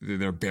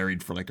 they're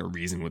buried for like a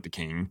reason with the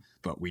king,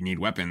 but we need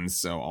weapons,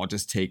 so I'll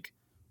just take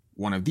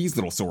one of these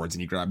little swords.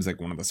 And he grabs like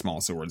one of the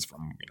small swords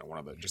from one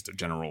of the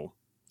general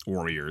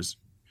warriors,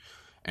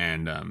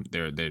 and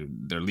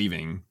they're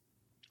leaving.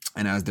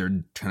 And as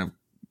they're kind of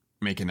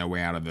making their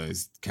way out of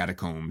those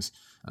catacombs,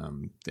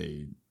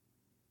 they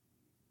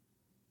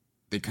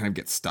kind of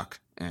get stuck,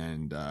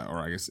 and or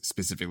I guess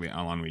specifically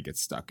Eilonwy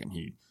gets stuck, and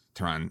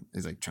Taran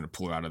is like trying to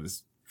pull her out of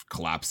this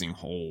collapsing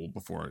hole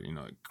before it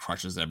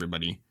crushes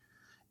everybody.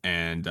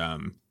 And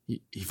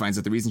he finds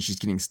that the reason she's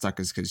getting stuck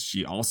is because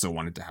she also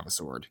wanted to have a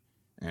sword,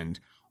 and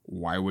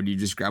why would you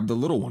just grab the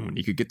little one when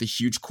you could get the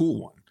huge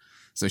cool one?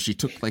 So she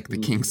took like the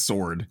king's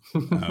sword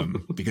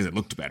because it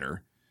looked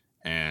better.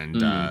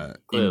 And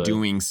in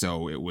doing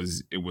so, it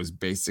was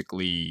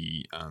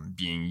basically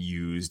being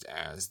used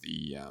as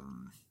the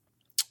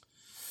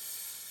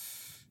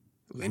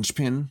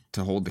linchpin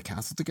to hold the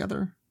castle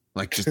together.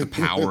 Like just the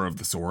power of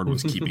the sword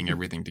was keeping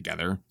everything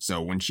together.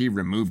 So when she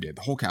removed it,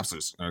 the whole castle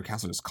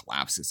just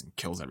collapses and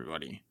kills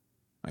everybody,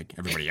 like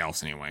everybody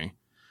else anyway.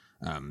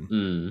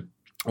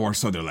 Or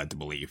so they're led to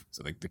believe.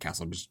 So like the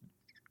castle just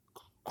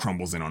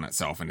crumbles in on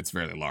itself, and it's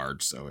fairly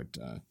large. So it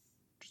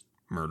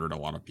murdered a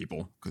lot of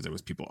people because there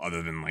was people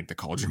other than like the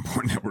Cauldron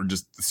Born that were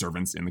just the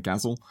servants in the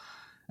castle.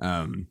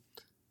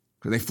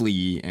 They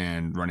flee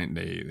and run in.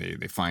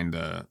 They find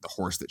the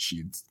horse that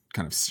she'd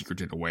kind of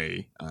secreted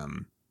away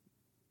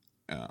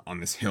on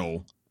this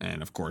hill,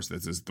 and of course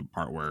this is the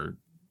part where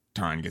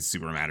Taran gets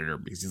super mad at her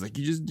because he's like,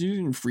 you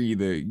didn't free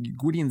the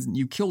Gwydions,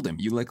 you killed him,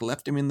 you like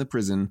left him in the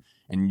prison,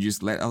 and you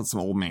just let out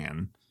some old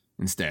man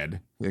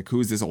instead. Like,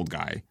 who's this old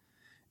guy?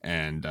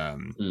 And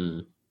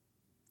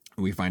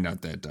we find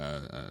out that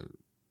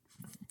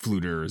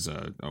Fluter is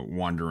a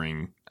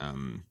wandering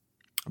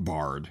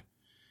bard,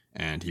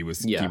 and he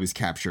was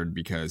captured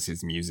because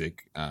his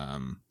music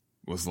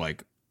was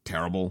like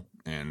terrible,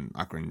 and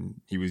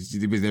Akron he was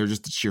there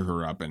just to cheer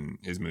her up, and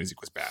his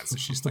music was bad, so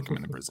she stuck him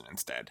in the prison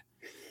instead.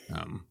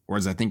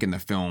 Whereas I think in the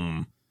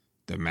film,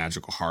 the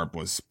magical harp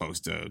was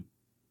supposed to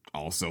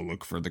also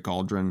look for the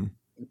cauldron.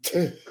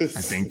 I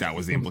think that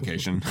was the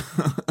implication,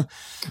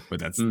 but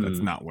that's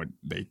not what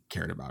they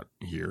cared about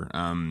here.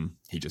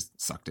 He just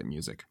sucked at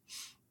music.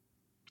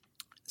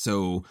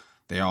 So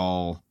they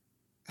all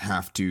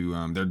have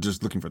to, they're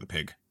just looking for the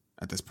pig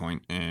at this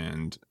point,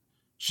 and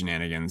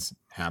shenanigans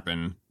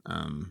happen.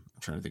 I'm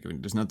trying to think of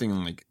it. There's nothing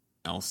like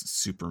else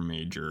super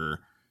major.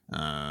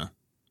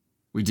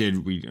 We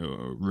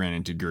ran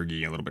into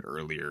Gurgi a little bit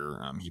earlier.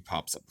 He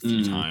pops up a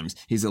few times.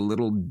 He's a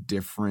little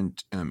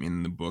different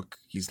in the book.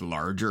 He's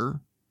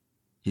larger.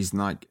 He's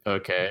not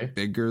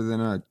bigger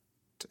than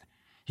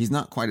he's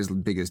not quite as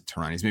big as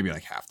Taran. He's maybe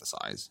like half the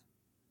size.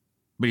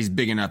 But he's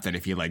big enough that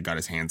if he like got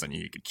his hands on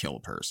you, he could kill a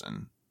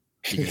person.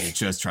 He could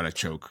just try to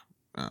choke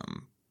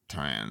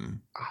Taran.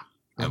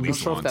 I'm not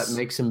sure if that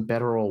makes him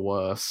better or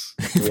worse.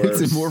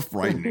 It's more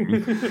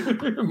frightening.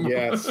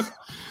 Yes.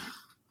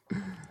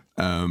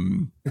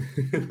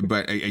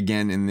 But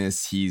again, in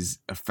this, he's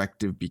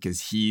effective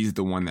because he's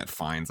the one that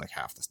finds like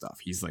half the stuff.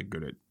 He's like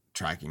good at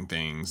tracking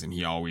things, and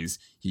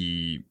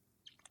he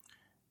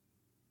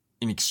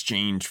in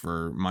exchange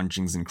for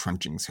munchings and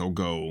crunchings, he'll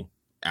go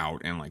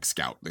out and like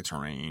scout the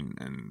terrain,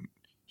 and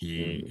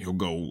he'll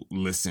go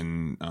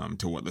listen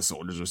to what the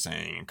soldiers are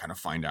saying and kind of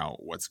find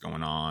out what's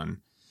going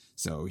on.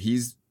 So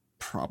he's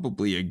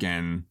probably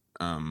again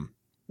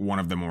one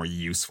of the more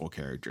useful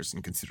characters,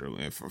 and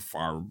considerably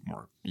far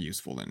more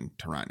useful than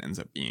Taran ends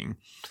up being.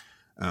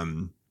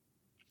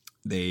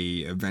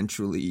 They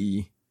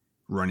eventually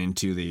run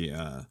into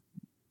the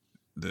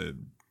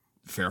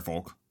fair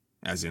folk,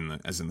 as in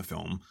the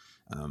film.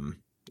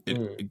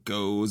 It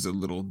goes a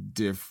little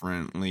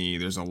differently.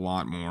 There's a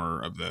lot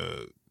more of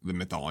the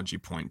mythology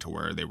point to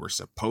where they were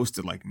supposed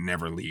to like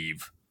never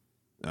leave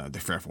the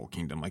Fairfolk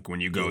Kingdom. Like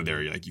when you go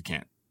there, you're like you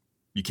can't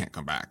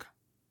come back,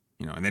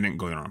 and they didn't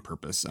go there on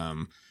purpose.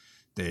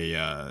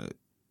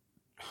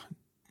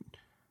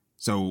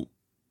 So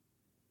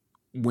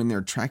when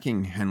they're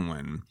tracking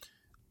Henwen,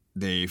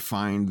 they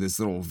find this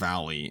little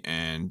valley,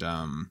 and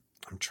I'm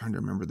trying to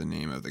remember the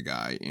name of the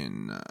guy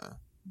in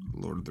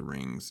Lord of the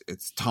Rings.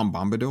 It's Tom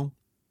Bombadil.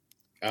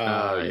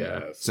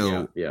 Yeah.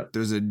 So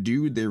there's a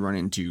dude they run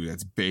into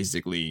that's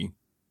basically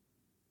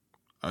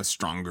a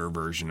stronger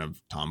version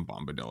of Tom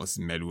Bombadil. It's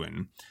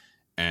Medwin,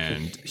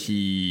 and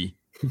he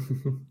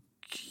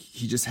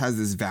just has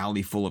this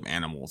valley full of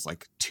animals,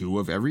 like 2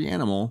 of every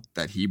animal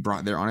that he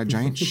brought there on a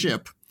giant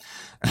ship.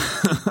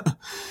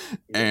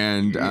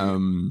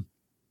 And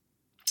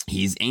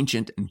he's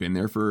ancient and been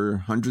there for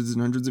hundreds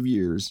and hundreds of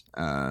years.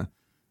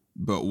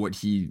 But what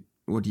he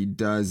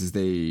does is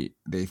they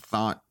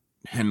thought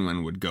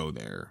Henwen would go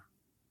there.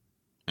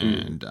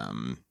 And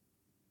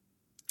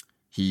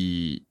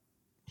he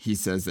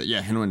says that,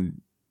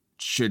 Henwen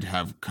should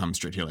have come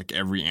straight here. Like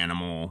every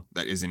animal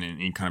that isn't in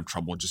any kind of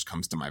trouble just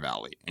comes to my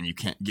valley, and you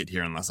can't get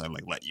here unless I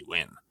like let you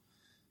in.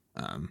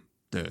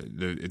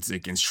 It's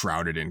like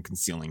enshrouded in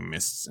concealing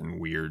mists and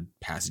weird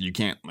passage. You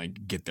can't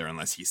like get there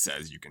unless he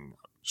says you can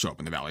show up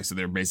in the valley. So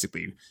they're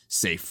basically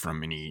safe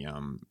from any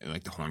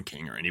like the Horn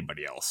King or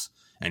anybody else.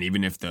 And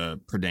even if the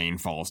Prydain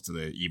falls to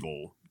the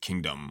evil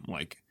kingdom,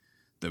 like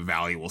the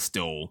valley will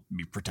still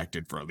be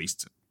protected for at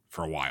least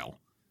for a while.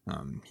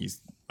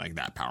 He's like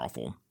that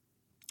powerful.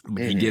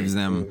 But he gives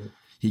them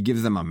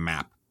a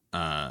map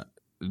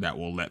that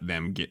will let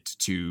them get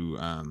to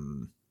I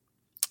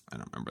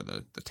don't remember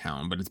the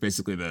town, but it's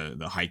basically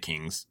the High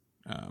King's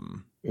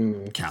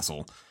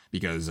castle,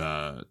 because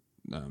the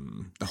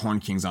Horn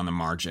King's on the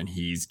march, and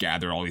he's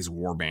gathered all these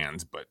war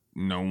bands, but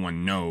no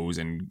one knows.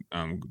 And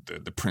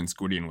the Prince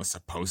Gwydion was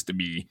supposed to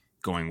be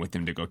going with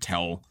him to go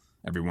tell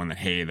everyone that,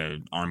 hey,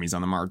 the army's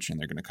on the march and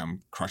they're going to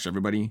come crush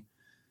everybody.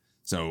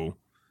 So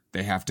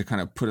they have to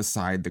kind of put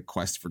aside the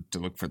quest to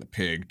look for the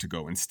pig to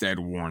go instead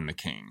warn the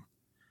king.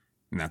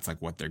 And that's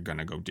like what they're going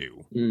to go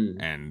do.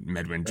 And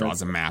Medwin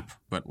draws a map,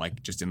 but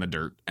like just in the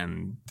dirt.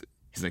 And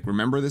he's like,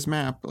 remember this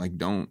map? Like,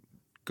 don't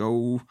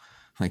go,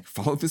 like,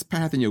 follow this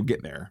path and you'll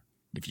get there.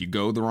 If you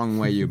go the wrong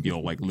way,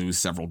 you'll like lose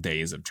several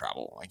days of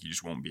travel. Like, you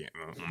just won't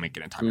make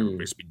it in time.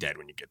 Everybody's just be dead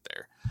when you get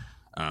there.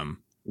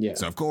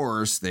 So of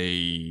course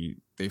they're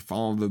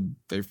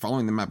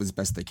following the map as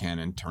best they can.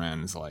 And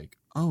Turan's like,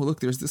 oh, look,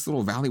 there's this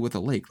little valley with a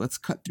lake. Let's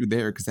cut through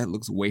there because that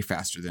looks way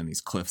faster than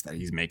these cliffs that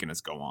he's making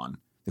us go on.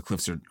 The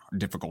cliffs are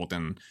difficult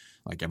and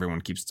like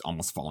everyone keeps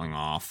almost falling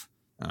off.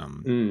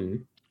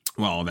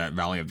 Well, that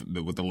valley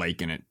with the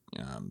lake in it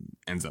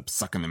ends up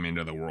sucking them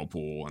into the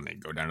whirlpool and they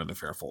go down to the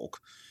fair folk.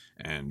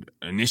 And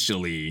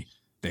initially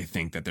they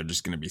think that they're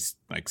just going to be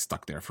like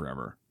stuck there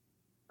forever.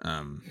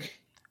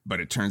 But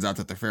it turns out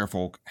that the fair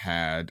folk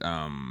had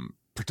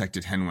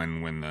protected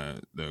Henwen when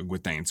the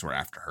Gwythaints were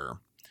after her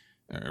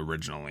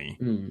originally.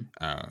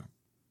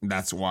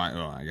 That's why,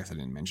 I guess I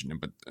didn't mention it,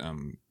 but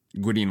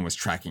Gwydion was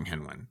tracking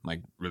Henwen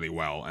like really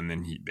well, and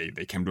then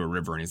they came to a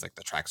river, and he's like,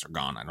 the tracks are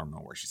gone. I don't know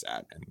where she's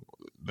at,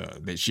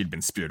 and she'd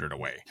been spirited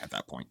away at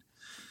that point.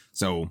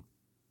 So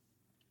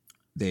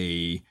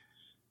they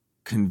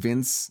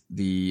convince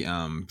the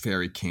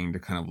fairy king to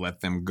kind of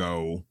let them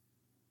go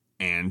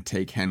and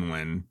take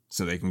Henwen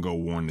so they can go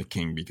warn the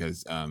king,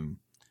 because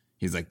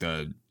he's like,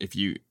 if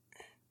you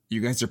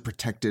guys are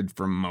protected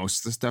from most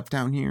of the stuff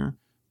down here,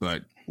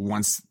 but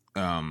once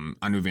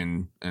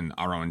Anuvin and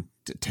Aron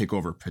take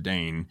over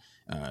Prydain,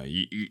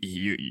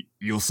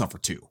 you'll suffer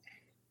too.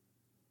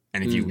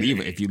 And if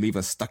you leave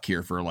us stuck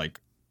here for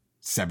like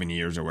 7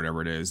 years or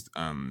whatever it is,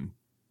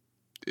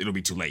 it'll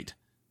be too late,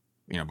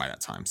 by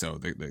that time. So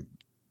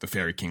the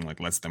fairy king like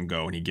lets them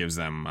go, and he gives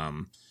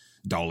them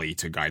Dolly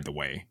to guide the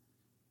way.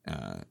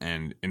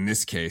 And in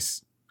this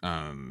case,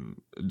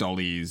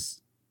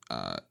 Dolly's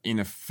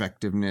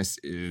ineffectiveness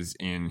is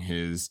in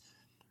his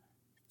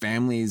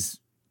family's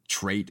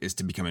trait is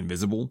to become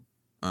invisible.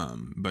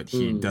 But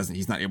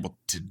he's not able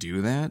to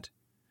do that,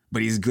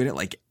 but he's good at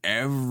like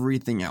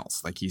everything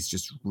else. Like, he's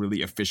just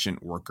really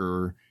efficient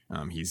worker.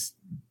 He's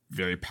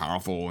very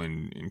powerful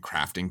in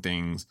crafting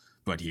things,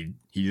 but he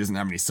doesn't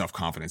have any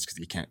self-confidence because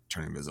he can't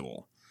turn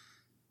invisible.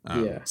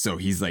 So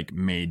he's like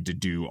made to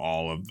do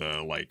all of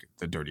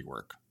the dirty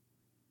work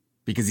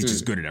because he's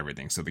just good at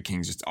everything. So the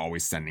king's just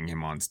always sending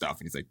him on stuff.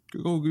 And he's like,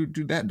 go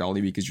do that,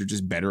 Dolly, because you're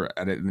just better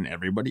at it than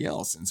everybody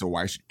else. And so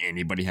why should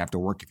anybody have to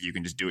work if you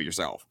can just do it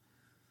yourself?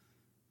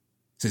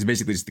 So he's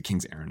basically just the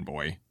king's errand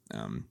boy.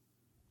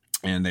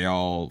 And they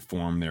all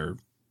form their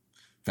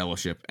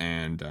fellowship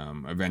and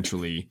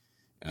eventually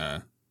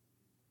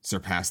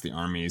surpass the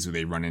armies.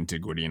 They run into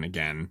Gwydion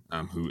again,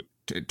 who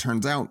it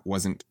turns out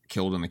wasn't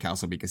killed in the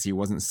castle because he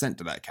wasn't sent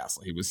to that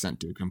castle. He was sent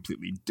to a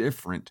completely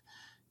different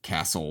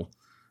castle,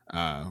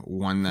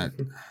 one that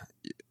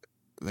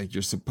like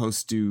you're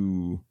supposed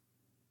to,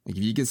 like,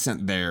 if you get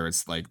sent there,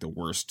 it's like the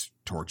worst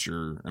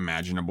torture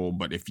imaginable.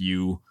 But if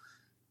you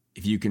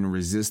can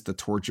resist the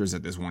tortures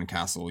at this one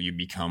castle, you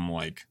become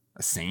like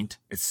a saint.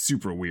 It's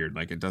super weird.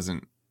 Like, it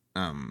doesn't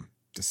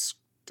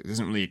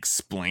really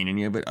explain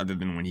any of it other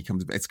than when he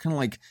comes back. It's kind of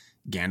like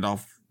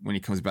Gandalf when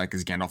he comes back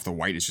as Gandalf the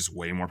White is just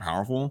way more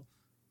powerful.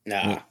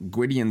 Well,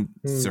 Gwydion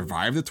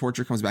survived the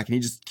torture, comes back,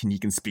 and he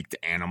can speak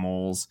to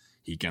animals.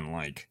 He can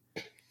like,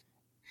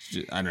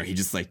 I don't know. He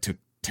just like took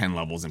 10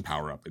 levels in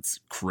power up. It's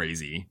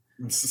crazy.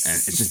 And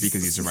it's just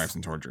because he survived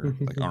some torture.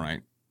 Like, all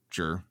right,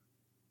 sure.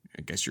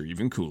 I guess you're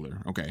even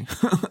cooler. Okay.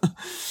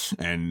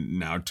 And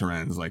now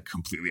Turan's like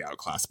completely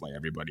outclassed by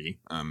everybody.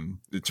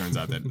 It turns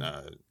out that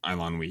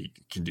Eilonwy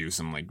can do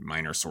some like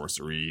minor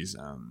sorceries.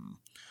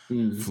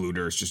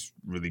 Fluter's just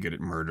really good at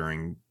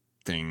murdering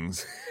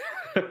things.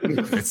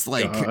 It's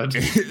like,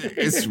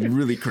 it's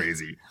really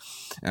crazy.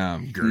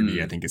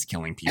 Gertie, I think, is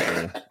killing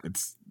people.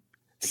 It's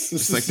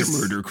like the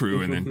murder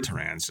crew, and then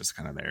Turan's just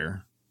kind of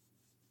there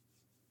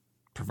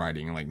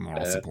providing like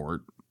moral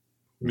support.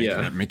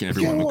 Making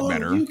everyone look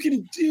better. You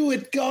can do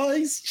it,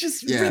 guys.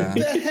 Just rip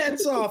their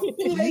heads off.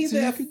 Lay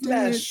their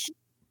flesh.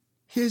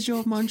 Here's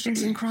your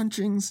munchings and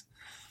crunchings.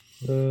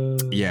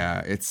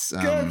 It's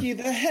Gurgi,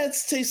 the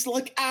heads taste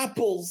like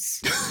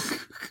apples.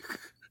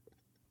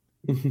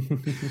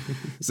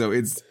 So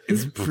it's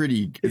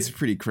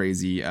pretty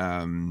crazy.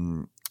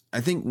 I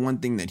think one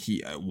thing that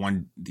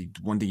one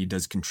thing he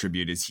does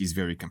contribute is he's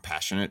very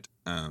compassionate.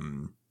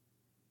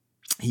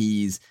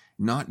 He's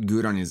not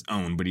good on his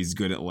own, but he's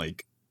good at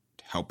like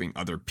helping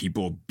other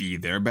people be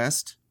their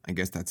best. I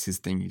guess that's his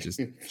thing. He's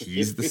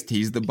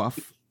the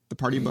buff, the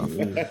party buff.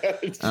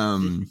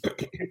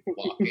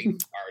 Walking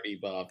party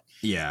buff.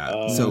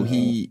 Yeah. So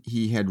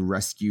he had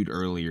rescued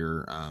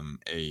earlier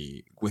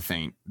a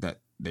Gwythaint that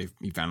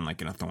he found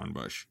like in a thorn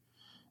bush.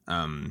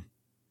 And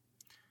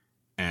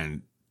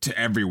to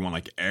everyone,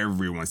 like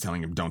everyone's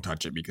telling him don't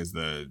touch it because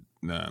the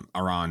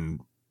Aran,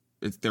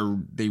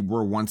 they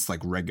were once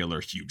like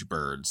regular huge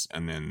birds,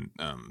 and then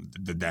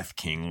the Death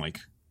King like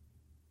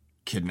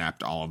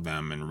kidnapped all of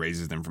them and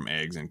raises them from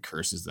eggs and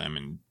curses them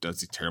and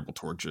does these terrible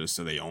tortures,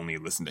 so they only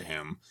listen to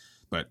him.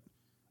 But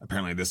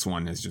apparently this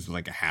one is just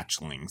like a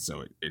hatchling,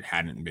 so it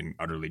hadn't been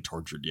utterly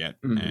tortured yet.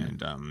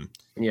 And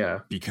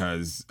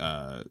because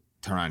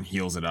Tehran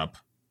heals it up,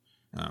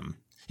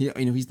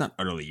 he's not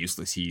utterly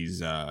useless.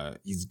 He's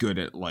good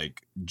at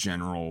like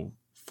general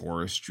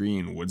forestry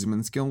and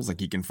woodsman skills. Like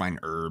he can find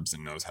herbs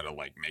and knows how to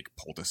like make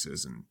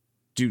poultices and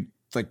do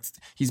like,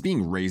 he's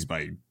being raised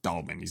by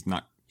Dalvin.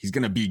 He's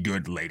going to be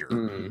good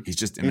later. He's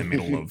just in the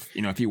middle of,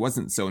 if he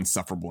wasn't so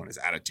insufferable in his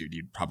attitude,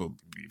 he'd probably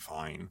be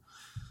fine.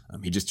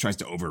 He just tries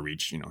to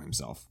overreach,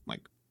 himself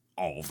like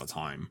all the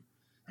time.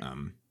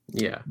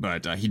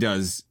 But he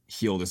does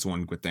heal this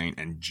one Gwythain,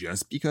 and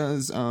just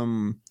because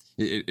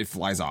it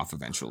flies off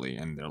eventually,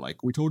 and they're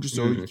like, "We told you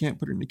so. You can't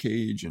put it in a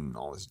cage," and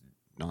all this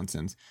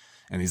nonsense.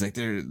 And he's like,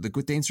 "The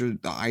Gwythains are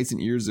the eyes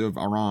and ears of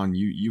Aran.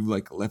 You've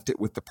like left it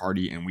with the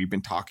party, and we've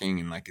been talking,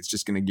 and like it's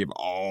just gonna give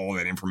all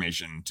that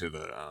information to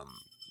the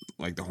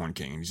the Horn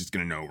King, and he's just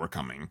gonna know we're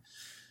coming."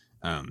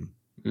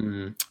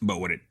 But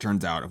what it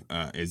turns out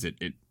is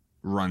it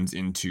runs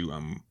into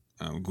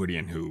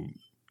Gwydion, who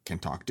can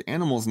talk to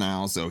animals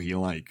now, so he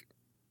like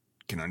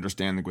can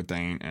understand the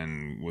Gwythain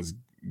and was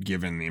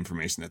given the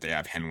information that they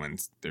have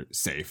Henwin, they're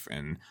safe,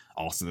 and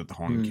also that the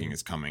Horn King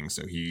is coming.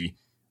 So he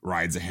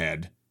rides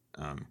ahead,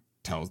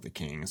 tells the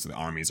king, so the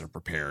armies are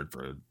prepared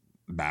for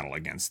battle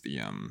against the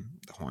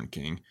Horn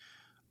King.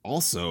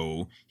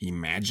 Also, he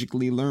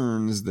magically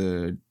learns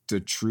the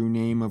true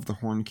name of the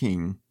Horn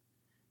King.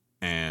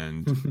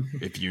 And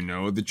if you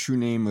know the true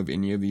name of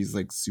any of these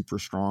like super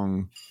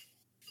strong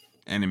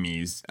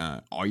enemies,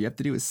 all you have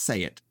to do is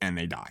say it and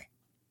they die.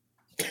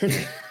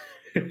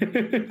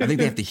 I think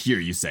they have to hear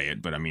you say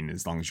it, but I mean,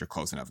 as long as you're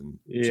close enough and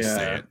just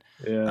say it.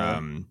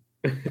 Yeah.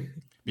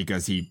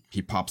 Because he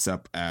pops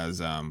up as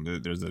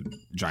there's a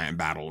giant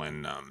battle,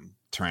 and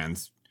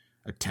Tehran's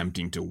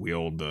attempting to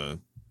wield the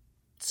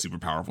super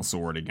powerful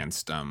sword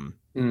against the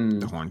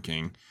Horn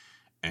King,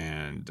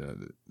 and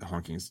the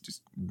Horn King's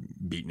just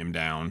beating him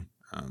down,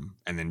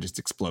 and then just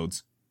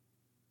explodes.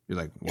 You're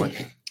like, what?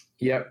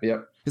 Yep.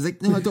 He's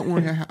like, no, don't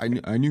worry.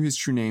 I knew his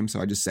true name, so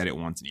I just said it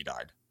once and he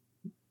died.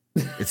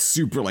 It's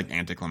super like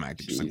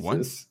anticlimactic. Just like,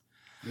 what?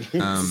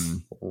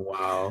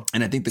 Wow.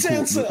 And I think the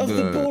Sansa of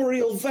the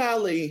Boreal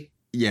Valley.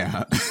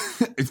 Yeah.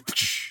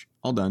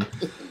 All done.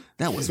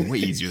 That was way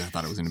easier than I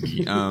thought it was going to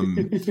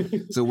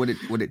be. So what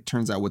it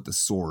turns out with the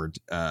sword,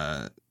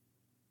 the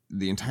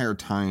entire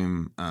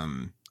time,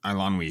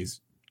 Eilonwy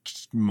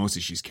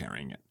mostly she's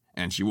carrying it,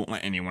 and she won't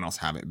let anyone else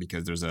have it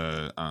because there's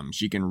a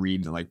she can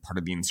read like part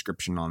of the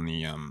inscription on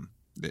the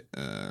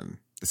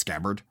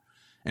scabbard,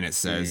 and it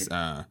says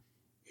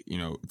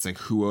it's like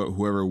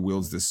whoever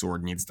wields this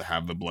sword needs to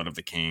have the blood of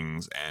the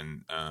kings,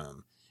 and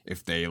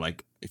if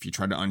you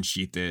try to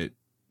unsheath it,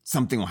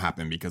 something will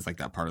happen because like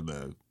that part of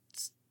the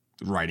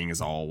writing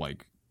is all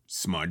like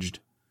smudged.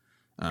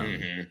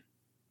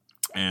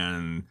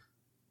 And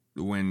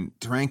when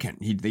Tehran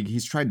can't,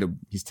 he's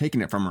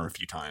taken it from her a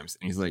few times,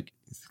 and he's like,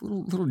 he's a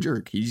little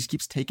jerk. He just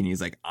keeps taking.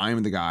 He's like,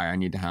 I'm the guy. I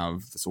need to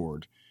have the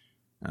sword.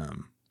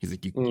 He's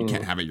like, you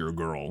can't have it. You're a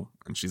girl.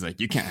 And she's like,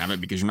 you can't have it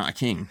because you're not a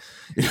king.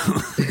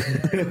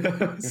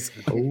 It's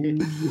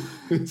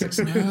like,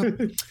 snap.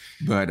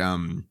 But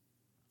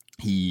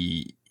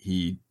he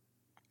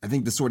I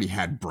think the sword he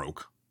had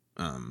broke.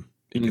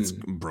 It gets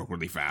broke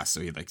really fast.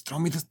 So he like, throw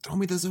me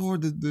the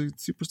sword, the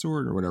super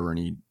sword or whatever. And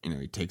he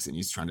takes it and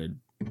he's trying to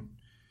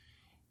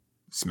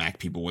smack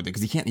people with it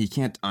because he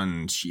can't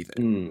unsheath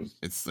it.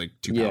 It's like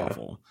too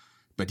powerful,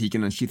 but he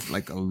can unsheath it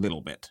like a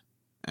little bit.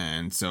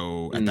 And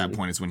so at that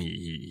point is when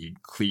he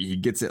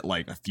gets it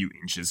like a few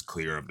inches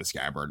clear of the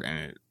scabbard, and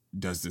it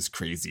does this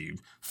crazy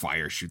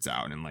fire shoots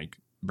out and like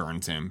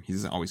burns him.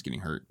 He's always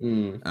getting hurt.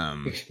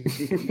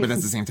 But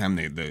at the same time,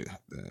 the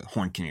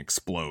Horn King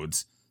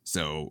explodes.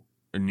 So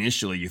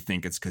initially you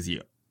think it's because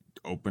he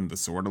opened the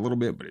sword a little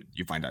bit, but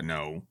you find out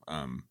no,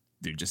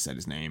 dude just said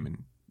his name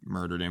and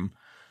murdered him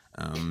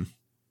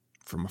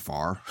from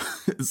afar.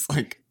 It's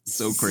like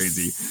so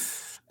crazy.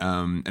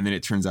 And then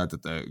it turns out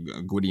that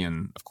the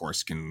Gwydion, of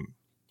course,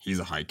 he's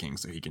a high king,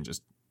 so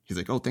he's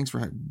like, oh, thanks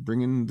for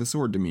bringing the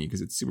sword to me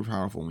because it's super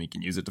powerful and we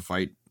can use it to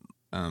fight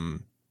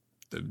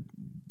the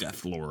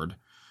Death Lord.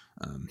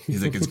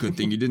 He's like, it's a good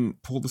thing you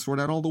didn't pull the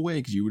sword out all the way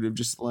because you would have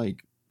just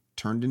like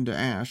turned into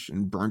ash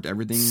and burnt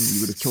everything.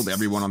 You would have killed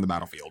everyone on the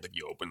battlefield if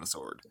you opened the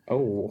sword.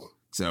 Oh.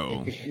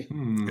 So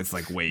it's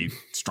like way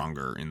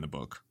stronger in the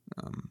book.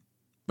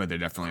 But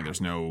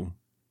there's no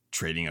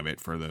trading of it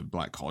for the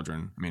Black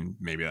Cauldron. I mean,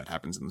 maybe that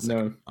happens in the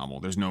second novel.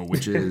 There's no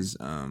witches.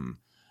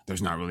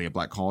 There's not really a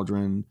Black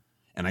Cauldron.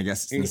 And I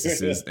guess since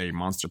this is a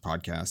monster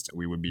podcast,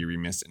 we would be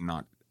remiss in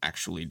not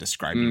actually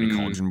describing the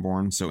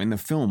Cauldronborn. So in the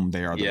film,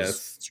 they are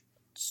those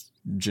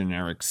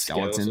generic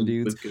skeleton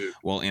dudes.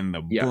 Well, in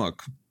the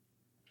book,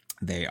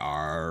 they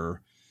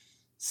are,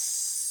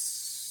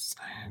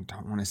 I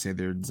don't want to say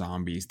they're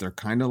zombies. They're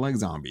kind of like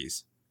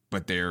zombies,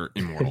 but they're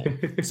immortal.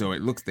 So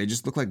they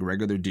just look like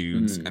regular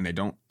dudes and they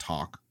don't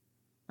talk.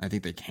 I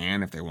think they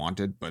can if they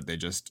wanted, but they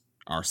just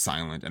are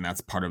silent, and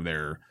that's part of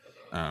their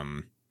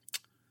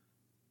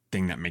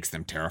thing that makes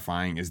them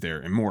terrifying. Is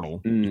they're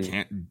immortal. You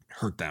can't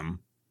hurt them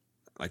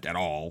like at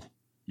all.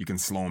 You can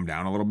slow them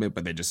down a little bit,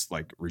 but they just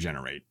like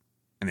regenerate,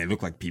 and they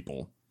look like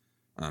people.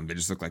 They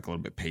just look like a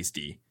little bit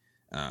pasty.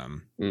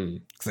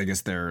 Because I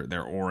guess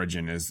their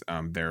origin is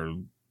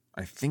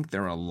I think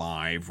they're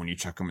alive when you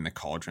chuck them in the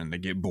cauldron. They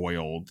get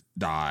boiled,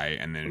 die,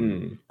 and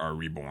then are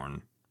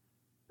reborn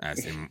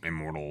as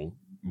immortal,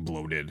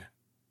 bloated,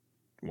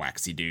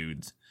 waxy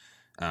dudes.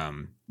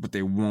 But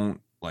they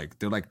won't, like,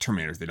 they're like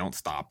Terminators. They don't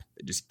stop.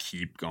 They just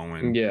keep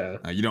going. Yeah.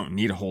 You don't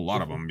need a whole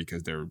lot of them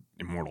because they're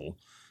immortal.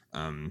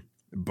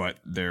 But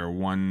their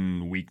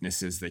one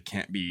weakness is they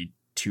can't be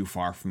too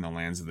far from the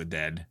lands of the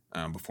dead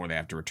before they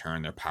have to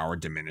return. Their power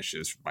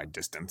diminishes by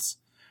distance.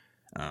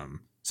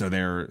 So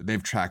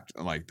they've tracked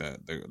like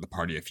the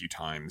party a few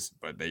times,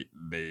 but they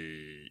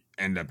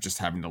end up just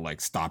having to like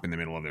stop in the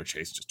middle of their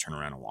chase, just turn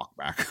around and walk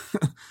back.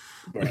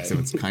 Right. So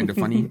it's kind of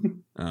funny.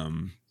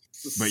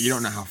 But you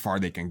don't know how far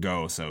they can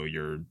go, so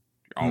you're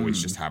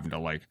always just having to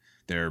like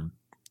their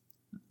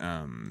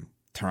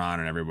Tehran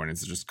and everyone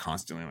is just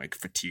constantly like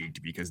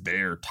fatigued because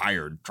they're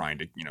tired trying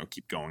to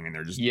keep going, and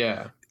they're just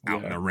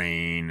out in the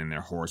rain, and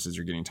their horses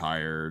are getting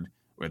tired.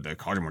 With the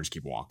cauldron, will just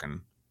keep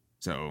walking.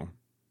 So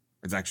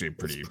it's actually a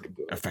pretty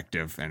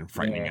effective and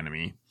frightening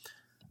enemy.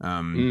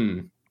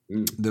 The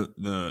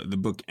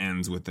book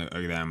ends with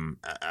them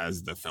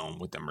as the film,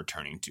 with them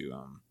returning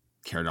to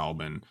Caer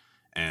Dallben,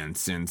 and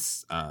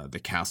since the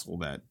castle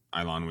that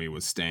Eilonwy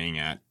was staying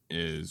at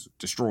is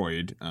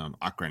destroyed,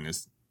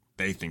 Akren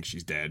they think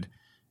she's dead,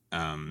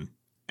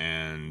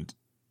 and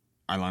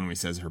Eilonwy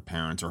says her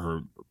parents or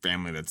her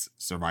family that's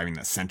surviving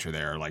that sent her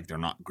there, like, they're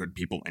not good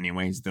people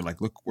anyways. They're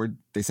like, look where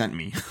they sent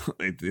me.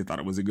 they thought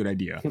it was a good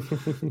idea.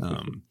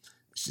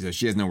 She says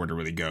she has nowhere to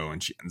really go,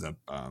 and she ends up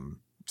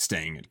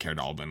staying at Caer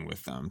Dallben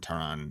with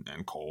Tehran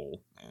and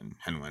Cole and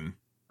Henwin,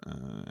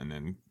 and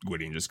then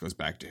Gwydion just goes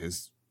back to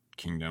his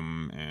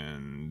kingdom,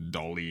 and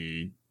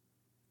Dolly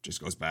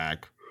just goes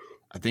back.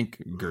 I think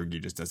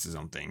Gurgi just does his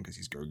own thing because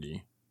he's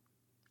Gurgi.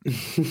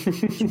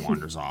 Just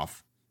wanders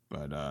off.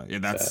 But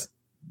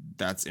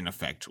that's in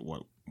effect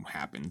what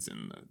happens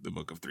in the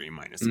Book of Three,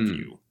 minus a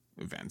few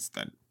events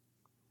that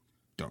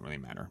don't really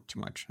matter too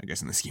much, I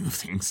guess, in the scheme of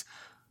things.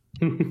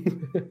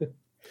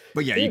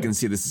 But you can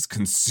see this is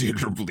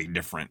considerably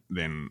different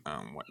than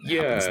what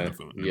happens in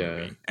the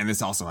movie. And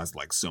this also has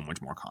like so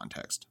much more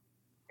context.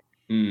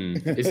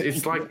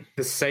 It's like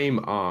the same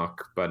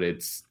arc, but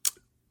it's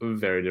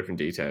very different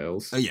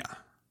details.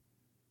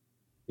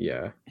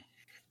 Yeah.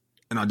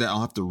 And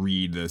I'll have to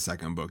read the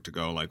second book to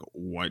go like,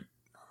 what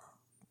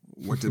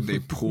did they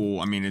pull?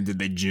 I mean, did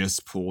they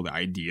just pull the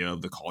idea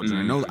of the cauldron?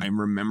 I know I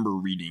remember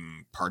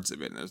reading parts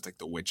of it, and there's like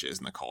the witches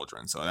and the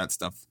cauldron. So that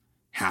stuff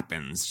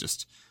happens,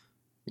 just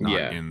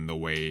not in the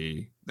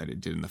way that it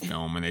did in the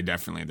film. And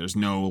there's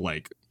no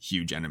like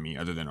huge enemy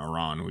other than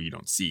Aran, who you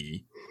don't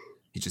see.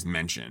 He's just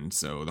mentioned.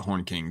 So the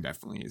Horn King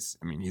definitely is.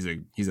 I mean,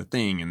 he's a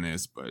thing in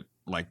this, but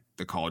like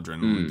the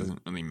cauldron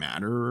doesn't really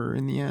matter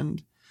in the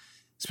end,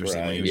 especially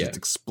when it just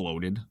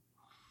exploded.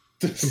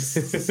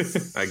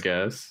 I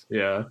guess,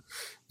 yeah.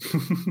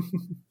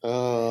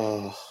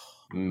 Oh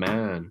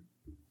man.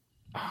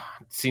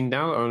 See,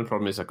 now the only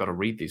problem is I got to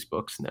read these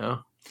books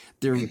now.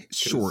 They're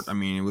short. I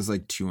mean, it was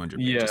like 200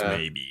 pages,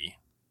 maybe.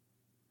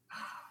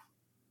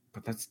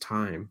 But that's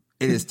time.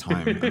 It is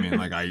time. I mean,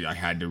 like I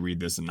had to read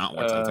this and not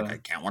watch it. I was like, I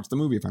can't watch the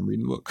movie if I'm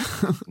reading the book.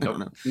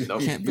 Nope.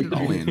 Can't fit it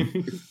all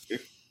in.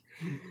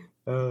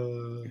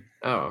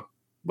 Oh,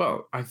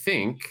 well, I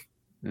think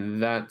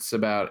that's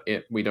about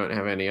it. We don't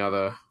have any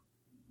other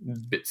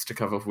bits to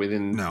cover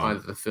within either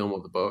the film or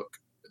the book.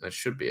 That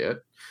should be it.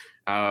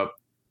 I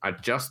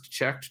just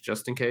checked,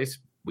 just in case.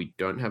 We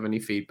don't have any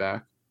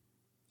feedback.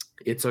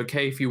 It's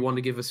okay if you want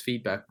to give us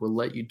feedback. We'll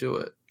let you do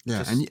it.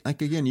 Yeah, and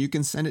like again, you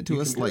can send it to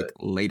us like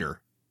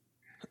later.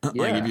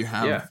 Like if you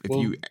have,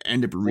 you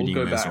end up reading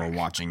this or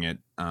watching it,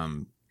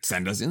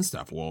 send us in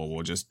stuff.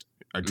 We'll just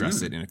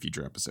address it in a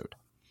future episode.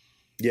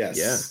 Yes.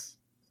 Yeah,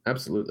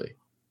 absolutely.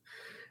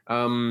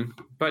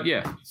 But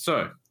yeah,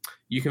 so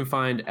you can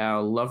find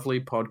our lovely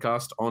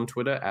podcast on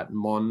Twitter at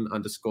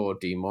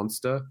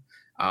mon_dmonster.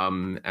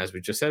 As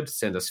we just said,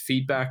 send us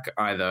feedback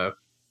either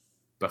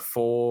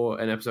before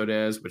an episode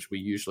airs, which we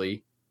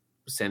usually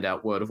send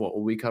out word of what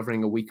we'll be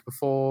covering a week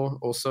before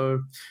or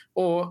so,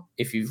 or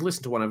if you've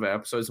listened to one of our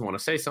episodes and want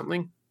to say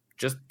something,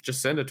 just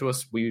send it to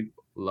us. We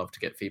love to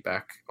get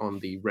feedback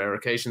on the rare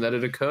occasion that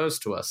it occurs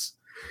to us.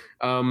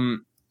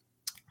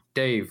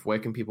 Dave, where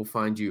can people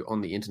find you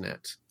on the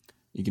internet?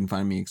 You can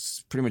find me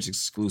pretty much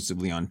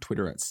exclusively on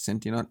Twitter at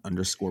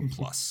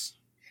Sentient_plus.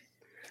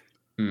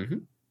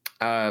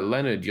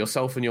 Leonard,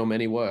 yourself and your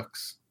many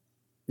works.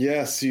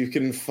 Yes, you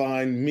can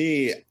find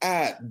me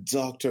at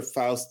Dr.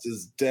 Faust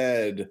is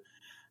Dead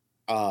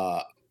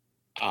on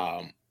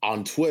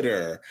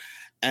Twitter.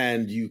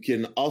 And you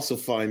can also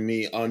find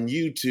me on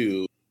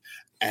YouTube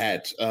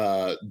at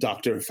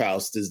Dr.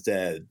 Faust is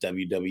Dead,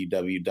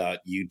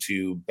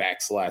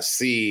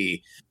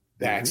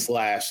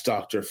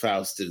 www.youtube.com/C/Dr.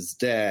 Faust is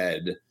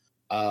Dead.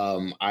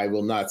 I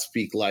will not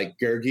speak like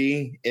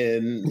Gurgi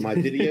in my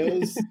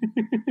videos.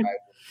 I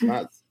will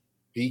not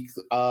speak.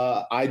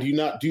 I do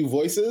not do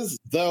voices,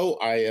 though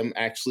I am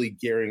actually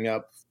gearing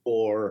up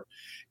for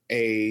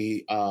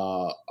a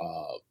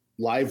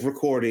live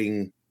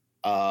recording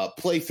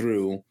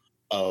playthrough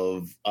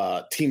of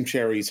Team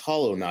Cherry's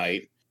Hollow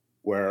Knight,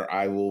 where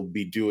I will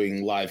be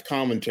doing live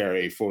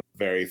commentary for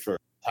the very first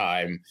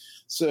time.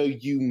 So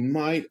you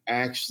might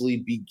actually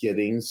be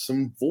getting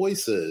some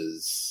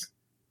voices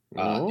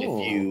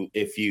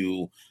if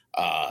you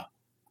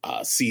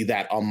see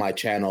that on my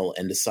channel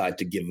and decide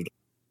to give it.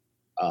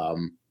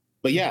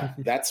 But yeah,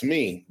 that's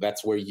me.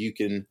 That's where you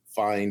can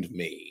find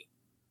me.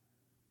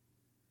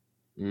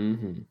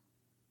 Mm-hmm.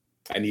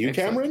 And you,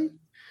 Excellent. Cameron?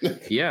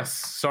 Yes.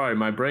 Sorry,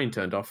 my brain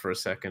turned off for a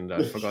second.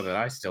 I forgot that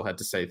I still had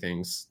to say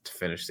things to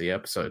finish the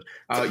episode.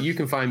 You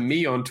can find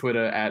me on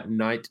Twitter at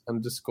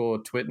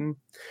knight_twitten.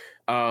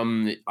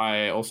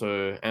 I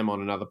also am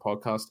on another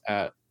podcast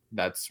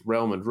that's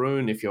Realm and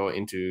Rune, if you're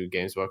into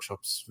Games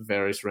Workshop's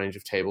various range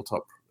of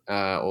tabletop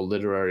or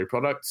literary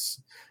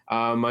products.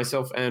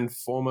 Myself and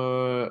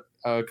former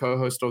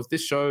co-host of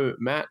this show,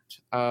 Matt,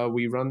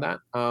 we run that.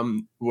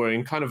 We're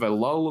in kind of a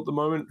lull at the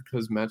moment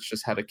because Matt's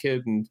just had a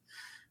kid and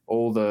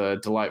all the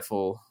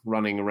delightful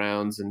running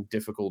arounds and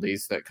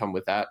difficulties that come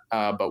with that.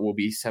 But we'll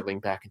be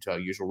settling back into our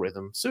usual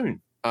rhythm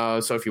soon.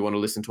 So if you want to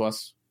listen to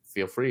us,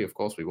 feel free. Of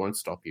course, we won't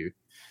stop you.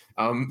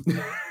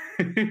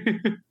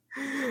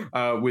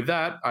 With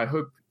that, I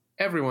hope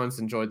everyone's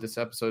enjoyed this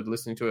episode,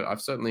 listening to it.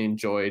 I've certainly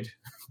enjoyed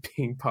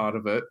being part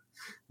of it,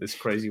 this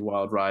crazy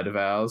wild ride of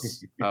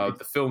ours,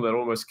 the film that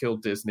almost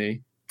killed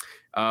Disney.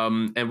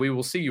 And we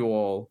will see you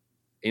all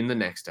in the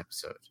next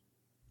episode.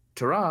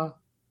 Ta-ra!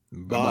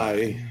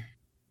 Bye.